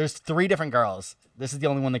 There's 3 different girls. This is the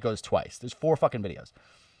only one that goes twice. There's 4 fucking videos.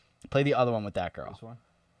 Play the other one with that girl. This one?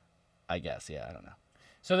 I guess, yeah, I don't know.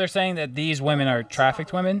 So they're saying that these women are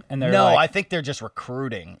trafficked women, and they're No, like, I think they're just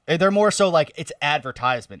recruiting. They're more so like it's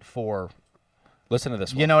advertisement for, Listen to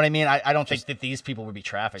this one. you know what I mean? I don't think that these people would be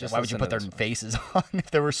trafficked. just Why would you listen put to their this one. faces on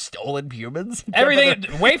if they were stolen humans? everything.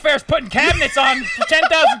 Wayfair's putting cabinets on for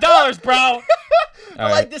 $10,000, bro. All But,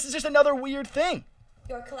 right. like, this is just another weird thing.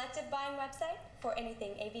 Your collective buying website for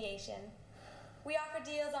anything aviation. We offer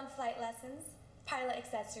deals on flight lessons, pilot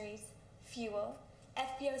accessories, fuel,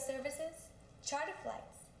 FBO services, charter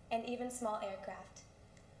flights, and even small aircraft.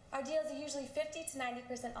 Our deals are usually 50 to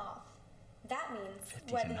 90% off. That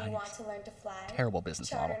means whether you want to learn to fly, Terrible business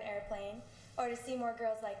charter model. an airplane, or to see more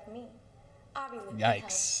girls like me, Aviloop can help.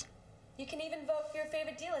 Yikes. You can even vote for your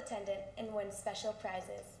favorite deal attendant and win special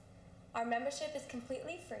prizes. Our membership is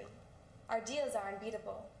completely free. Our deals are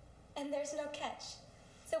unbeatable. And there's no catch.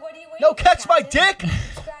 So what are you waiting No for, catch my Captain? dick!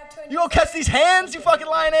 Subscribe to our You gonna catch these hands, you fucking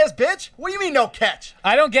lying ass bitch? What do you mean no catch?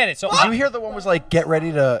 I don't get it. So Did you hear the one was like, get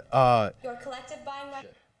ready to Your collective buying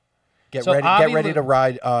get So ready Avi to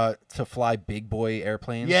ride to fly big boy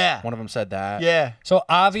airplanes? Yeah. One of them said that. Yeah. So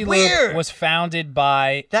Avi Weird. Loop was founded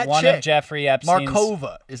by That one chick, of Jeffrey Epstein's.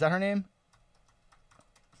 Markova. Is that her name?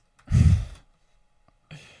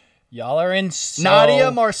 Y'all are in so. Nadia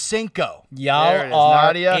Marcinko. Y'all There it is. are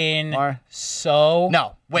Nadia in so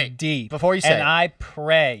No, wait. deep. Before you say and it. I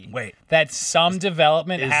pray Wait. that some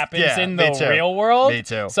development happens yeah, in me the too. real world. Me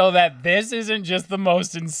too. So that this isn't just the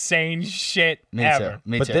most insane shit Me ever. too.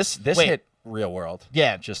 Me But too. this Wait. hit real world.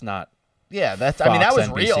 Yeah. Just not. Yeah, that's. I mean, that Fox, was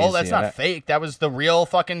real. NBC, That's not CNN. fake. That was the real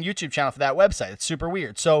fucking YouTube channel for that website. It's super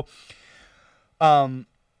weird. So,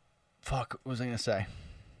 fuck. What was I gonna say?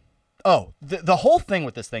 Oh, the whole thing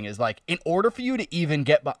with this thing is like, in order for you to even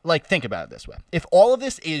get, like, think about it this way: if all of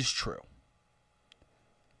this is true,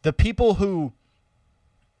 the people who,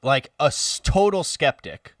 like, total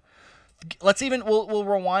skeptic. We'll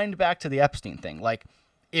rewind back to the Epstein thing. Like,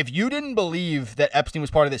 if you didn't believe that Epstein was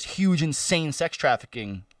part of this huge, insane sex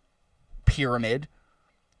trafficking pyramid,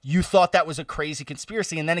 you thought that was a crazy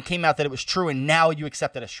conspiracy, and then it came out that it was true, and now you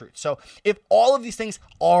accept it as truth. So if all of these things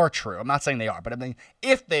are true, I'm not saying they are, but I mean,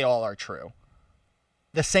 if they all are true,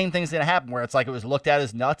 the same thing's going to happen where it's like it was looked at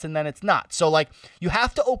as nuts and then it's not. So, like, you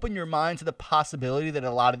have to open your mind to the possibility that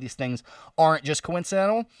a lot of these things aren't just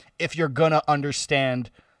coincidental if you're going to understand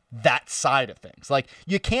that side of things. Like,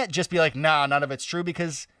 you can't just be like, nah, none of it's true,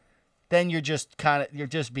 because then you're just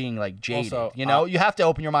being like jaded. Also, you know, you have to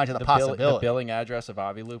open your mind to the possibility. The billing address of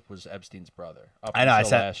Avi Loop was Epstein's brother. Up I know.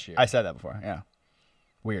 until last year. I said that before. Yeah.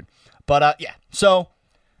 Weird. But yeah. So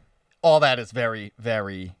all that is very,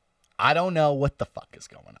 very. I don't know what the fuck is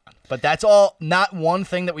going on. But that's all. Not one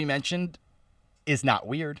thing that we mentioned is not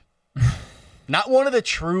weird. Not one of the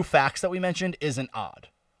true facts that we mentioned isn't odd.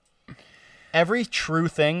 Every true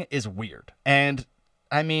thing is weird. And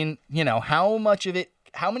I mean, you know, how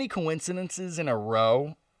many coincidences in a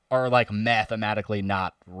row are like mathematically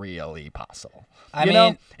not really possible? I You know,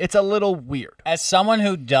 mean, it's a little weird. as someone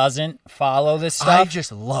who doesn't follow this stuff, I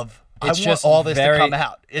just love. I it's want just all this very- to come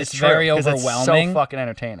out. it's true, very 'cause overwhelming. It's so fucking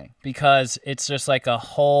entertaining. because it's just like a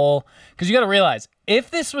whole. Because you got to realize, if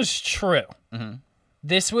this was true, Mm-hmm.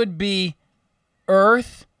 this would be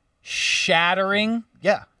earth-shattering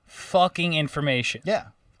Yeah, fucking information. yeah,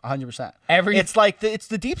 100%. Every- It's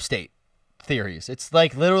the deep state theories. It's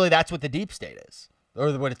like literally that's what the deep state is,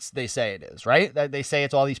 or what they say it is, right? They say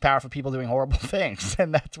it's all these powerful people doing horrible things,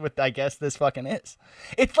 and that's what I guess this fucking is.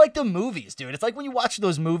 It's like the movies, dude. It's like when you watch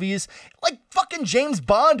those movies, like fucking James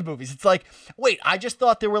Bond movies. It's like, wait, I just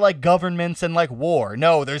thought there were like governments and like war.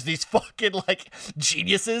 No, there's these fucking like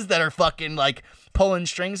geniuses that are fucking like pulling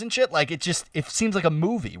strings and shit. Like it seems like a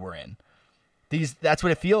movie we're in. That's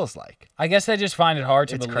what it feels like. I guess I just find it hard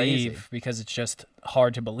to It's believe crazy. because it's just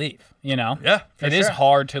hard to believe, you know? Yeah, for It is sure.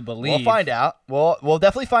 hard to believe. We'll find out. We'll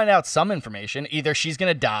definitely find out some information. Either she's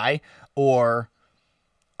gonna die, or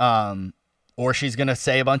she's gonna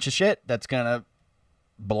say a bunch of shit that's gonna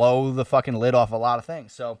blow the fucking lid off a lot of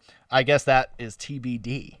things. So I guess that is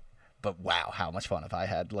TBD. But wow, how much fun have I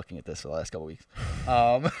had looking at this for the last couple weeks?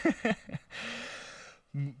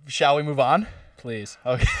 Shall we move on? Please.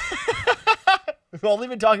 Okay. We've only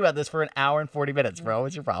been talking about this for an hour and 40 minutes, bro.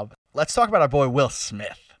 What's your problem? Let's talk about our boy Will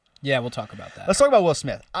Smith. Yeah, we'll talk about that. Let's talk about Will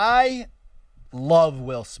Smith. I love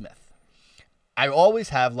Will Smith. I always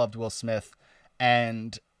have loved Will Smith.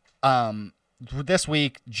 And this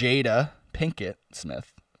week, Jada Pinkett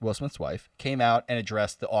Smith, Will Smith's wife, came out and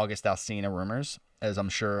addressed the August Alsina rumors, as I'm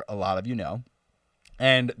sure a lot of you know.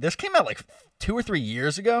 And this came out like 2 or 3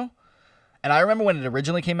 years ago. And I remember when it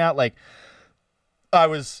originally came out, like, I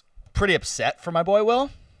was pretty upset for my boy Will.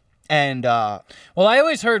 And Well, I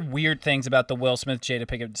always heard weird things about the Will Smith Jada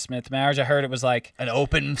Pinkett Smith marriage. I heard it was like an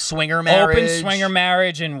open swinger marriage. open swinger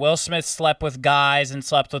marriage, and Will Smith slept with guys and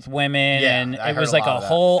slept with women, Yeah, and I it heard was a like lot a of that.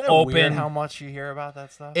 whole Isn't it weird open. how much you hear about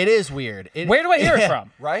that stuff? It is weird. Where do I hear it from?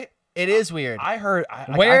 Right? It is weird. I heard. I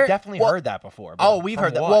Where- definitely Well, heard that before. but Oh, we've from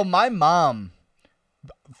heard that. what? Well, my mom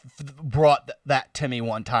brought that to me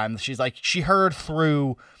one time. She's like, she heard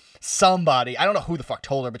through somebody, I don't know who the fuck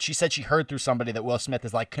told her, but she said she heard through somebody that Will Smith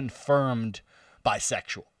is like confirmed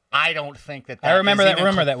bisexual. I don't think that. I remember is that even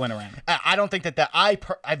rumor that went around. I don't think that I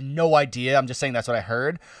have no idea. I'm just saying that's what I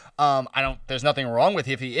heard. I don't. There's nothing wrong with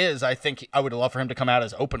if he is. I think I would love for him to come out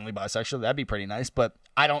as openly bisexual. That'd be pretty nice. But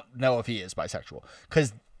I don't know if he is bisexual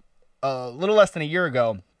because a little less than a year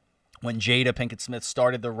ago, when Jada Pinkett Smith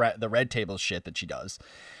started the Red Table shit that she does,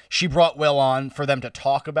 she brought Will on for them to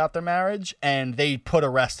talk about their marriage, and they put a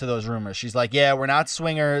rest to those rumors. She's like, "Yeah, we're not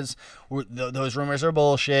swingers. Those rumors are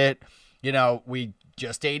bullshit. You know, we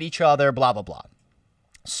just date each other, blah blah blah."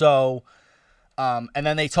 So, and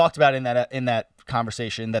then they talked about in that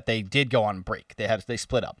conversation that they did go on break. They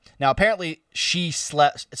split up. Now apparently she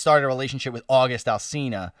started a relationship with August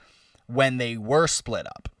Alsina when they were split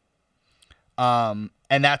up, and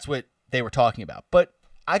that's what they were talking about. But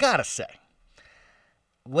I gotta say,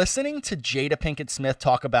 listening to Jada Pinkett Smith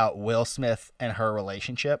talk about Will Smith and her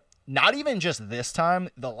relationship, not even just this time,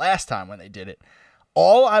 the last time when they did it,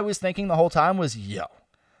 all I was thinking the whole time was, yo,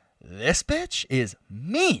 this bitch is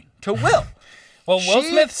mean to Will. Well, Will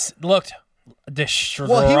Smith looked distraught.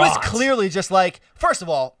 Well, he was clearly just like, first of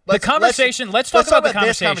all, let's talk about the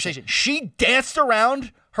conversation. She danced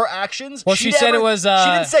around her actions. Well, she said it was... she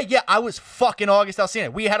didn't say, yeah, I was fucking August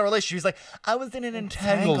Alsina. We had a relationship. She was like, I was in an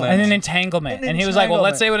entanglement. An entanglement. And he was like, well,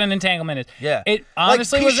 let's say what an entanglement is. Yeah. It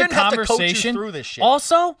honestly was a conversation. Have to coach you through this shit.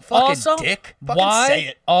 Also, dick.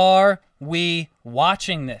 Why are we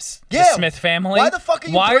watching this? Yeah. The Smith family? Why the fuck are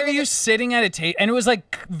you Why are bringing you it- sitting at a table? And it was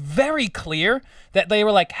like very clear that they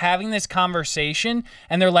were like having this conversation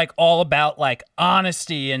and they're like all about like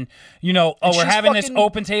honesty and, you know, And we're she's having this fucking-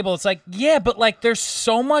 open table. It's like, yeah, but like there's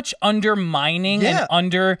so much undermining Yeah.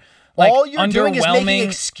 and all you're doing is making underwhelming.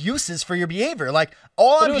 excuses for your behavior. Like,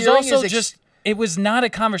 all But I'm it was hearing also is just, it was not a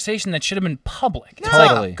conversation that should have been public. It's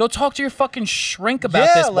Totally. like, go talk to your fucking shrink about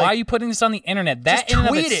Yeah, this. Why like, are you putting this on the internet? That just in and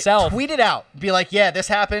of tweet itself. Tweet it out. Be like, yeah, this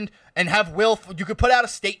happened, and have Will. You could put out a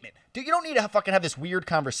statement. Dude, you don't need to fucking have this weird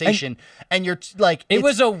conversation. And you're like, It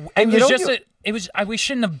was you just we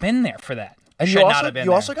shouldn't have been there for that. And Should you not also, have been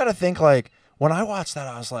you there. also got to think, like, when I watched that,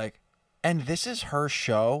 I was like, and this is her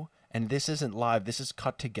show, and this isn't live. This is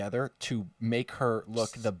cut together to make her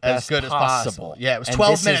look the best as good possible. as possible. Yeah, it was And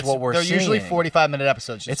 12 this minutes. Is what we're They're usually seeing. 45-minute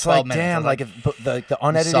episodes. Just It's 12 like, minutes. I damn, was like if the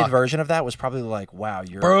unedited suck. version of that was probably like, wow,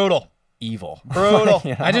 you're brutal. evil. Brutal.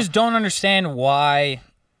 You know? I just don't understand why.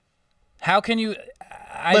 How can you?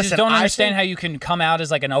 I Listen, just don't I understand think- how you can come out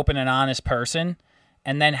as like an open and honest person,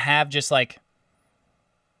 and then have just like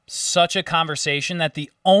such a conversation that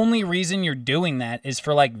the only reason you're doing that is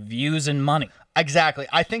for like views and money. Exactly.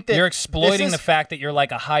 I think that You're exploiting this the is- fact that you're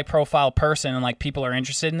like a high profile person and like people are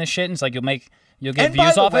interested in this shit. And it's like you'll get And by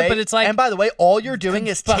views the off way- it, but it's like and by the way, all you're doing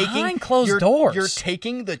is behind taking closed doors. You're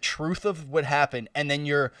taking the truth of what happened, and then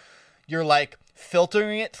you're like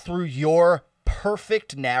filtering it through your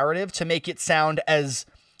perfect narrative to make it sound as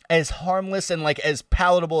harmless and like as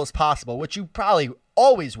palatable as possible, which you probably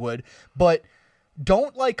always would, but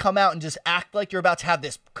don't like come out and just act like you're about to have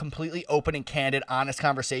this completely open and candid, honest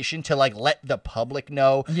conversation to like let the public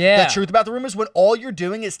know Yeah. the truth about the rumors, when all you're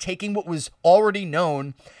doing is taking what was already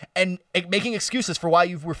known and making excuses for why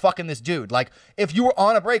you were fucking this dude. Like, if you were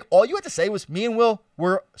on a break, all you had to say was, me and Will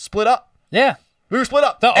were split up. yeah. We were split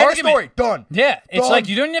up. The End of argument. story. Done. Yeah, it's Done. like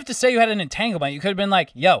you don't even have to say you had an entanglement. You could have been like,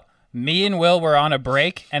 yo, me and Will were on a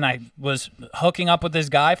break and I was hooking up with this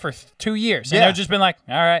guy for 2 years. And Yeah. they've just been like,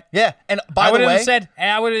 all right. Yeah. And I by would the way, have said,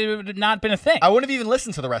 I would have not been a thing. I wouldn't have even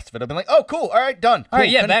listened to the rest of it. I've been like, oh, cool. All right, done. all right,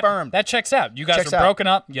 Cool, yeah, confirmed. that checks out. You guys Checks were out. broken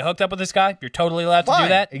up. You hooked up with this guy. You're totally allowed to do Fine,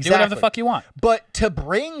 that. Do whatever the exactly. fuck you want. But to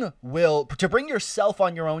bring yourself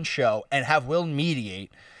on your own show and have Will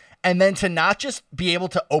mediate, and then to not just be able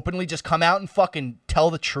to openly just come out and fucking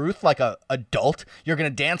tell the truth like a adult, you're going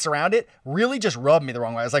to dance around it, really just rubbed me the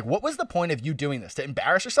wrong way. I was like, what was the point of you doing this? To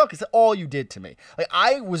embarrass yourself? Because that's all you did to me. Like,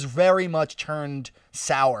 I was very much turned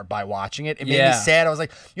sour by watching it. It made me Yeah. sad. I was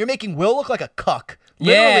like, you're making Will look like a cuck.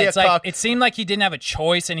 Yeah, Literally it's a like cuck. it seemed like he didn't have a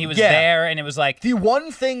choice and he was Yeah. there and it was like, The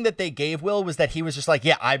one thing that they gave Will was that he was just like,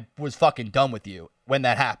 yeah, I was fucking done with you when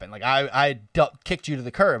that happened. Like, I kicked you to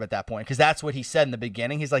the curb at that point, because that's what he said in the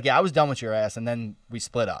beginning. He's like, yeah, I was done with your ass, and then we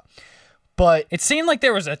split up. But, it seemed like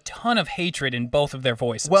there was a ton of hatred in both of their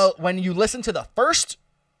voices. well, when you listen to the first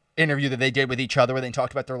interview that they did with each other where they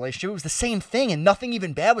talked about their relationship, it was the same thing, and nothing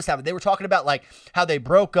even bad was happening. They were talking about like how they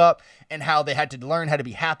broke up and how they had to learn how to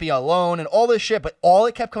be happy alone and all this shit, but all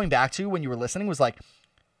it kept coming back to when you were listening was like,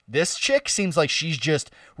 this chick seems like she's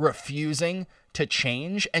just refusing to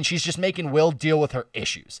change, and she's just making Will deal with her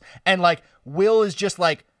issues. And like, Will is just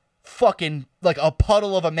like fucking like a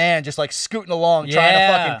puddle of a man, just like scooting along, trying to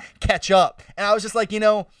Yeah. fucking catch up. And I was just like, you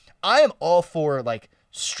know, I am all for like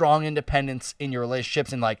strong independence in your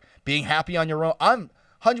relationships and like being happy on your own. I'm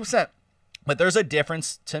 100%. But there's a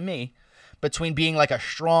difference to me between being like a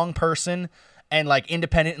strong person and like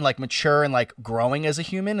independent and like mature and like growing as a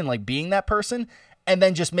human and like being that person, and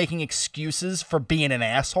then just making excuses for being an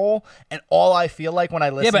asshole. And all I feel like when I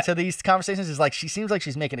listen to these conversations is like she seems like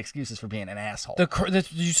she's making excuses for being an asshole.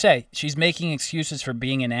 You say she's making excuses for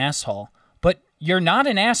being an asshole, but you're not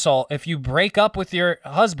an asshole if you break up with your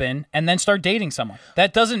husband and then start dating someone.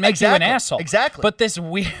 That doesn't make you an asshole. Exactly. But this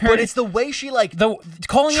weird... But it's the way she like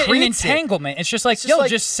calling it an treats entanglement. It's just like, It's just like-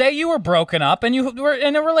 just say you were broken up and you were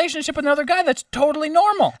in a relationship with another guy. That's totally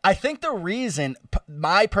normal. I think the reason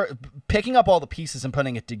picking up all the pieces and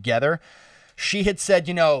putting it together, she had said,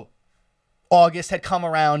 you know, August had come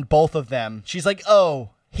around both of them. She's like, oh,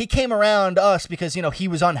 he came around us because, you know, he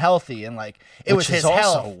was unhealthy and like it was his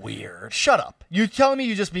health. Also weird. Shut up. You telling me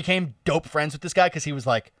you just became dope friends with this guy because he was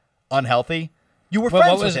like unhealthy? You were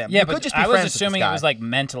friends with him. Yeah, you but could just be I was friends with this assuming it guy. was like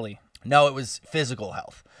mentally. No, it was physical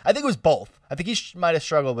health. I think it was both. I think he might have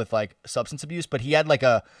struggled with like substance abuse, but he had like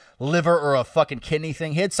a liver or a fucking kidney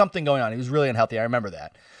thing. He had something going on. He was really unhealthy. I remember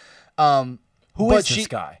that. Who is this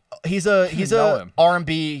guy? He's know a him.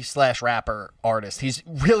 R&B / rapper artist. He's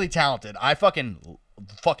really talented. I fucking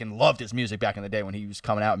loved his music back in the day when he was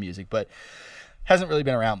coming out with music, but hasn't really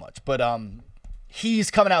been around much. But he's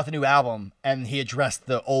coming out with a new album, and he addressed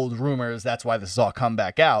the old rumors. That's why this has all come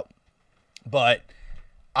back out. But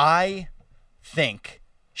I think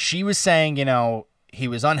she was saying, you know, he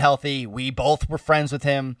was unhealthy. We both were friends with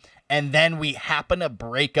him. And then we happen to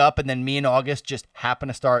break up. And then me and August just happen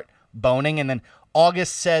to start boning. And then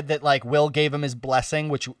August said that like Will gave him his blessing,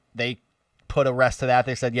 which they put a rest to that.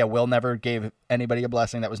 They said, yeah, Will never gave anybody a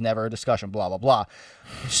blessing. That was never a discussion, blah, blah, blah.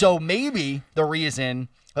 So maybe the reason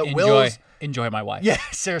that Will's... Enjoy my wife. Yeah,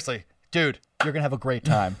 seriously. Dude, you're going to have a great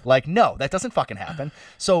time. Like, no, that doesn't fucking happen.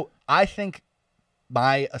 So I think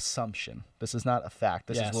my assumption, this is not a fact,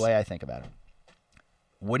 this is the way I think about it.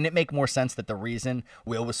 Wouldn't it make more sense that the reason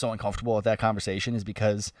Will was so uncomfortable with that conversation is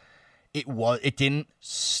because it didn't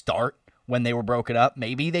start when they were broken up?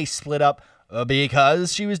 Maybe they split up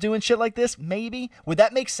because she was doing shit like this? Maybe. Would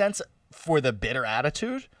that make sense for the bitter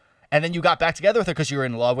attitude? And then you got back together with her because you were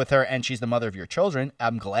in love with her and she's the mother of your children.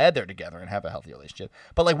 I'm glad they're together and have a healthy relationship.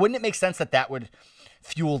 But like, wouldn't it make sense that would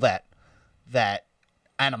fuel that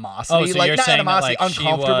animosity? Oh, so like, you're not saying animosity, that, like,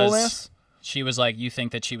 uncomfortableness. She was like, you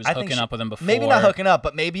think that she was I think hooking up with him before? Maybe not hooking up,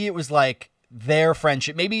 but maybe it was like their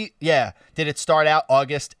friendship. Maybe, yeah. Did it start out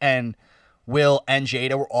August and Will and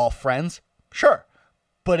Jada were all friends? Sure.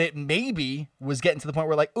 But it maybe was getting to the point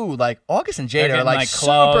where like, ooh, like August and Jada are like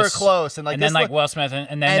super close. And like, and this then like look- Will Smith and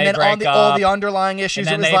then and they then break on the, up. all the underlying issues,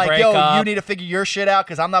 And it then was they like, break yo, you up. need to figure your shit out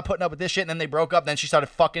because I'm not putting up with this shit. And then they broke up. Then she started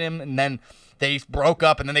fucking him. And then they broke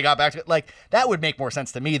up. And then they got back to it. Like, that would make more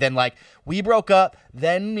sense to me than like, we broke up.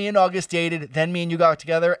 Then me and August dated. Then me and you got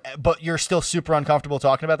together. But you're still super uncomfortable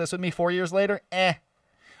talking about this with me 4 years later?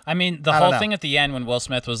 I mean, the I don't whole know. thing at the end when Will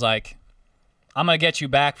Smith was like, I'm going to get you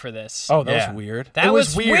back for this. Oh, that Yeah. was weird. That it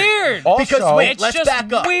was was weird. weird. Also- Because wait, It's let's just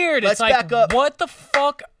back up. weird. Let's It's like, back up. what the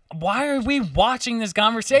fuck? Why are we watching this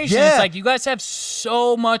conversation? Yeah. It's like you guys have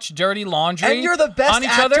so much dirty laundry And you're the best on each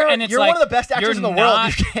actor. other, and it's you're like, one of the best actors you're in the world.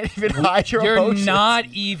 not- You can't even hide your You're emotions. not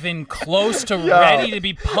even close to ready to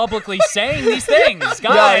be publicly saying these things,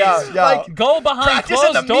 guys. yeah. Like, Go behind practice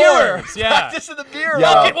closed in the mirror. doors. Yeah. Practice in the mirror.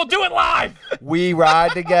 Yeah. Fuck it, we'll do it live. We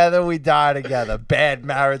ride together, we die together. Bad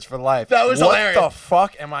marriage for life. That was what hilarious. the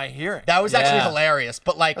fuck am I hearing? That was actually Yeah. hilarious,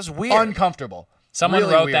 but like That's weird. uncomfortable. Someone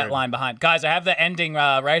Really wrote weird. that line behind. Guys, I have the ending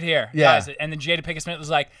right here. Yeah. Guys, and then Jada Pinkett Smith was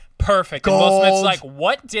like, perfect. And Will Smith's Gold. like,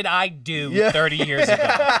 what did I do Yeah. 30 years ago?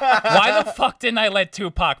 Why the fuck didn't I let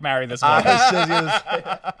Tupac marry this woman?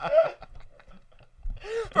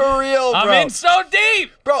 For real, bro. I'm in so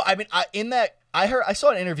deep. Bro, I mean, I saw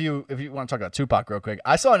an interview, if you want to talk about Tupac real quick,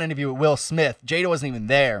 I saw an interview with Will Smith. Jada wasn't even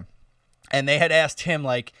there. And they had asked him,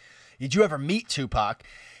 like, did you ever meet Tupac?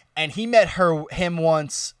 And he met him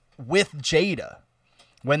once with Jada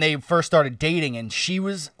when they first started dating. And she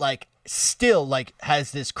was, like, still, like,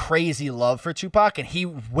 has this crazy love for Tupac.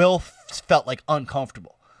 And Will felt, like,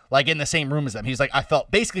 uncomfortable. Like, in the same room as them. He was like,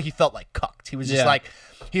 he felt like cucked. He was just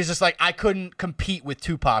like, I couldn't compete with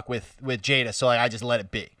Tupac with Jada. So, like, I just let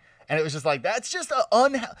it be. And it was just like, that's just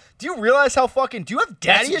do you realize how fucking, do you have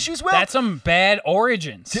daddy issues, Will? That's some bad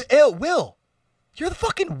origins. Will, you're the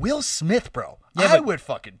fucking Will Smith, bro. Yeah, I but- would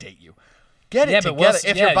fucking date you. Get it Yeah, but Will- together.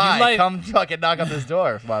 If yeah, you're you bi, might- come fucking knock on this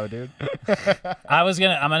door, my dude. I'm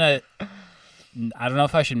gonna I don't know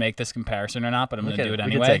if I should make this comparison or not, but I'm going to do it we can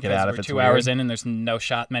anyway. take it out 'cause if we're it's 2 weird. hours in and there's no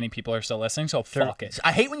shot many people are still listening, so fuck it.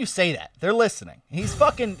 I hate when you say that. They're listening. He's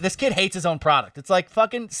fucking. This kid hates his own product. It's like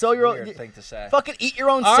fucking sew your Weird own. thing to say. Fucking eat your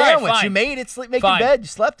own All right, sandwich. fine. You made it. Sleep. Make Fine. your bed. You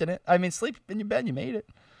slept in it. I mean, sleep in your bed. You made it.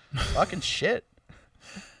 Fucking shit.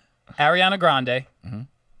 Ariana Grande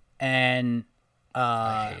and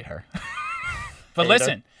I hate her. but Hate her.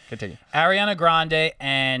 listen, Continue. Ariana Grande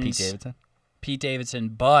and Pete Davidson.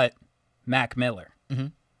 but Mac Miller. Mm-hmm.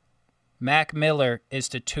 Mac Miller is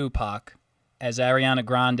to Tupac as Ariana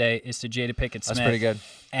Grande is to Jada Pinkett Smith. That's pretty good.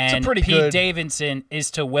 And pretty Pete good- Davidson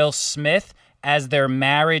is to Will Smith as their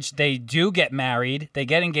marriage. They do get married. They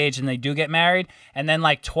get engaged and they do get married. And then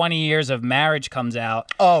like 20 years of marriage comes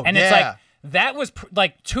out. Oh, and it's yeah. like, that was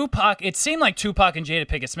like Tupac. It seemed like Tupac and Jada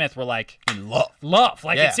Pinkett Smith were like In love. love.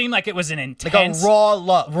 Like Yeah. it seemed like it was an Like a intense, raw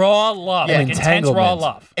love. raw love. Yeah. Like intense raw Entanglement.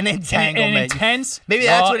 love. An entanglement. An intense, Maybe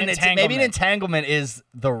that's raw what maybe an entanglement. entanglement is.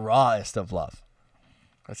 The rawest of love.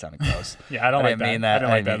 That sounded gross. Yeah, I don't like didn't that. mean that. I don't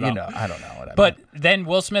like that at You all. know, I don't know what I But meant. then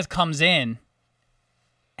Will Smith comes in,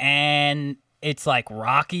 and it's like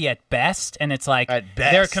rocky at best, and it's like At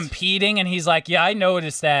they're best. competing, and he's like, "Yeah, I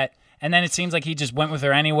noticed that," and then it seems like he just went with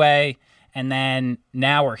her anyway, and then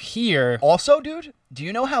now we're here. Also, dude, do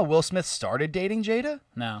you know how Will Smith started dating Jada?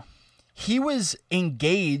 No, He was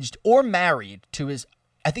engaged or married to his.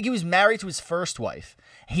 I think he was married to his first wife.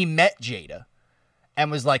 He met Jada,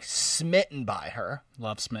 and was like smitten by her.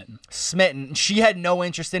 love smitten. Smitten. She had no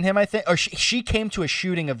interest in him, I think. Or she came to a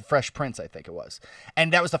shooting of Fresh Prince, I think it was.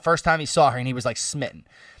 And that was the first time he saw her, and he was like smitten.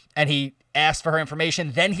 And he asked for her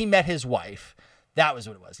information. Then he met his wife. That was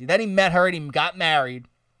what it was. Then he met her, and he got married.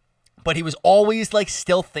 But he was always like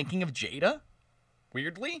still thinking of Jada,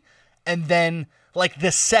 weirdly. And then, like,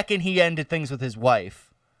 the second he ended things with his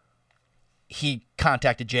wife, he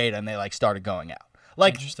contacted Jada, and they like started going out.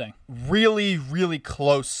 Like, Interesting. really, really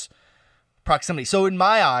close proximity. So in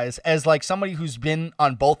my eyes, as like somebody who's been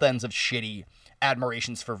on both ends of shitty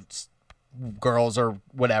admirations for girls or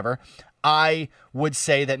whatever, I would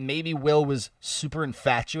say that maybe Will was super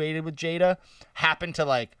infatuated with Jada, happened to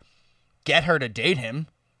like get her to date him.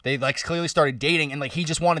 They like clearly started dating, and like he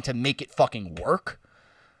just wanted to make it fucking work.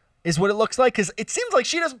 Is what it looks like, because it seems like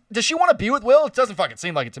does she want to be with Will? It doesn't fucking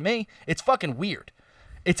seem like it to me. It's fucking weird.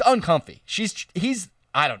 It's uncomfy. He's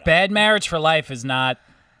I don't know. Bad marriage for life is not.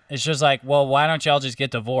 It's just like, well, why don't y'all just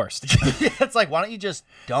get divorced? It's like, why don't you just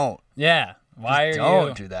don't? Yeah, why Just are don't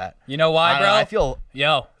you? do that. You know why, I don't bro? know, I feel,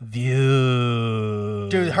 Yo, views.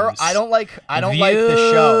 dude. I don't like the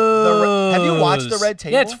show. Have you watched The Red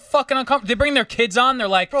Table? Yeah, it's fucking uncomfortable. They bring their kids on. They're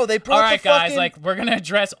like, Bro, they brought all right, the guys, fucking- like we're gonna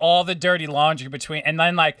address all the dirty laundry between, and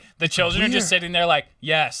then like the children are just sitting there like,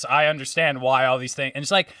 yes, I understand why all these things, and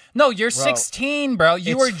it's like, no, you're 16, bro.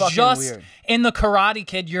 You it's were fucking just weird. in the Karate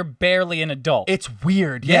Kid. You're barely an adult. It's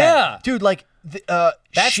weird. Yeah. Dude. Like,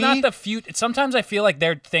 That's not the future. Sometimes I feel like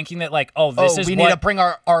they're thinking that like, oh, this is we what need to bring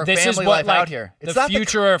our this family is what life like out here. It's the not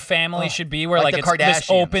future of family should be, where like like, the it's this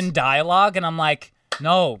Kardashians. open dialogue, and I'm like,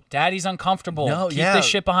 no, daddy's uncomfortable. No, Keep yeah. this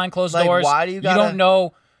shit behind closed Like, doors. why do you You gotta- don't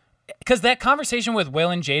know, because that conversation with Will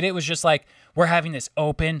and Jada, it was just like we're having this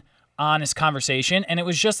open, honest conversation, and it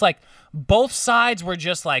was just like both sides were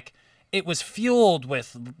just like. It was fueled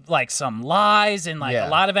with like some lies and like Yeah.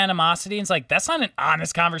 a lot of animosity. And it's like, that's not an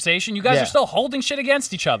honest conversation. You guys Yeah. are still holding shit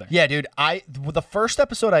against each other. Yeah, dude. The first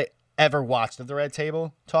episode I ever watched of The Red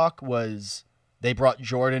Table Talk was they brought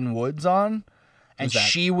Jordan Woods on, and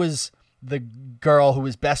she was the girl who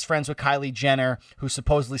was best friends with Kylie Jenner, who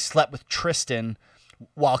supposedly slept with Tristan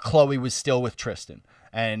while Khloe was still with Tristan.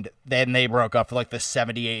 And then they broke up for like the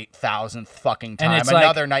 78,000th fucking time. it's like-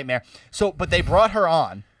 Another nightmare. So, but they brought her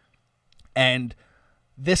on, and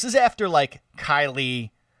this is after like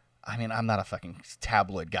Kylie. I mean, I'm not a fucking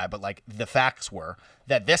tabloid guy, but like the facts were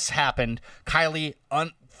that this happened. Kylie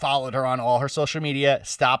unfollowed her on all her social media,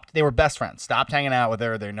 stopped. They were best friends, stopped hanging out with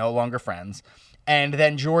her. They're no longer friends. And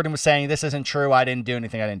then Jordan was saying, this isn't true. I didn't do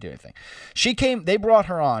anything. They brought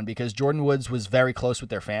her on because Jordan Woods was very close with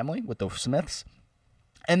their family, with the Smiths.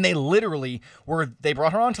 And they literally they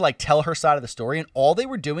brought her on to like tell her side of the story. And all they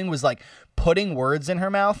were doing was like putting words in her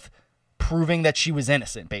mouth, proving that she was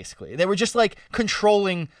innocent, basically. They were just like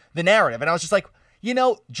controlling the narrative. And I was just like,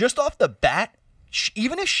 just off the bat,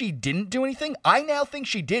 even if she didn't do anything, I now think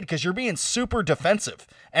she did, because you're being super defensive.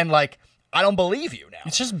 And like, I don't believe you now.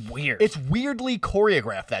 It's just weird. It's weirdly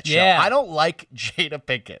choreographed, that show. Yeah. I don't like Jada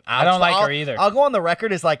Pinkett. I don't like her either. I'll go on the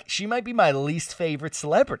record as like, she might be my least favorite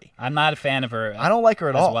celebrity. I'm not a fan of her. I don't like her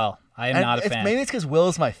at as all. well. I am And not a fan. Maybe it's because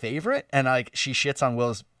Will's my favorite, and like she shits on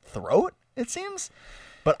Will's throat, it seems.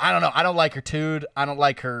 But I don't know. I don't like her dude. I don't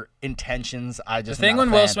like her intentions. I The just thing when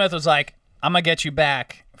Will Smith was like, I'm gonna get you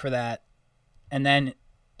back for that. And then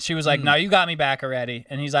she was like, no, you got me back already.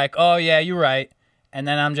 And he's like, oh yeah, you're right. And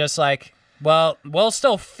then I'm just like, well, Will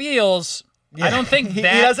still feels. I don't think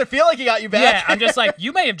that he doesn't feel like he got you back. Yeah, I'm just like,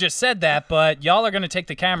 you may have just said that, but y'all are gonna take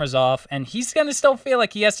the cameras off, and he's gonna still feel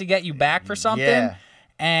like he has to get you back for something. Yeah.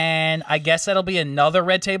 And I guess that'll be another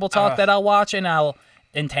Red Table Talk that I'll watch, and I'll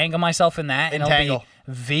entangle myself in that, and it'll be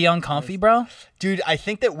V uncomfy, bro. Dude, I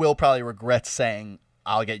think that Will probably regrets saying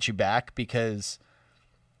I'll get you back because,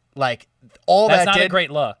 like, all That's that not did, a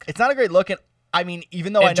great look. It's not a great look, and I mean,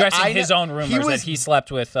 even though Addressing his own rumors was, that he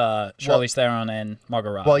slept with Charlize Theron and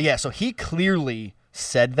Margot Robbie. Well, yeah, so he clearly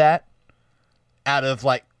said that out of,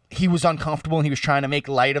 like, he was uncomfortable and he was trying to make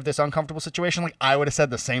light of this uncomfortable situation. Like, I would have said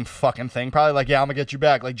the same fucking thing, probably, like, yeah, I'm gonna get you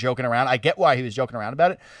back, like, joking around. I get why he was joking around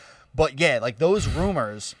about it. But, yeah, like, those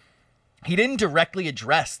rumors, he didn't directly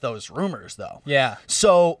address those rumors, though. Yeah.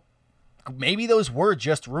 So, maybe those were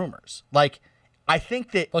just rumors. Like, I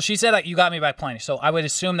think that... Well, she said like, you got me back plenty, so I would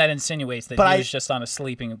assume that insinuates that But he was just on a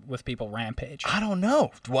sleeping with people rampage. I don't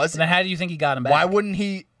know. Was Then how do you think he got him back? Why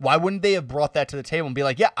wouldn't they have brought that to the table and be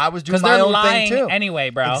like, yeah, I was doing Because my they're own lying thing too? anyway,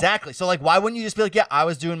 bro. Exactly. So, like, why wouldn't you just be like, yeah, I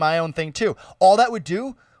was doing my own thing too? All that would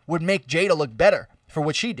do would make Jada look better for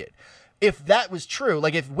what she did. If that was true,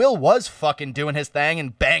 like, if Will was fucking doing his thing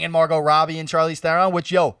and banging Margot Robbie and Charlize Theron,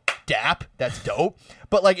 which, yo, dap, that's dope.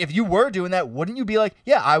 But, like, if you were doing that, wouldn't you be like,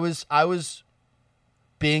 yeah, I was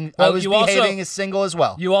behaving as single as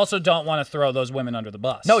well? You also don't want to throw those women under the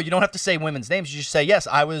bus. No, you don't have to say women's names. You just say, yes,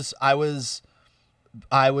 I was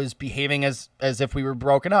behaving as if we were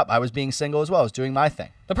broken up. I was being single as well. I was doing my thing.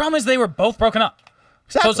 The problem is they were both broken up.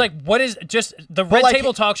 Exactly. So it's like, what is just the Red like,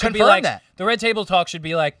 Table Talk should be confirm like that. the Red Table Talk should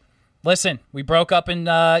be like, listen, we broke up in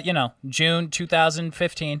June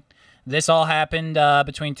 2015. This all happened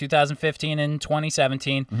between 2015 and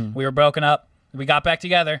 2017. Mm-hmm. We were broken up. We got back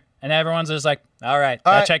together, and everyone's just like, all right,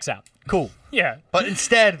 that checks out. Cool. Yeah. But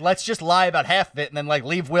instead, let's just lie about half of it and then, like,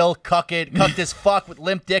 leave Will cucked as fuck with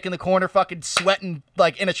limp dick in the corner, fucking sweating,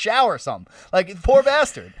 like, in a shower or something. Like, poor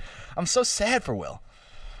bastard. I'm so sad for Will.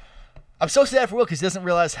 I'm so sad for Will because he doesn't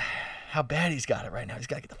realize how bad he's got it right now. He's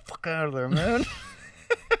got to get the fuck out of there, man.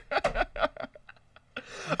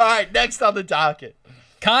 All right, next on the docket.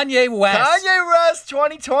 Kanye West. Kanye West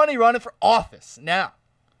 2020 running for office. Now,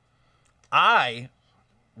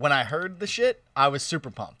 when I heard the shit, I was super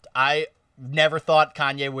pumped. I never thought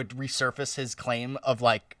Kanye would resurface his claim of,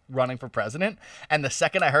 like, running for president. And the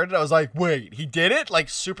second I heard it, I was like, wait, he did it? Like,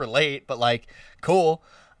 super late, but, like, cool.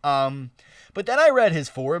 But then I read his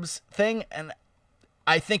Forbes thing, and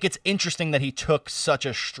I think it's interesting that he took such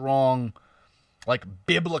a strong, like,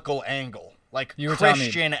 biblical angle, like,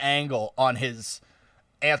 Christian angle on his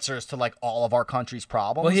answers to, like, all of our country's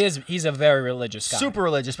problems. Well, he's a very religious guy. Super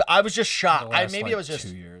religious, but I was just shocked. Last, Maybe like, I was just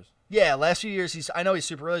 2 years. Yeah, last few years I know he's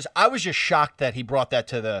super religious. I was just shocked that he brought that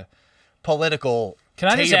to the political Can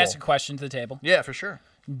I just table. ask a question to the table? Yeah, for sure.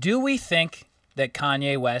 Do we think that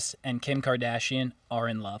Kanye West and Kim Kardashian are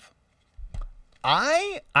in love?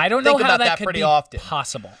 I don't know think how about that could pretty be often.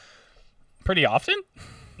 possible. Pretty often?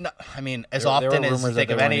 No, I mean, as There often were as rumors think that of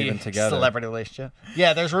they weren't any even together. celebrity relationship.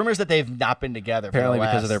 Yeah, there's rumors that they've not been together. Apparently for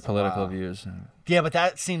the because of their last- political views. Yeah, but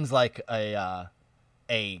that seems like a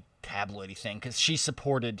tabloidy thing because she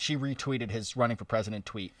retweeted his running for president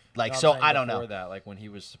tweet. Like, so I don't know. That, like when he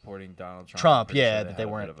was supporting Donald Trump. Trump, I'm pretty yeah, sure that had they a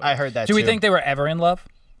bit weren't. of a- I heard that. Do we too. think they were ever in love?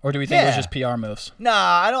 Or do we think it was Yeah. just PR moves? Nah,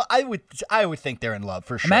 I don't. I would think they're in love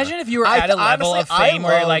for sure. Imagine if you were at a level honestly, of fame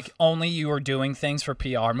where love- like only you were doing things for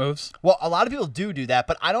PR moves. Well, a lot of people do that,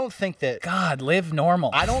 but I don't think that. God, live normal.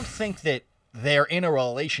 I don't think that they're in a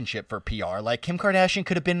relationship for PR. Like, Kim Kardashian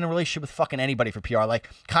could have been in a relationship with fucking anybody for PR. Like,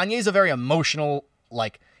 Kanye's a very emotional,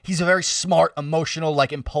 like, he's a very smart, emotional,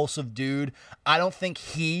 like, impulsive dude. I don't think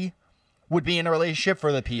he would be in a relationship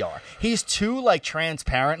for the PR. He's too, like,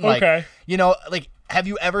 transparent. Like, Okay. you know, like, have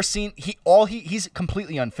you ever seen, he's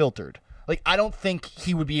completely unfiltered. Like, I don't think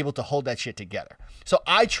he would be able to hold that shit together. So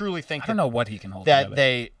I truly think I don't know what he can hold that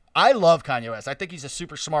together. I love Kanye West. I think he's a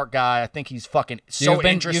super smart guy. I think he's fucking so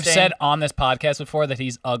interesting. You've said on this podcast before that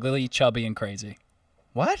he's ugly, chubby, and crazy.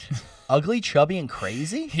 What? Ugly, chubby, and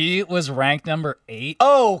crazy? He was ranked number 8.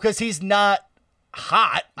 Oh, because he's not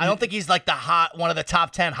hot. I don't think he's like one of the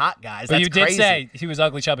top 10 hot guys. But That's you did crazy. say he was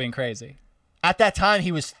ugly, chubby, and crazy. At that time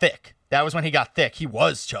he was thick. That was when he got thick. He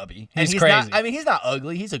was chubby. And He's not, crazy. I mean, he's not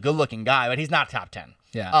ugly. He's a good-looking guy, but he's not top 10.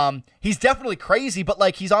 Yeah. He's definitely crazy, but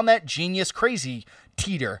like he's on that genius crazy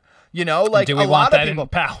teeter. You know, like Do we a want lot that of people. in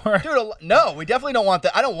power? Dude, no, we definitely don't want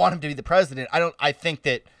that. I don't want him to be the president. I think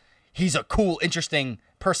that he's a cool, interesting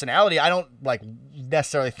personality. I don't like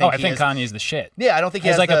necessarily Oh, think I he think has, Kanye's the shit. Yeah, I don't think he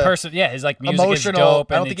He's has like the a person. Yeah, his like music emotional. is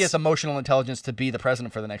dope. I and don't think he it's- has emotional intelligence to be the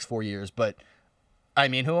president for the next 4 years. But I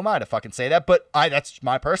mean, who am I to fucking say that? But that's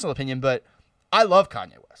my personal opinion. But I love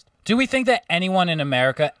Kanye West. Do we think that anyone in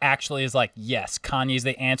America actually is like, yes, Kanye's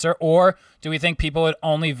the answer, or do we think people would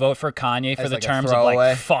only vote for Kanye for As the like a terms of throwaway,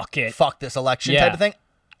 like, fuck it? fuck this election Yeah. type of thing?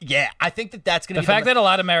 Yeah, I think that's going to The be fact that a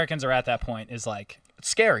lot of Americans are at that point is like it's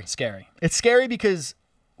scary. scary. It's scary because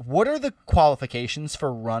what are the qualifications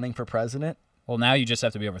for running for president? Well, now you just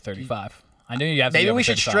have to be over 35. I knew you have to be Maybe over we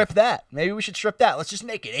should 35. strip that. Maybe we should strip that. Let's just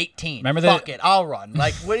make it 18. Remember fuck it, I'll run.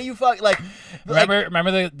 Like, what do you fuck? Like,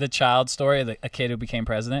 Remember the child story, a kid who became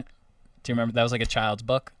president? Do you remember? That was like a child's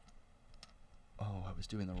book. Oh, I was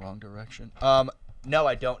doing the wrong direction. No,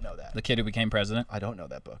 I don't know that. The kid who became president. I don't know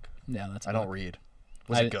that book. Yeah, that's. I a don't book. read.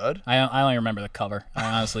 Was I- it good? I only remember the cover. I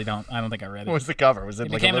honestly don't. I don't think I read it. What was the cover? Was it He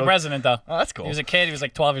like became a the little... president, though. Oh, that's cool. He was a kid. He was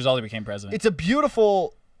like 12 years old. He became president. It's a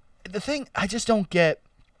beautiful. The thing I just don't get.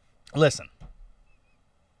 Listen,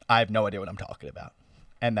 I have no idea what I'm talking about,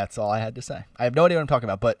 and that's all I had to say. I have no idea what I'm talking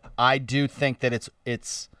about, but I do think that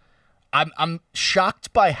it's. I'm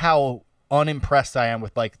shocked by how unimpressed I am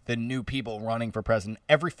with like the new people running for president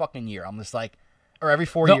every fucking year. I'm just like, or every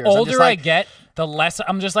 4 the years. I'm just older like, I get, the less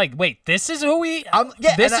I'm just like, wait, this is who we.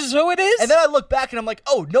 Yeah, this and is who it is. And then I look back and I'm like,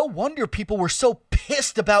 oh, no wonder people were so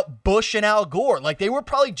pissed about Bush and Al Gore. Like they were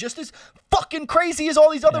probably just as fucking crazy as all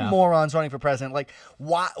these other Yeah. morons running for president. Like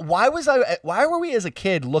why were we as a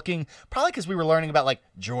kid looking, probably because we were learning about like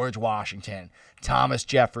George Washington, Thomas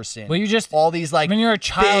Jefferson. Well, you just all these like when you're a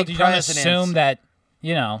child, big you don't presidents. assume that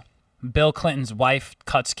Bill Clinton's wife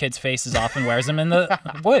cuts kids' faces off and wears them in the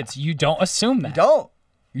woods. You don't assume that.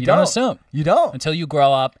 You don't assume. You don't. Until you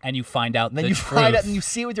grow up and you find out And then the you truth. find out and you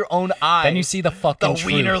see it with your own eyes. Then you see the fucking the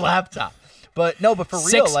Wiener truth. laptop. But no, but for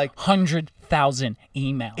real, like 600,000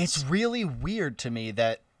 emails. it's really weird to me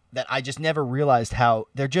that I just never realized how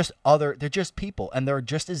they're just people and they're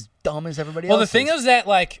just as dumb as everybody else. Well, the thing is that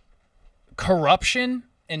like corruption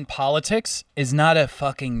in politics is not a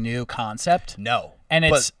fucking new concept. no, And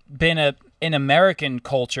it's been in American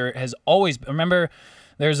culture has always remember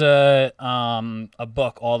there's a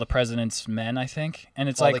book, All the President's Men, I think. And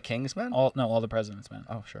it's all like the Kingsmen. All the President's Men.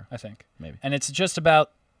 Oh, sure. I think. Maybe. And it's just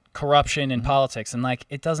about corruption in politics. And like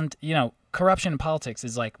it doesn't corruption in politics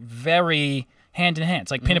is like very hand in hand.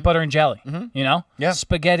 It's like peanut butter and jelly. Yeah.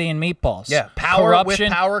 Spaghetti and meatballs. Yeah. Power with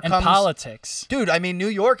corruption power and comes- politics. Dude, I mean, New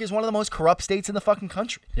York is one of the most corrupt states in the fucking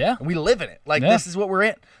country. Yeah. And we live in it. Like, Yeah. this is what we're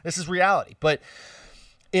in. This is reality. But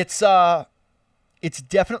it's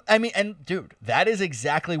definitely, I mean, and dude, that is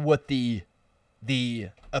exactly what the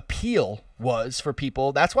appeal was for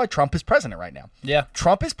people. That's why Trump is president right now. Yeah.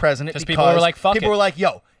 Trump is president 'Cause because people were like, fuck people it. were like,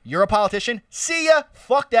 yo, you're a politician. See ya.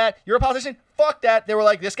 Fuck that. You're a politician. Fuck that. They were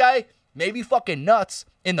like, this guy may be fucking nuts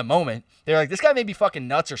in the moment. They're like, this guy may be fucking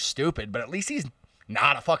nuts or stupid, but at least he's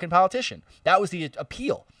not a fucking politician. That was the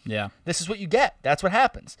appeal. Yeah. This is what you get. That's what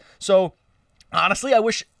happens. So honestly, I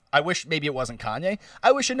wish maybe it wasn't Kanye.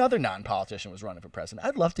 I wish another non-politician was running for president.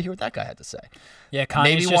 I'd love to hear what that guy had to say. Yeah, Kanye's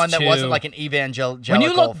Maybe just one that too- wasn't like an evangelical When you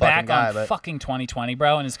look fucking back guy, on but fucking 2020,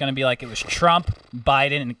 bro, and it's going to be like it was Trump,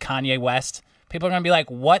 Biden, and Kanye West, people are going to be like,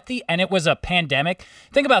 what the? And it was a pandemic.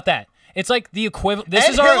 Think about that. It's like the equivalent. This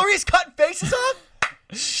and is our. Hillary's cutting faces off?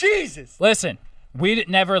 Jesus. Listen, we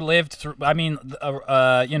never lived through. I mean,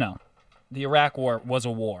 the Iraq War was a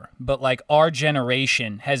war, but like our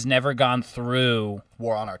generation has never gone through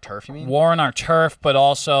War on our turf, you mean? war on our turf, but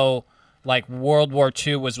also like World War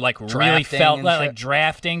II was like really Drafting felt and like shit.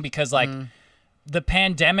 drafting because like the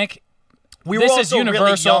pandemic. We this were is also universal.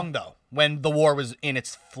 really young, though, when the war was in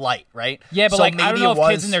its flight, right? Yeah, but So like I don't maybe know it if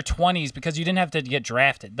kids was- in their 20s because you didn't have to get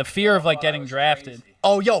drafted. The fear of like getting drafted.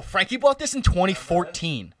 Oh, yo, Frankie bought this in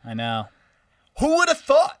 2014. I know. Who would have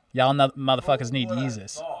thought? Y'all motherfuckers need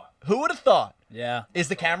Yeezus. Who would have thought? Yeah. Is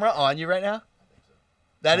the camera on you right now?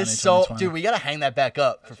 That is 20, so... 20. Dude, we got to hang that back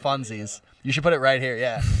up for funsies. You should put it right here,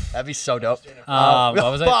 yeah. That'd be so dope. What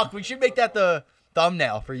was it? Fuck, we should make that the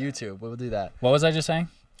thumbnail for YouTube. We'll do that. What was I just saying?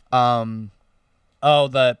 Um, Oh,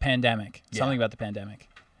 the pandemic. Something about the pandemic.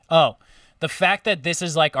 Oh, the fact that this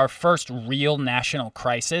is like our first real national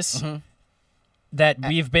crisis that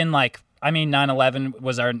we've been like, I mean, 9/11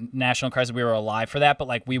 was our national crisis. We were alive for that, but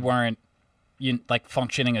like we weren't like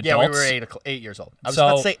functioning yeah, adults. we were 8 years old. I was So-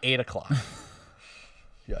 about to say 8 o'clock.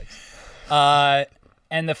 Yikes.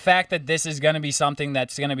 And the fact that this is going to be something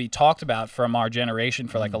that's going to be talked about from our generation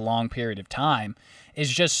for like a long period of time is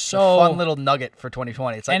just so Fun little nugget for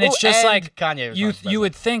 2020. It's like, and it's "Ooh, just and like Kanye was you running for you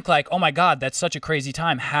would think like, oh my God, that's such a crazy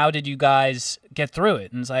time. How did you guys get through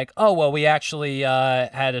it? And it's like, oh well, we actually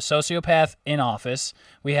had a sociopath in office.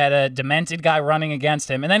 We had a demented guy running against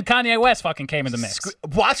him, and then Kanye West fucking came in the mix.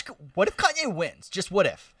 Watch. What if Kanye wins? Just what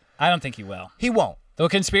if? I don't think he will. He won't. The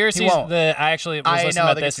conspiracies. He won't. I actually was I listening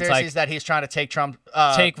know about the this. It's conspiracies like that he's trying to take Trump,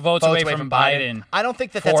 take votes away from Biden I don't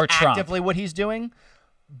think that for that's Trump. actively what he's doing,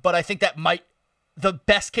 but I think that might the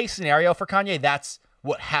best case scenario for Kanye. That's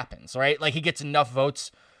what happens, right? Like he gets enough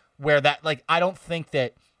votes where that like I don't think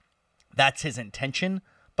that that's his intention,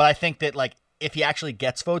 but I think that like if he actually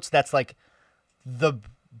gets votes, that's like the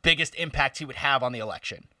biggest impact he would have on the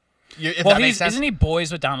election. If well, that makes sense. isn't he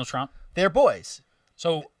boys with Donald Trump? They're boys,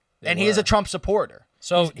 So and he is a Trump supporter.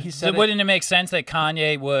 So he said wouldn't it make sense that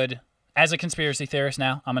Kanye would, as a conspiracy theorist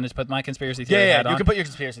now, I'm going to put my conspiracy theory Yeah, hat on. you can put your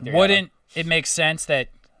conspiracy theory. Wouldn't it make sense that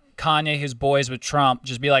Kanye, who's boys with Trump,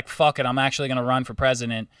 just be like, fuck it, I'm actually going to run for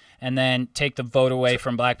president, and then take the vote away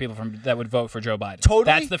from black people that would vote for Joe Biden? Totally.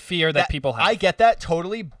 That's the fear that people have. I get that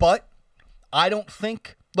totally, but I don't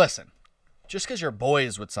think. Listen, just because you're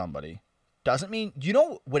boys with somebody doesn't mean you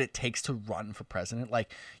know what it takes to run for president.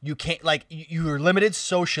 Like you can't. Like you're limited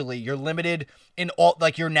socially. You're limited in all.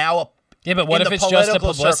 Like you're now Yeah, but what in if the it's just a political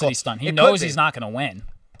publicity circle. stunt? He It knows could he's be. not going to win.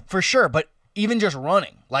 For sure, but even just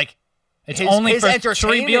running, like It's his only for 3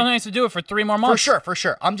 entertainment- He only has to do it for 3 more months. For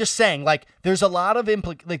sure. I'm just saying, like, there's a lot of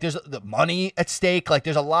like, there's the money at stake. Like,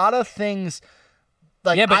 there's a lot of things.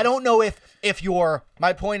 Like, Yeah, but- I don't know if you're.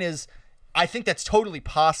 My point is, I think that's totally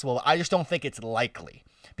possible. I just don't think it's likely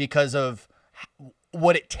because of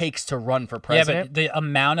what it takes to run for Yeah, president. but the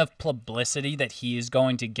amount of publicity that he is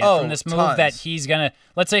going to get Oh, from this move, tons. that he's going to,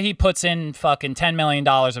 let's say he puts in fucking $10 million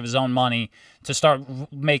of his own money to start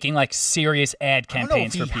making like serious ad I don't know if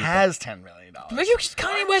campaigns he for people. has $10 million.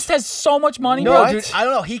 Kanye West has so much money. No, bro. dude, I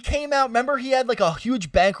don't know. He came out. Remember, he had like a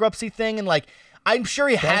huge bankruptcy thing, and like, I'm sure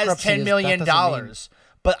he has Bankruptcy $10 million. that doesn't mean-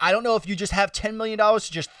 But I don't know if you just have $10 million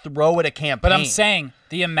to just throw at a campaign. But I'm saying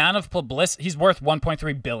the amount of publicity, he's worth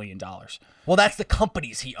 $1.3 billion. well, that's the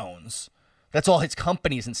companies he owns. That's all his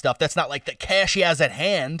companies and stuff. That's not like the cash he has at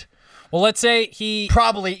hand. Well, let's say he,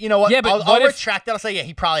 Probably, you know what? Yeah, but I'll what if- retract that. I'll say, yeah,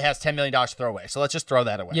 he probably has $10 million to throw away. So let's just throw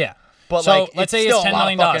that away. yeah. But so like, let's it's say he has still $10 a lot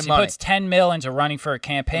million. of fucking He money. puts $10 million into running for a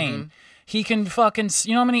campaign. Mm-hmm. He can fucking,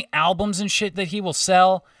 you know how many albums and shit that he will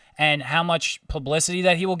sell and how much publicity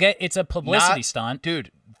that he will get? It's a publicity Not- stunt.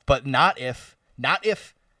 dude. But not if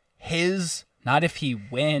his. Not if he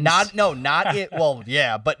wins. Not if. Well,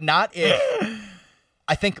 yeah, but not if.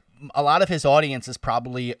 I think a lot of his audience is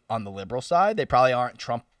probably on the liberal side. They probably aren't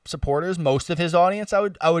Trump supporters. Most of his audience,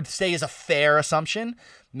 I would say, is a fair assumption.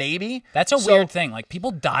 Maybe That's a So- weird thing. Like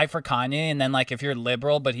people die for Kanye, and then like if you're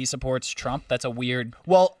liberal but he supports Trump, that's a weird.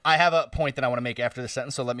 Well, I have a point that I want to make after this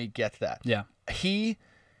sentence, so let me get to that. Yeah. He,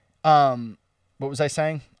 what was I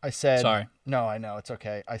saying? I said. Sorry. No, I know it's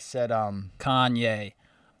okay. I said, Kanye.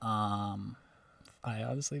 I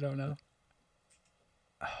honestly don't know.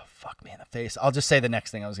 fuck me in the face. I'll just say the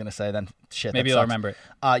next thing I was gonna say. Then shit. Maybe that you'll sucks. remember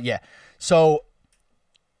it. Yeah. So,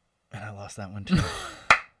 and I lost that one too.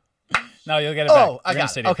 No, you'll get it back. Oh, I We're gonna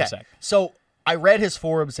got sit it. here Okay. for a sec. So I read his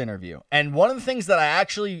Forbes interview, and one of the things that I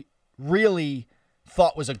actually really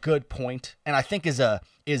thought was a good point, and I think is a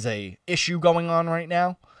issue going on right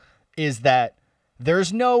now, is that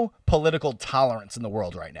there's no political tolerance in the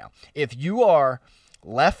world right now. If you are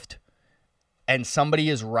left and somebody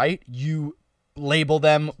is right, you label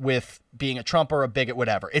them with being a Trump or a bigot,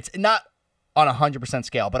 whatever. It's not on a 100%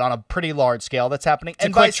 scale, but on a pretty large scale that's happening, It's a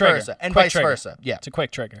and quick vice trigger. versa. And Quick vice trigger. versa. Yeah. It's a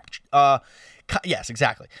quick trigger. Yes,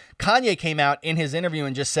 exactly. Kanye came out in his interview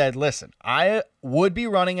and just said, listen, I would be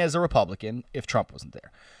running as a Republican if Trump wasn't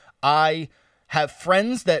there. I have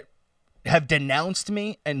friends that have denounced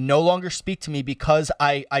me and no longer speak to me because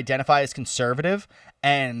I identify as conservative,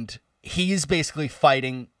 and he's basically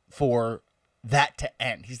fighting for that to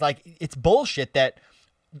end. He's like, it's bullshit that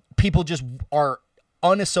people just are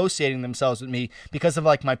unassociating themselves with me because of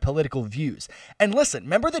like my political views. And listen,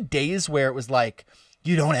 remember the days where it was like,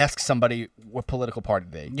 you don't ask somebody what political party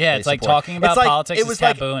they Yeah, they it's like support. talking about It's like- politics it is was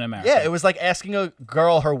like- taboo in America. Yeah, it was like asking a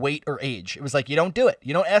girl her weight or age. It was like, you don't do it.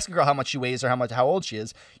 You don't ask a girl how much she weighs or how old she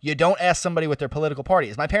is. You don't ask somebody what their political party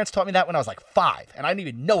is. My parents taught me that when I was like 5, and I didn't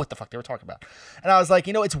even know what the fuck they were talking about. And I was like,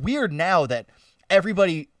 it's weird now that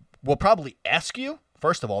everybody will probably ask you.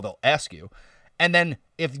 First of all, they'll ask you. And then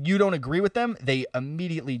if you don't agree with them, they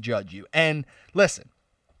immediately judge you. And listen,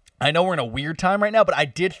 I know we're in a weird time right now, but I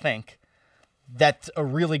did think that's a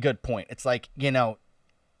really good point. It's like,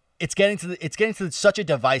 it's getting to such a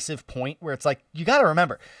divisive point where it's like, you got to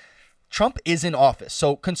remember, Trump is in office.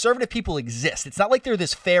 So conservative people exist. It's not like they're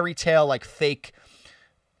this fairy tale, like fake,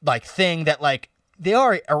 like thing that like they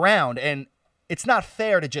are around. And it's not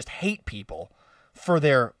fair to just hate people for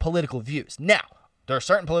their political views. Now, there are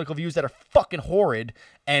certain political views that are fucking horrid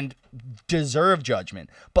and deserve judgment.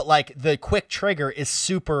 But like the quick trigger is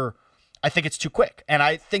super, I think it's too quick. And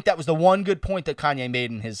I think that was the one good point that Kanye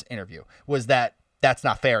made in his interview, was that that's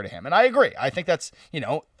not fair to him. And I agree. I think that's,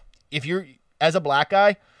 if you're, as a black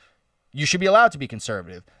guy, you should be allowed to be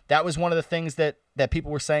conservative. That was one of the things that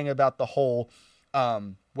people were saying about the whole,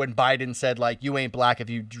 when Biden said, like, you ain't black if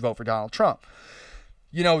you vote for Donald Trump.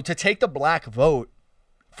 To take the black vote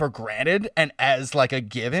for granted and as like a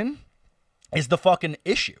given is the fucking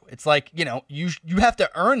issue. It's like, you have to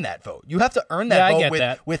earn that vote. You have to earn that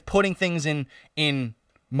vote with putting things in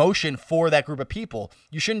motion for that group of people.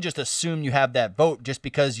 You shouldn't just assume you have that vote just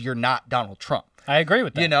because you're not Donald Trump. I agree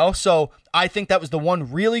with that. So I think that was the one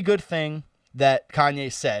really good thing that Kanye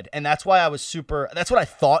said. And that's why that's what I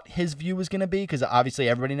thought his view was going to be, because obviously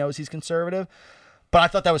everybody knows he's conservative. But I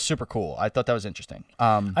thought that was super cool. I thought that was interesting.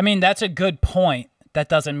 I mean, that's a good point. That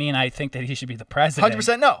doesn't mean I think that he should be the president.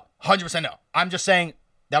 100% no. 100% no. I'm just saying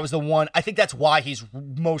that was the one. I think that's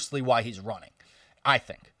mostly why he's running. I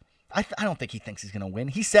think. I don't think he thinks he's going to win.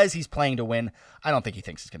 He says he's playing to win. I don't think he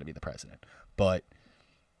thinks he's going to be the president. But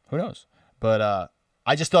who knows? But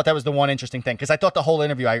I just thought that was the one interesting thing, because I thought the whole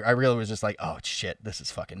interview, I really was just like, oh, shit, this is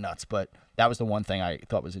fucking nuts. But that was the one thing I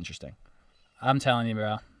thought was interesting. I'm telling you,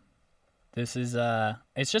 bro. This is,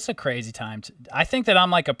 it's just a crazy time. I think that I'm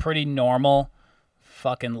like a pretty normal,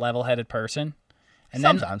 fucking level-headed person. And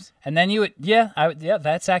Sometimes. Then you would, yeah,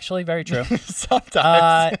 that's actually very true.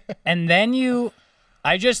 Sometimes. And then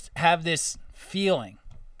I just have this feeling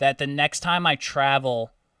that the next time I travel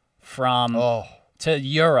to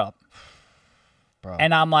Europe, Bro.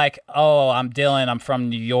 and I'm like, oh, I'm Dylan, I'm from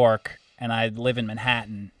New York, and I live in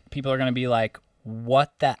Manhattan, people are going to be like,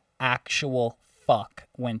 what the actual fuck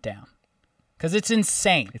went down? Because it's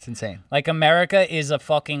insane. It's insane. Like, America is a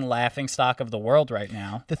fucking laughingstock of the world right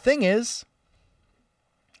now. The thing is,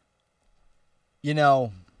 is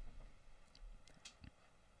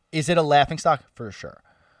it a laughingstock? For sure.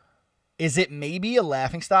 Is it maybe a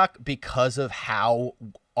laughingstock because of how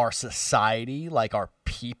our society, like our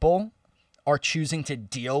people, are choosing to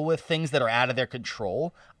deal with things that are out of their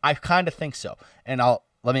control? I kind of think so. And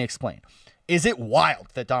let me explain. Is it wild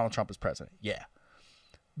that Donald Trump is president? Yeah.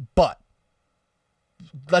 But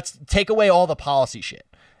let's take away all the policy shit.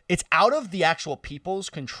 It's out of the actual people's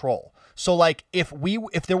control. So like if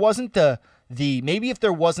there wasn't if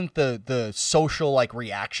there wasn't the social like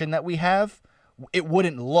reaction that we have, it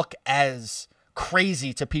wouldn't look as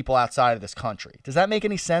crazy to people outside of this country. Does that make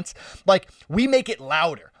any sense? Like, we make it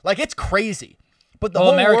louder. Like, it's crazy. But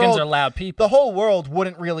Americans are loud people. The whole world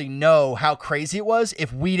wouldn't really know how crazy it was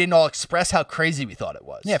if we didn't all express how crazy we thought it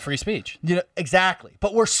was. Yeah, free speech. Exactly.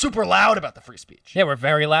 But we're super loud about the free speech. Yeah, we're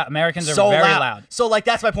very loud. Americans are so very loud. So, like,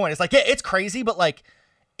 that's my point. It's like, yeah, it's crazy, but, like,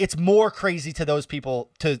 it's more crazy to those people,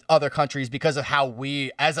 to other countries, because of how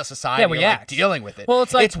we, as a society, are like, dealing with it. Well,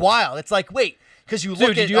 it's like, it's wild. It's like, wait, because you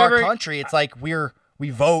look at our country, it's like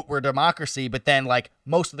we vote, we're a democracy, but then, like,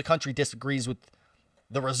 most of the country disagrees with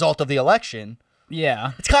the result of the election.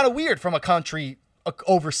 Yeah. It's kind of weird from a country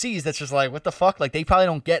overseas that's just like, what the fuck? Like, they probably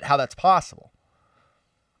don't get how that's possible.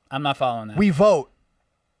 I'm not following that. We vote.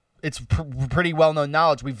 It's pretty well-known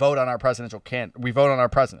knowledge. We vote on our we vote on our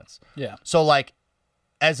presidents. Yeah. So, like,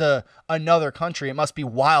 as another country, it must be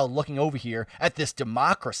wild looking over here at this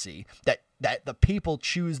democracy that the people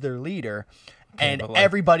choose their leader, and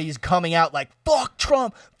everybody's coming out like, fuck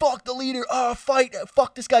Trump, fuck the leader, fight,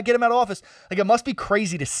 fuck this guy, get him out of office. Like, it must be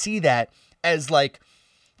crazy to see that as, like,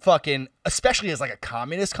 fucking, especially as, like, a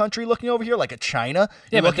communist country looking over here, like a China.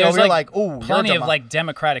 Yeah, You're but looking there's over here like ooh, plenty of, like,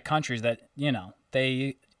 democratic countries that,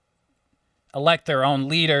 they elect their own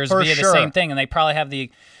leaders via the same thing, and they probably have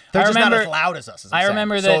the... They're just not as loud as us. I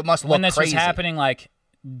remember that so it must look when this crazy. was happening, like,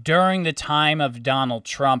 during the time of Donald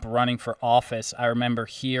Trump running for office, I remember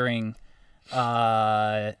hearing,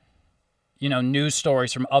 news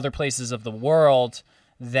stories from other places of the world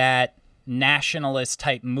that nationalist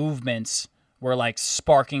type movements were like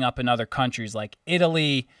sparking up in other countries, like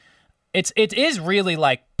Italy. It is really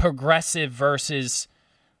like progressive versus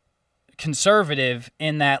conservative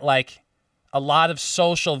in that, like, a lot of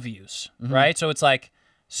social views, right? So it's like,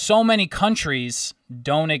 so many countries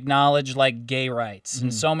don't acknowledge, like, gay rights,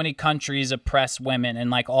 and so many countries oppress women and,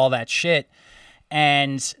 like, all that shit.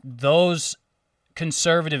 And those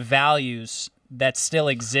conservative values that still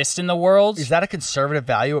exist in the world. Is that a conservative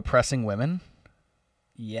value, oppressing women?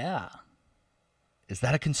 Yeah. Is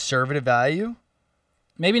that a conservative value?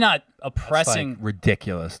 Maybe not Like, oppressing.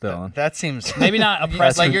 ridiculous, Dylan. That seems Maybe not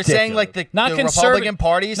oppressing. like you're saying like the Not Republican conservative-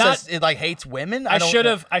 Party not- says it like hates women. I don't should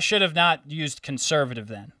know. have. I should have not used conservative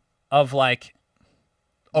then. Of like,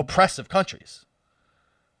 Oppressive countries.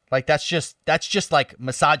 Like that's just like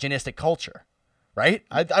misogynistic culture, right?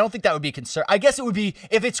 I don't think that would be I guess it would be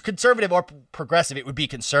if it's conservative or progressive, it would be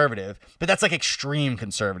conservative. But that's like extreme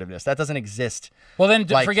conservativeness. That doesn't exist. well, then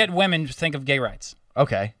Like- forget women. Think of gay rights.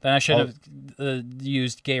 Okay. Then I should have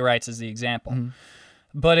used gay rights as the example. Mm-hmm.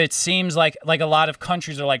 But it seems like a lot of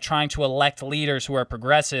countries are like trying to elect leaders who are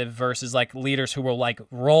progressive versus like leaders who will like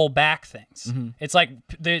roll back things. Mm-hmm. It's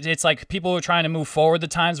like people who are trying to move forward the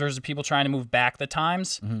times versus people trying to move back the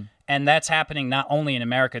times. Mm-hmm. And that's happening not only in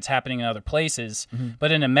America, it's happening in other places. Mm-hmm.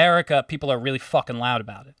 But in America, people are really fucking loud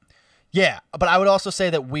about it. Yeah, but I would also say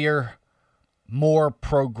that we're more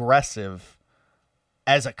progressive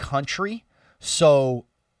as a country, so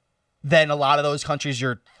than a lot of those countries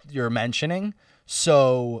you're mentioning.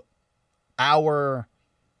 So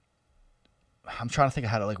I'm trying to think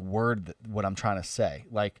of how to like word what I'm trying to say.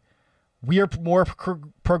 Like we're more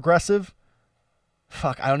progressive.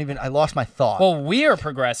 Fuck, I lost my thought. Well, we are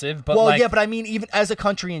progressive, but Well, like, yeah, but I mean, even as a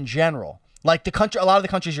country in general, like a lot of the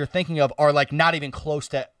countries you're thinking of are like not even close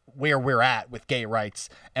to where we're at with gay rights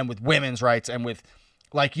and with women's rights and with,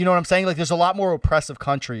 like, you know what I'm saying? Like, there's a lot more oppressive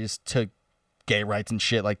countries to gay rights and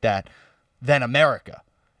shit like that than America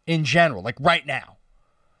in general, like right now.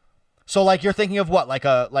 So, like, you're thinking of what, like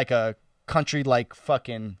a country like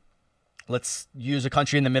fucking. Let's use a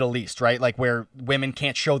country in the Middle East, right? Like where women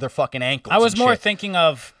can't show their fucking ankles. I was and more shit. thinking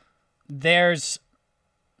of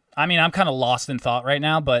I mean, I'm kind of lost in thought right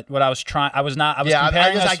now, but what I was comparing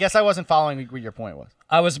I us, guess I wasn't following what your point was.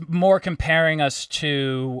 I was more comparing us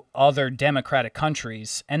to other democratic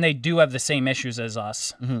countries, and they do have the same issues as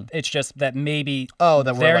us. It's just that maybe that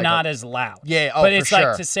we're they're like not as loud. Yeah, but for it's sure.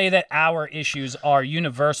 like to say that our issues are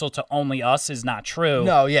universal to only us is not true.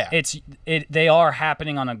 No, yeah. They are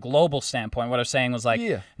happening on a global standpoint. What I was saying was like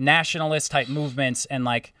Yeah. nationalist type movements and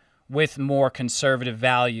like with more conservative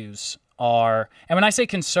values are, and when I say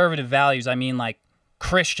conservative values, I mean like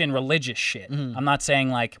Christian religious shit. Mm-hmm. I'm not saying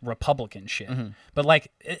like Republican shit. But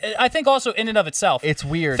like I think also in and of itself, It's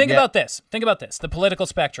weird, Think yeah. about this. Think about this. The political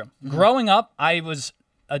spectrum. Growing up, I was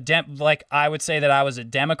I would say that I was a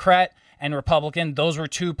Democrat and Republican. Those were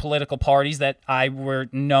two political parties that I were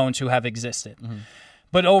known to have existed.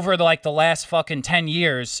 But over the last fucking 10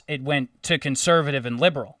 years, it went to conservative and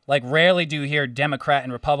liberal. Like, rarely do you hear Democrat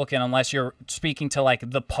and Republican unless you're speaking to, like,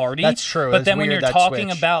 the party. That's true. But It's then when weird, you're that talking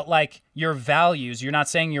switch. about, like, your values, you're not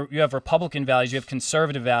saying you have Republican values, you have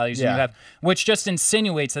conservative values, and Yeah. you have, which just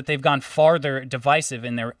insinuates that they've gone farther divisive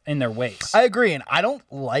in their ways. I agree, and I don't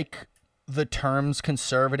like the terms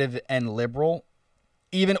conservative and liberal,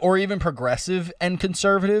 even progressive and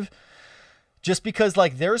conservative, just because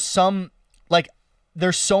like there's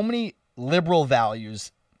so many liberal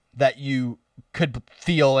values that you could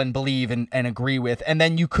feel and believe and agree with, and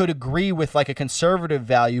then you could agree with like a conservative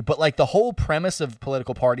value, but like the whole premise of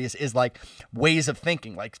political parties is like ways of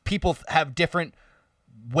thinking. Like people have different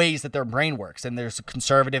ways that their brain works, and there's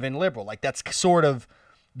conservative and liberal. Like that's sort of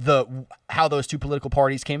how those two political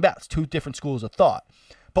parties came about. It's two different schools of thought.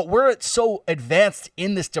 But we're so advanced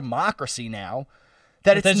in this democracy now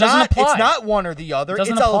that That doesn't apply. it's not one or the other.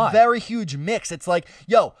 Doesn't It's apply. a very huge mix. It's like,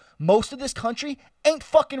 yo, most of this country ain't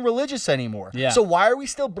fucking religious anymore. Yeah. So why are we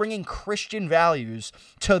still bringing Christian values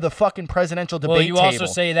to the fucking presidential debate Well, you also table?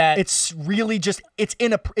 say that- it's really just it's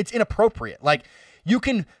inappropriate. Like you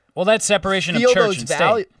can Well, that's separation of feel church those and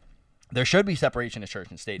values. state. There should be separation of church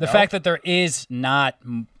and state. The no? fact that there is not,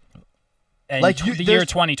 and Like, the year there's-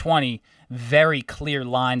 2020, very clear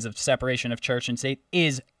lines of separation of church and state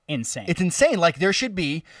is insane. It's insane. Like there should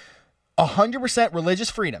be 100% religious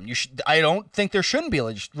freedom. I don't think there shouldn't be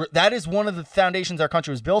that is one of the foundations our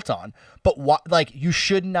country was built on. But like you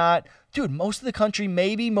should not, dude. Most of the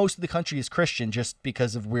country is Christian, just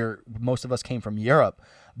because of where most of us came from Europe.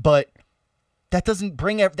 But that doesn't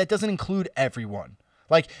include everyone.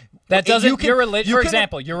 Like that doesn't. your For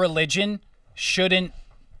example, your religion shouldn't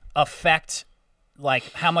affect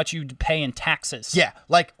like how much you pay in taxes. Yeah,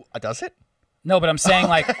 like does it? No, but I'm saying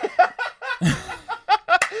like.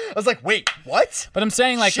 I was like, wait, what? But I'm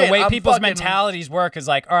saying, like, Shit, the way I'm people's fucking- mentalities work is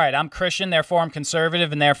like, all right, I'm Christian, therefore I'm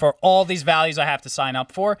conservative, and therefore all these values I have to sign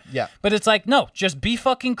up for. Yeah. But it's like, no, just be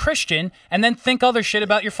fucking Christian and then think other shit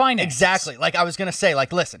about your finances. Exactly. Like I was going to say,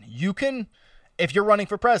 like, listen, you can, if you're running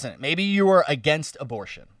for president, maybe you are against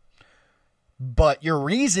abortion, but your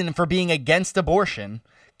reason for being against abortion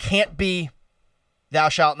can't be thou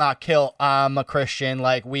shalt not kill. I'm a Christian.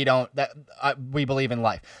 Like we believe in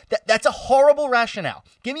life. That's a horrible rationale.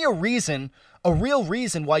 Give me a reason. A real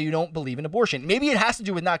reason why you don't believe in abortion. Maybe it has to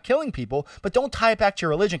do with not killing people, but don't tie it back to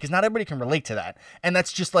your religion because not everybody can relate to that. And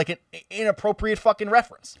that's just like an inappropriate fucking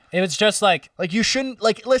reference. It was just like you shouldn't,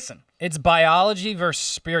 listen. It's biology versus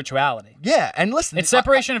spirituality. Yeah, and listen. It's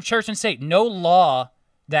separation of church and state. No law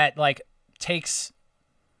that takes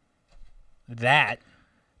that.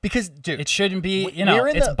 Because, dude, it shouldn't be,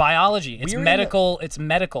 it's biology. It's medical. It's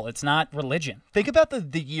medical. It's not religion. Think about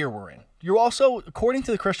the year we're in. You're also, according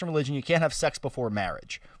to the Christian religion, you can't have sex before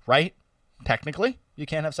marriage, right? Technically, you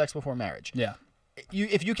can't have sex before marriage. Yeah.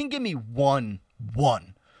 If you can give me one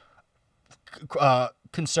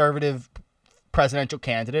conservative presidential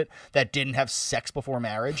candidate that didn't have sex before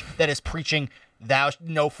marriage, that is preaching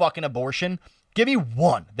no fucking abortion, give me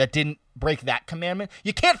one that didn't break that commandment.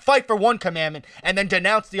 You can't fight for one commandment and then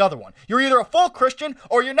denounce the other one. You're either a full Christian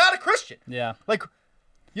or you're not a Christian. Yeah.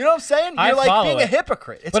 You know what I'm saying? You're being a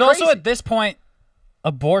hypocrite. It's but crazy. Also at this point,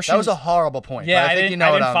 abortion. That was a horrible point. Yeah, I didn't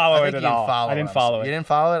follow it at all. I didn't follow it. You didn't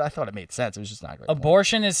follow it? I thought it made sense. It was just not a great.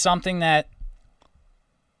 Abortion is something that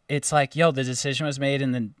it's like, the decision was made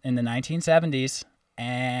in the 1970s,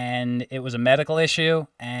 and it was a medical issue.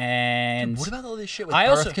 And dude, what about all this shit with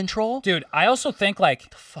birth control? Dude, I also think the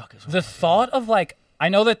fuck is the thought of I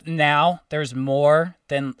know that now there's more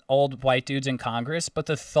than old white dudes in Congress, but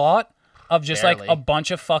the thought of just Barely. a bunch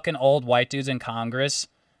of fucking old white dudes in Congress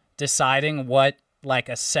deciding what an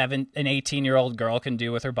 18-year-old girl can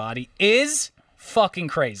do with her body is fucking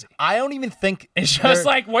crazy. I don't even think it's just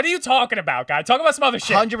what are you talking about, guy? Talk about some other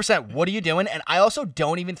shit. 100%. What are you doing? And I also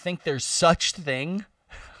don't even think there's such thing.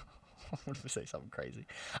 I'm going to say something crazy.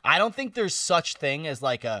 I don't think there's such thing as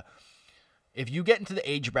if you get into the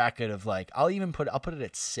age bracket of I'll put it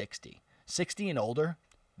at 60 and older,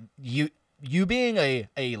 you being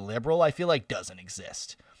a liberal, I feel like doesn't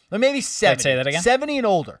exist. Or maybe 70. Say that again? 70 and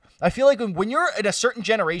older. I feel like when you're in a certain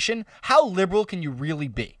generation, how liberal can you really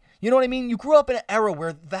be? You know what I mean? You grew up in an era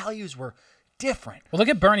where values were different. Well, look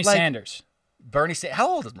at Bernie Sanders. How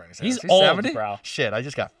old is Bernie Sanders? He's old, 70? bro. Shit, I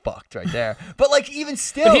just got fucked right there. But even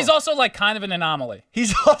still. But he's also kind of an anomaly.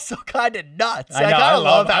 He's also kind of nuts. I know, I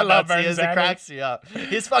love how nuts Bernie he is. It Sanders. cracks you up.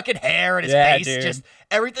 His fucking hair and his face, dude. just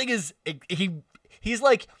everything is. He's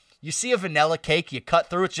like. You see a vanilla cake, you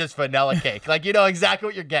cut through, it's just vanilla cake. You know exactly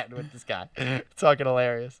what you're getting with this guy. It's fucking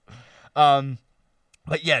hilarious. But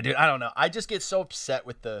yeah, dude, I don't know. I just get so upset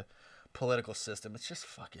with the political system. It's just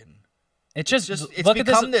fucking... It's look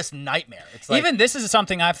become at this nightmare. It's even this is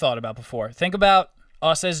something I've thought about before. Think about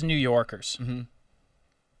us as New Yorkers. Mm-hmm.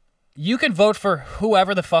 You can vote for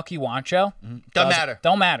whoever the fuck you want, Joe. Mm-hmm. Don't matter.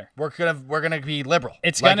 Don't matter. We're gonna be liberal.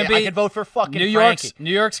 It's gonna be. I could vote for fucking New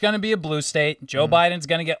York's gonna be a blue state. Joe Biden's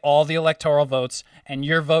gonna get all the electoral votes, and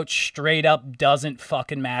your vote straight up doesn't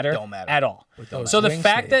fucking matter. Don't matter at all. those So the swing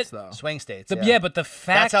fact states, that swing states, but the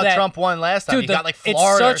fact that's how that Trump won last time. Dude, He got it's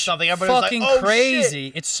Florida such or something. Everybody was fucking oh, crazy.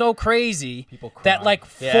 Shit. It's so crazy People that cry.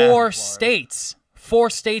 four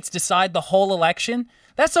states decide the whole election.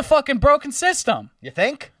 That's a fucking broken system. You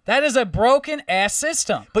think? That is a broken ass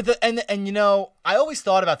system. But I always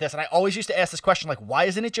thought about this, and I always used to ask this question, why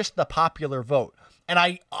isn't it just the popular vote? And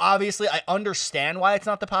I understand why it's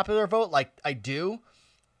not the popular vote, I do,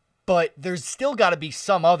 but there's still got to be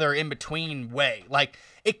some other in between way.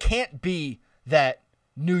 It can't be that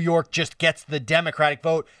New York just gets the Democratic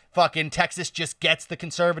vote, fucking Texas just gets the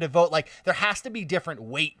conservative vote. There has to be different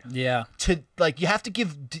weight. Yeah. To you have to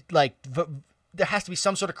give there has to be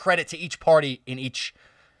some sort of credit to each party in each.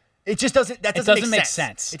 It just doesn't. That doesn't make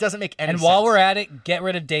sense. It doesn't make any sense. And while we're at it, get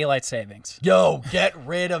rid of daylight savings. Yo, get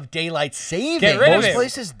rid of daylight savings. Get rid of Most it.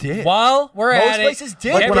 places did. While we're Most at it, places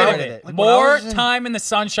did get get rid rid of of it. it. When I More was in- time in the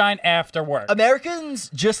sunshine after work.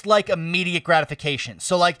 Americans just like immediate gratification.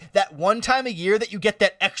 So that one time a year that you get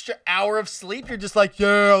that extra hour of sleep, you're just like,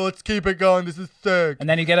 yeah, let's keep it going. This is sick. And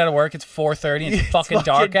then you get out of work, it's 4:30 and it's fucking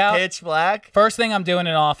dark out. Pitch black. First thing I'm doing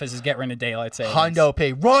in office is get rid of daylight savings. Hundo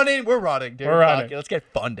pay. We're running, dude. We're running. Fuck it, let's get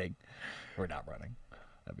funding. We're not running.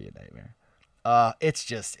 That'd be a nightmare.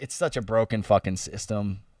 It's such a broken fucking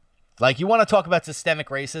system. You want to talk about systemic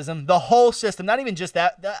racism? The whole system, not even just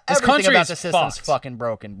that. Everything country about is the system's fucked. fucking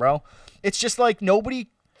broken, bro. It's just nobody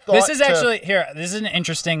thought This is to- actually here. This is an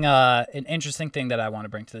interesting thing that I want to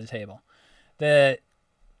bring to the table. The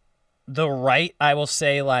right, I will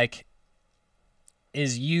say,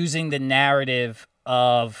 is using the narrative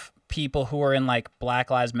of people who are in Black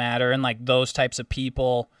Lives Matter and those types of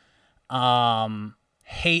people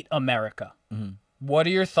hate America. Mm-hmm. What are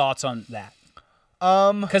your thoughts on that?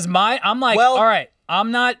 Because I'm all right,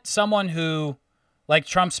 I'm not someone who like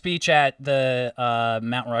Trump's speech at the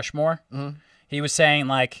Mount Rushmore. He was saying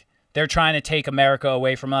like they're trying to take America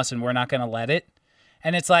away from us and we're not going to let it.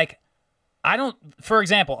 And it's like, I don't, for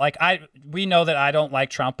example, like we know that I don't like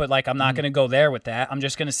Trump, but like I'm not going to go there with that. I'm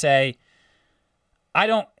just going to say I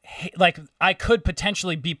don't like, I could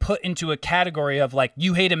potentially be put into a category of like,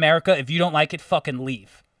 you hate America. If you don't like it, fucking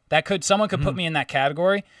leave. Someone could put me in that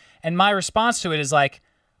category. And my response to it is like,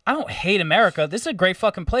 I don't hate America. This is a great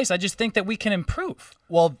fucking place. I just think that we can improve.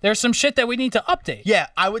 Well, there's some shit that we need to update. Yeah,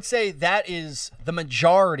 I would say that is the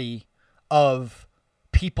majority of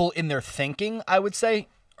people in their thinking, I would say,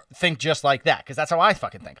 think just like that, because that's how I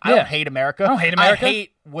fucking think. I Yeah. don't hate America. I don't hate America. I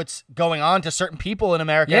hate what's going on to certain people in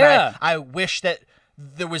America. Yeah. And I wish that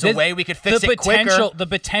there was a way we could fix it quicker. The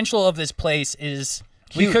potential of this place is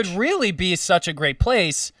Huge. we could really be such a great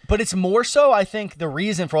place. But it's more so, I think, the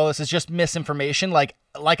reason for all this is just misinformation. Like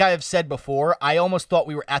I have said before, I almost thought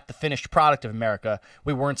we were at the finished product of America.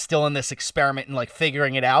 We weren't still in this experiment and like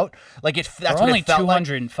figuring it out. Like that's We're what only it felt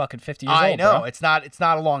 250 years I old. know bro. it's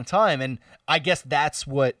not a long time, and I guess that's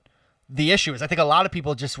what the issue is. I think a lot of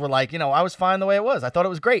people just were like, I was fine the way it was. I thought it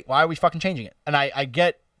was great. Why are we fucking changing it? And I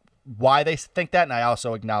get why they think that, and I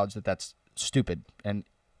also acknowledge that that's stupid and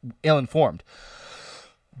ill-informed.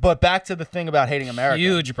 But back to the thing about hating America.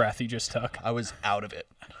 Huge breath you just took. I was out of it.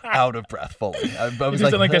 Out of breath fully. I was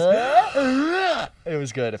just like, did like it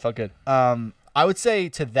was good. It felt good. I would say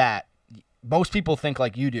to that, most people think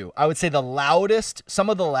like you do. I would say some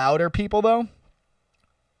of the louder people though,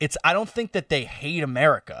 I don't think that they hate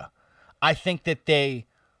America. I think that they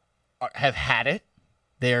have had it.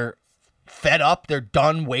 They're fed up. They're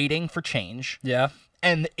done waiting for change. Yeah.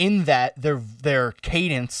 And in that, their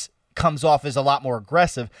cadence comes off as a lot more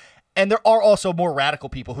aggressive. And there are also more radical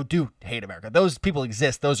people who do hate America. Those people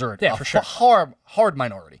exist. Those are for sure. hard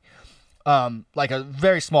minority. Like a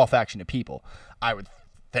very small faction of people, I would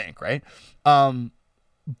think, right?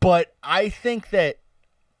 But I think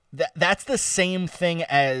that's the same thing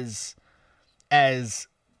as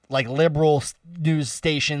like liberal news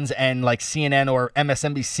stations and like CNN or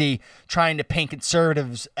MSNBC trying to paint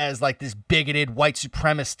conservatives as like this bigoted white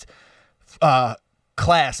supremacist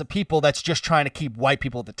class of people that's just trying to keep white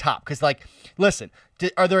people at the top. Because like, listen,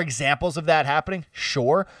 are there examples of that happening?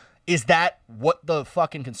 Sure. Is that what the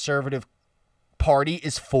fucking conservative party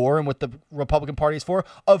is for and what the Republican Party is for?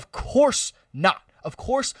 Of course not. Of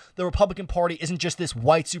course, the Republican Party isn't just this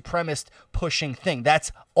white supremacist pushing thing.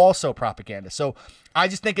 That's also propaganda. So I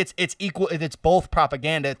just think it's equal. It's both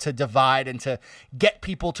propaganda to divide and to get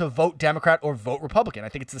people to vote Democrat or vote Republican. I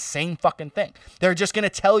think it's the same fucking thing. They're just going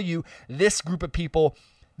to tell you this group of people,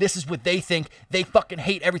 this is what they think. They fucking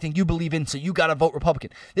hate everything you believe in, so you got to vote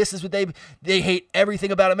Republican. This is what they hate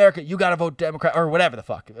everything about America. You got to vote Democrat or whatever the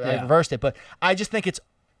fuck. I reversed it. But I just think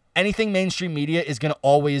anything mainstream media is going to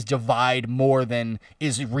always divide more than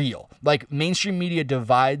is real. Like, mainstream media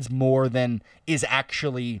divides more than is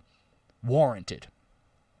actually warranted.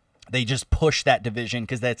 They just push that division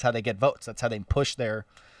because that's how they get votes. That's how they push their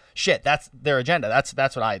shit. That's their agenda. That's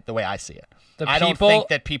the way I see it. I don't think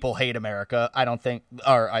that people hate America. I don't think,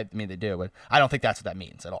 I mean they do, but I don't think that's what that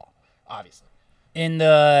means at all. Obviously.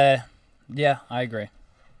 Yeah, I agree.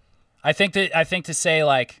 I think to say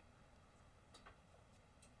like,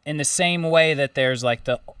 in the same way that there's like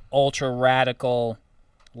the ultra radical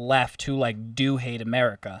left who like do hate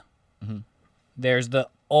America, there's the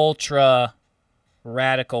ultra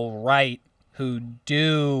radical right who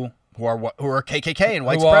are KKK and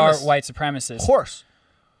white who supremacists. are white supremacists. Of course.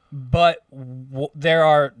 But there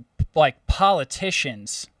are like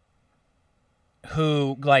politicians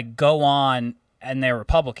who like go on and they're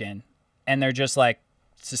Republican and they're just like,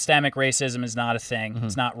 systemic racism is not a thing.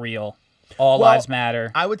 It's not real. All lives matter.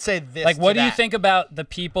 I would say this. Like, what do you think about the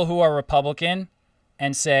people who are Republican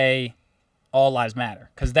and say all lives matter?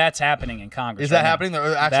 Because that's happening in Congress. Is that right now. happening?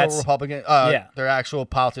 They're actual Republican. Yeah. They're actual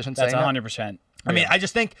politicians. That's saying that? 100%. I mean, I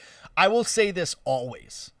just think I will say this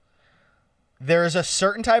always. There is a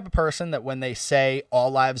certain type of person that when they say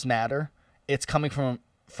all lives matter, it's coming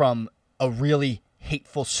from a really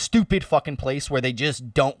hateful, stupid fucking place where they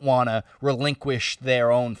just don't want to relinquish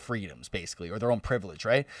their own freedoms, basically, or their own privilege,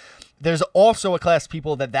 right? There's also a class of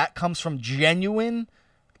people that comes from genuine,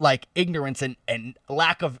 like, ignorance and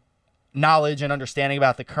lack of knowledge and understanding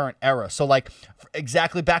about the current era. So, like,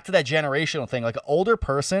 exactly back to that generational thing, like, an older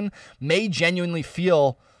person may genuinely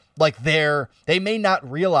feel like they may not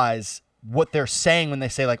realize what they're saying when they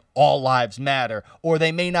say like all lives matter, or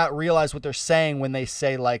they may not realize what they're saying when they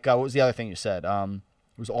say like what was the other thing you said? It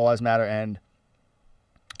was all lives matter and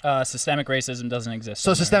Systemic racism doesn't exist.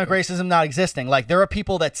 So in systemic America. racism not existing. Like, there are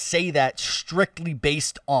people that say that strictly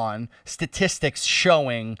based on statistics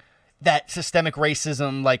showing that systemic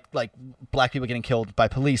racism, like black people getting killed by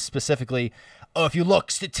police specifically, if you look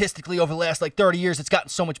statistically over the last 30 years, it's gotten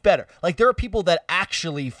so much better. Like, there are people that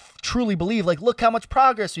actually truly believe, like, look how much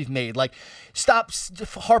progress we've made. Like, stop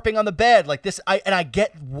harping on the bed. Like this, I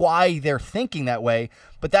get why they're thinking that way,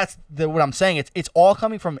 but that's what I'm saying. It's all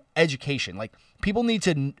coming from education. Like, people need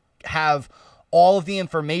to have all of the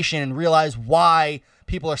information and realize why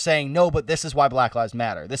people are saying no, but this is why Black Lives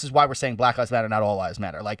Matter. This is why we're saying Black Lives Matter, not all lives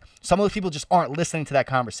matter. Like, some of those people just aren't listening to that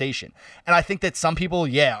conversation. And I think that some people,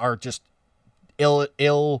 are just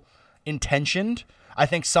ill-intentioned. I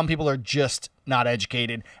think some people are just not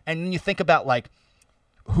educated. And when you think about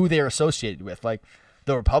who they're associated with, like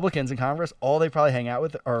the Republicans in Congress, all they probably hang out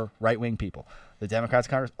with are right-wing people. The Democrats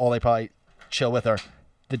in Congress, all they probably chill with are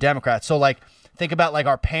the Democrats. So think about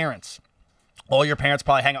our parents. All your parents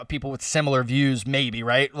probably hang out with people with similar views, maybe,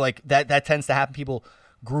 right? Like that tends to happen. People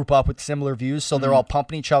group up with similar views, so they're all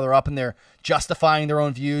pumping each other up and they're justifying their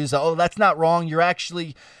own views. Oh, that's not wrong. You're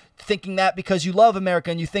actually thinking that because you love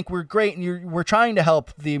America and you think we're great and we're trying to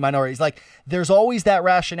help the minorities. Like, there's always that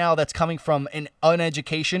rationale that's coming from an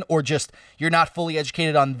uneducation or just you're not fully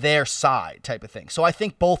educated on their side type of thing. So I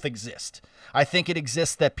think both exist. I think it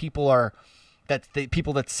exists that people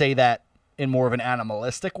that say that in more of an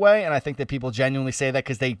animalistic way, and I think that people genuinely say that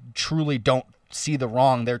because they truly don't see the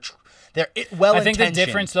wrong. They're well-intentioned. I think the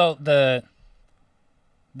difference, though, the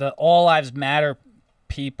all lives matter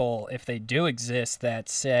people, if they do exist, that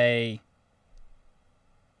say,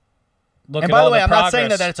 look. And at by all the way, I'm progress. not saying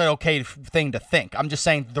that it's an okay thing to think. I'm just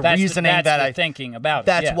saying That's reasoning that's that the I thinking about.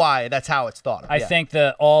 That's it, yeah. why. That's how it's thought of. I think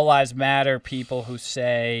the all lives matter people who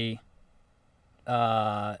say,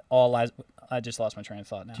 all lives. I just lost my train of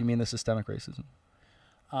thought now. Do you mean the systemic racism?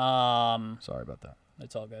 Sorry about that.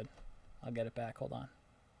 It's all good. I'll get it back. Hold on.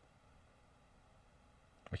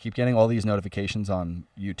 I keep getting all these notifications on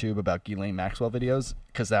YouTube about Ghislaine Maxwell videos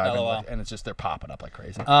because and it's just they're popping up like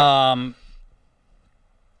crazy. All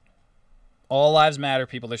lives matter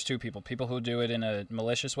people. There's two people. People who do it in a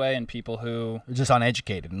malicious way and people who They're just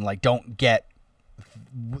uneducated and don't get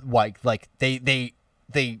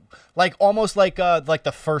they almost like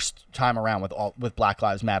the first time around with Black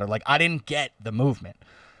Lives Matter. Like, I didn't get the movement.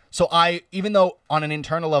 So even though on an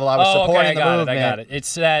internal level I was supporting the movement. I got it.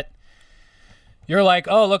 It's that you're like,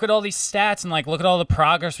 oh, look at all these stats and look at all the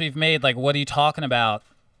progress we've made. Like, what are you talking about?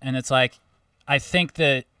 And it's like, I think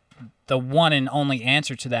that the one and only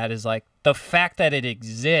answer to that is the fact that it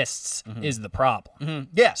exists is the problem.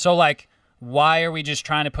 Yeah. So why are we just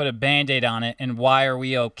trying to put a Band-Aid on it, and why are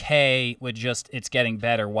we okay with just it's getting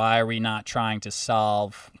better? Why are we not trying to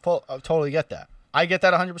solve? I totally get that. I get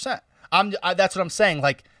that 100%. That's what I'm saying.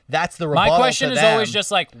 That's the rebuttal. My question to is them. always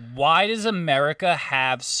just why does America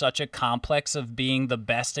have such a complex of being the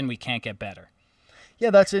best and we can't get better? Yeah,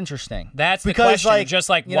 that's interesting. That's the question. Why are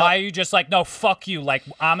you just no, fuck you.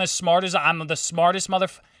 I'm the smartest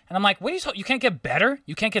motherfucker. And I'm what are you can't get better?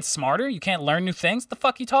 You can't get smarter? You can't learn new things? The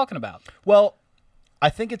fuck are you talking about? Well, I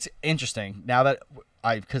think it's interesting now that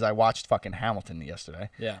because I watched fucking Hamilton yesterday.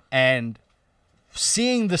 Yeah. And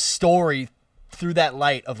seeing the story through that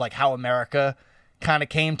light of how America kind of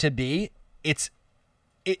came to be, it's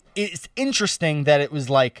interesting that it was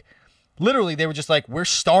literally they were just we're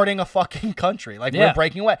starting a fucking country. We're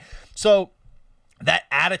breaking away. So that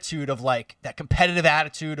attitude of that competitive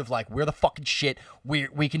attitude of we're the fucking shit,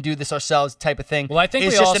 we can do this ourselves type of thing. Well, I think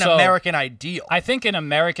it's we just also, an American ideal. I think an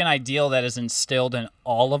American ideal that is instilled in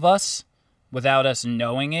all of us without us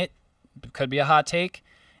knowing it, could be a hot take,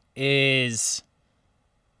 is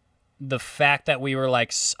the fact that we were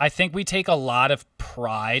I think we take a lot of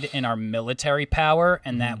pride in our military power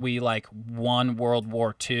and that we won World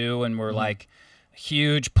War II and we're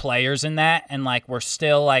huge players in that, and we're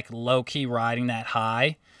still low-key riding that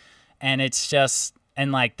high, and it's just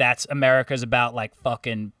and that's America's about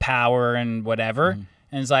fucking power and whatever,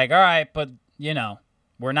 and it's all right, but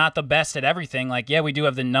we're not the best at everything. We do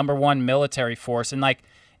have the #1 military force, and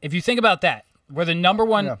if you think about that, we're the number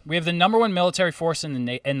one. We have the #1 military force in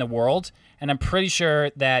the world, and I'm pretty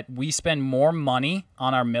sure that we spend more money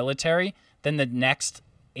on our military than the next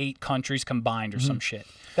 8 countries combined or some shit.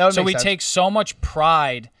 So we take so much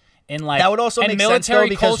pride in that would also and make military sense, though,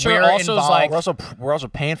 because culture we're also involved. is We're also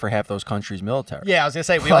paying for half those countries' military. Yeah, I was gonna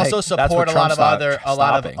say we Like, also that's support what a lot Trump's of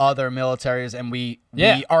stopping. other militaries, and we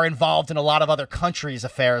Yeah. are involved in a lot of other countries'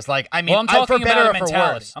 affairs. I mean, well, I'm talking for better about or a for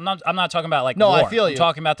mentality. worse. I'm not talking about No, I war. feel I'm you.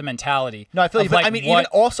 talking about the mentality. No, I feel you, of, but I mean, what, even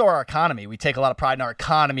also our economy. We take a lot of pride in our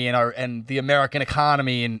economy and the American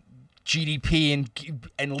economy and GDP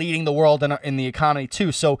and leading the world in the economy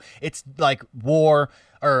too. So it's like war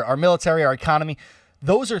or our military, our economy.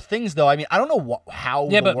 Those are things, though. I mean, I don't know how.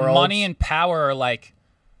 Yeah, the but money and power are like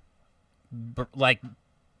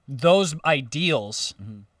those ideals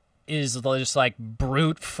is just like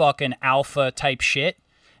brute fucking alpha type shit,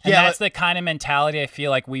 and Yeah, that's the kind of mentality I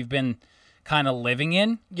feel like we've been kind of living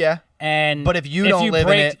in. Yeah. And But if you don't live in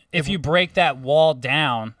break, it- if you break that wall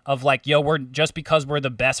down of like, yo, we're just because we're the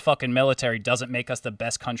best fucking military doesn't make us the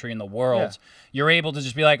best country in the world. You're able to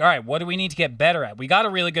just be like, all right, what do we need to get better at? We got a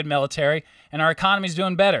really good military, and our economy's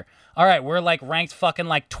doing better. All right, we're like ranked fucking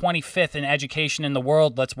like 25th in education in the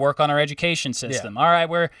world. Let's work on our education system. All right,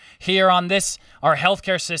 we're here on this. Our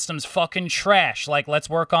healthcare system's fucking trash. Like, let's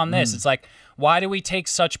work on this. It's like, why do we take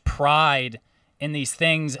such pride in these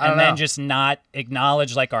things and then just not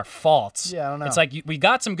acknowledge like our faults? Yeah, I don't know. It's like we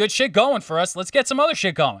got some good shit going for us. Let's get some other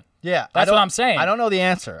shit going. Yeah, That's what I'm saying. I don't know the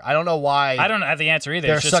answer. I don't know why. I don't have the answer either.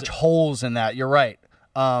 There's It's just, such holes in that. You're right.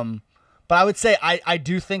 But I would say I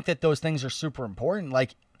do think that those things are super important.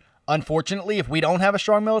 Like, unfortunately, if we don't have a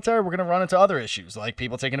strong military, we're going to run into other issues, like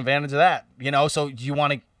people taking advantage of that. So you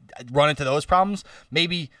want to run into those problems?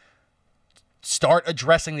 Maybe start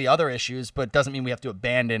addressing the other issues, but it doesn't mean we have to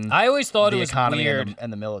abandon I always thought the it was economy weird.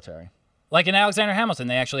 and the military. Like in Alexander Hamilton,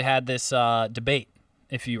 they actually had this debate,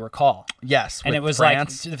 if you recall. Yes, And with it was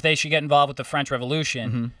France. like if they should get involved with the French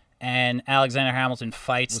Revolution, and Alexander Hamilton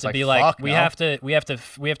fights to like, be like, "Fuck we no." have to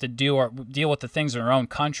deal with the things in our own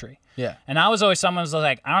country. Yeah. And I was always someone who's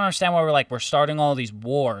like, I don't understand why we're starting all these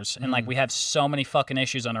wars and like we have so many fucking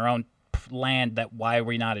issues on our own land that why are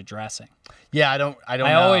we not addressing? Yeah, I don't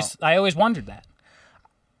know. I always wondered that.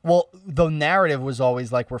 Well, the narrative was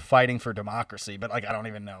always like we're fighting for democracy, but like I don't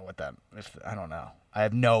even know what that. I don't know. I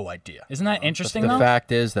have no idea. Isn't that interesting The though?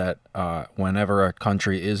 fact is that whenever a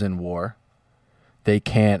country is in war, they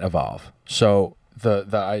can't evolve. So the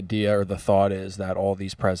idea or the thought is that all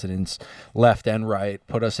these presidents, left and right,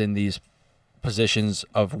 put us in these positions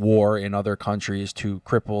of war in other countries to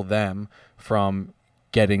cripple them from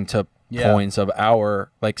getting to points of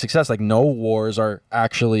our like success. Like no wars are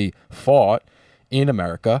actually fought in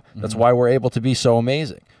America. That's why we're able to be so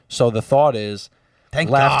amazing. So the thought is Thank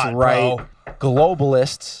left, God, right, bro.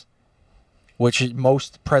 globalists, which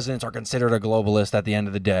most presidents are considered a globalist at the end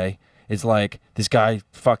of the day. It's like this guy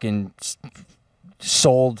fucking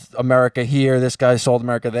sold America here, this guy sold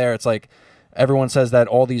America there. It's like everyone says that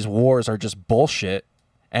all these wars are just bullshit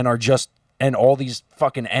and all these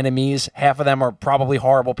fucking enemies, half of them are probably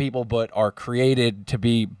horrible people, but are created to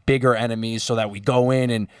be bigger enemies so that we go in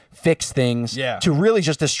and fix things to really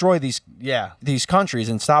just destroy these countries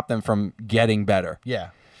and stop them from getting better. Yeah.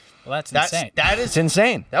 Well, that's insane. That is It's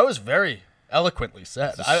insane. That was very eloquently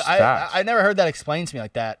said. I never heard that explained to me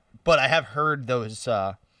like that, but I have heard those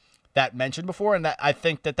that mentioned before, and that I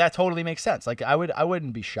think that totally makes sense. Like I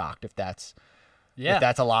wouldn't be shocked if that's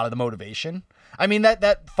a lot of the motivation. I mean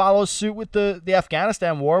that follows suit with the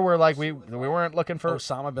Afghanistan war, where like we weren't looking for.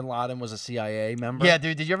 Osama bin Laden was a CIA member. Yeah,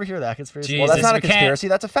 dude, did you ever hear that conspiracy? Jesus, Well, that's not a we can't- conspiracy.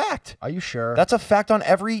 That's a fact. Are you sure? That's a fact on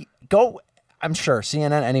every I'm sure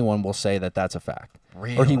CNN, anyone will say that that's a fact. Or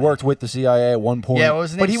he Really? worked with the CIA at one point. Yeah, what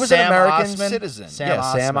was his but name? he was Sam an American Osman? citizen. Sam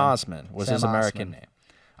Sam Osman. Osman was Sam his American Osman. name.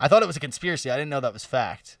 I thought it was a conspiracy. I didn't know that was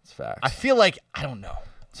fact. It's fact. I feel like I don't know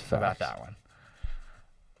It's about fact. that one.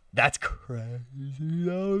 That's crazy.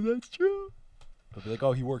 though. That's true. They'll be like,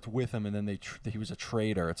 oh, he worked with him, and then he was a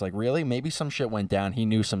traitor. It's like, really? Maybe some shit went down. He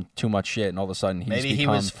knew some too much shit, and all of a sudden Maybe he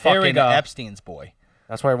become, was Here we fucking go. Epstein's boy.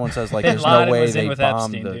 That's why everyone says like, Bin there's Laden no way was in they with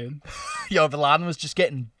bombed Epstein, the. dude. Yo, Bin Laden was just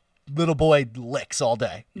getting little boy licks all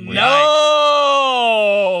day. No.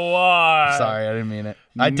 Sorry, I didn't mean it.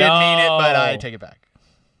 I did mean it, but I take it back.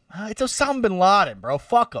 It's Osama Bin Laden, bro.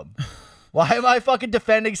 Fuck him. Why am I fucking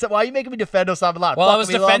defending? Why are you making me defend Osama Bin Laden? Well, Fuck I was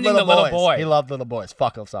him. He loved defending the little boys. boy. He loved little boys.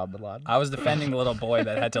 Fuck Osama Bin Laden. I was defending the little boy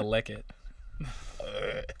that had to lick it.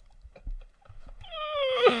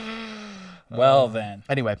 Well then,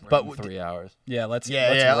 Anyway, but 3 hours. yeah. Let's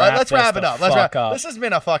let's wrap it up. Let's wrap up. This has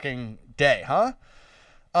been a fucking day, huh?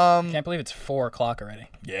 Can't believe it's 4 o'clock already.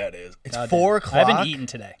 Yeah, it is. It's God damn. 4 I o'clock. haven't eaten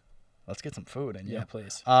today. Let's get some food in. Yeah,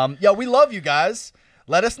 please. Yeah, we love you guys.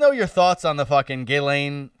 Let us know your thoughts on the fucking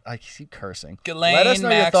Ghislaine. I keep cursing. Let us know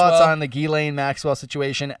your thoughts Maxwell. on the Ghislaine Maxwell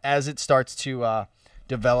situation as it starts to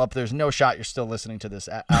develop. There's no shot you're still listening to this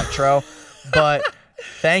outro, but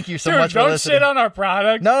thank you so Dude, much for don't listening. shit on our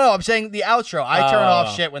product. No, I'm saying the outro. I turn off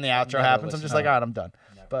Oh. shit when the outro Never happens. I'm listen. just like, all right, I'm done.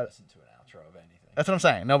 But Listen to an outro of anything. that's what I'm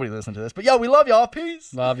saying. Nobody listened to this. But yo, we love y'all.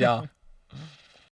 Peace. Love y'all.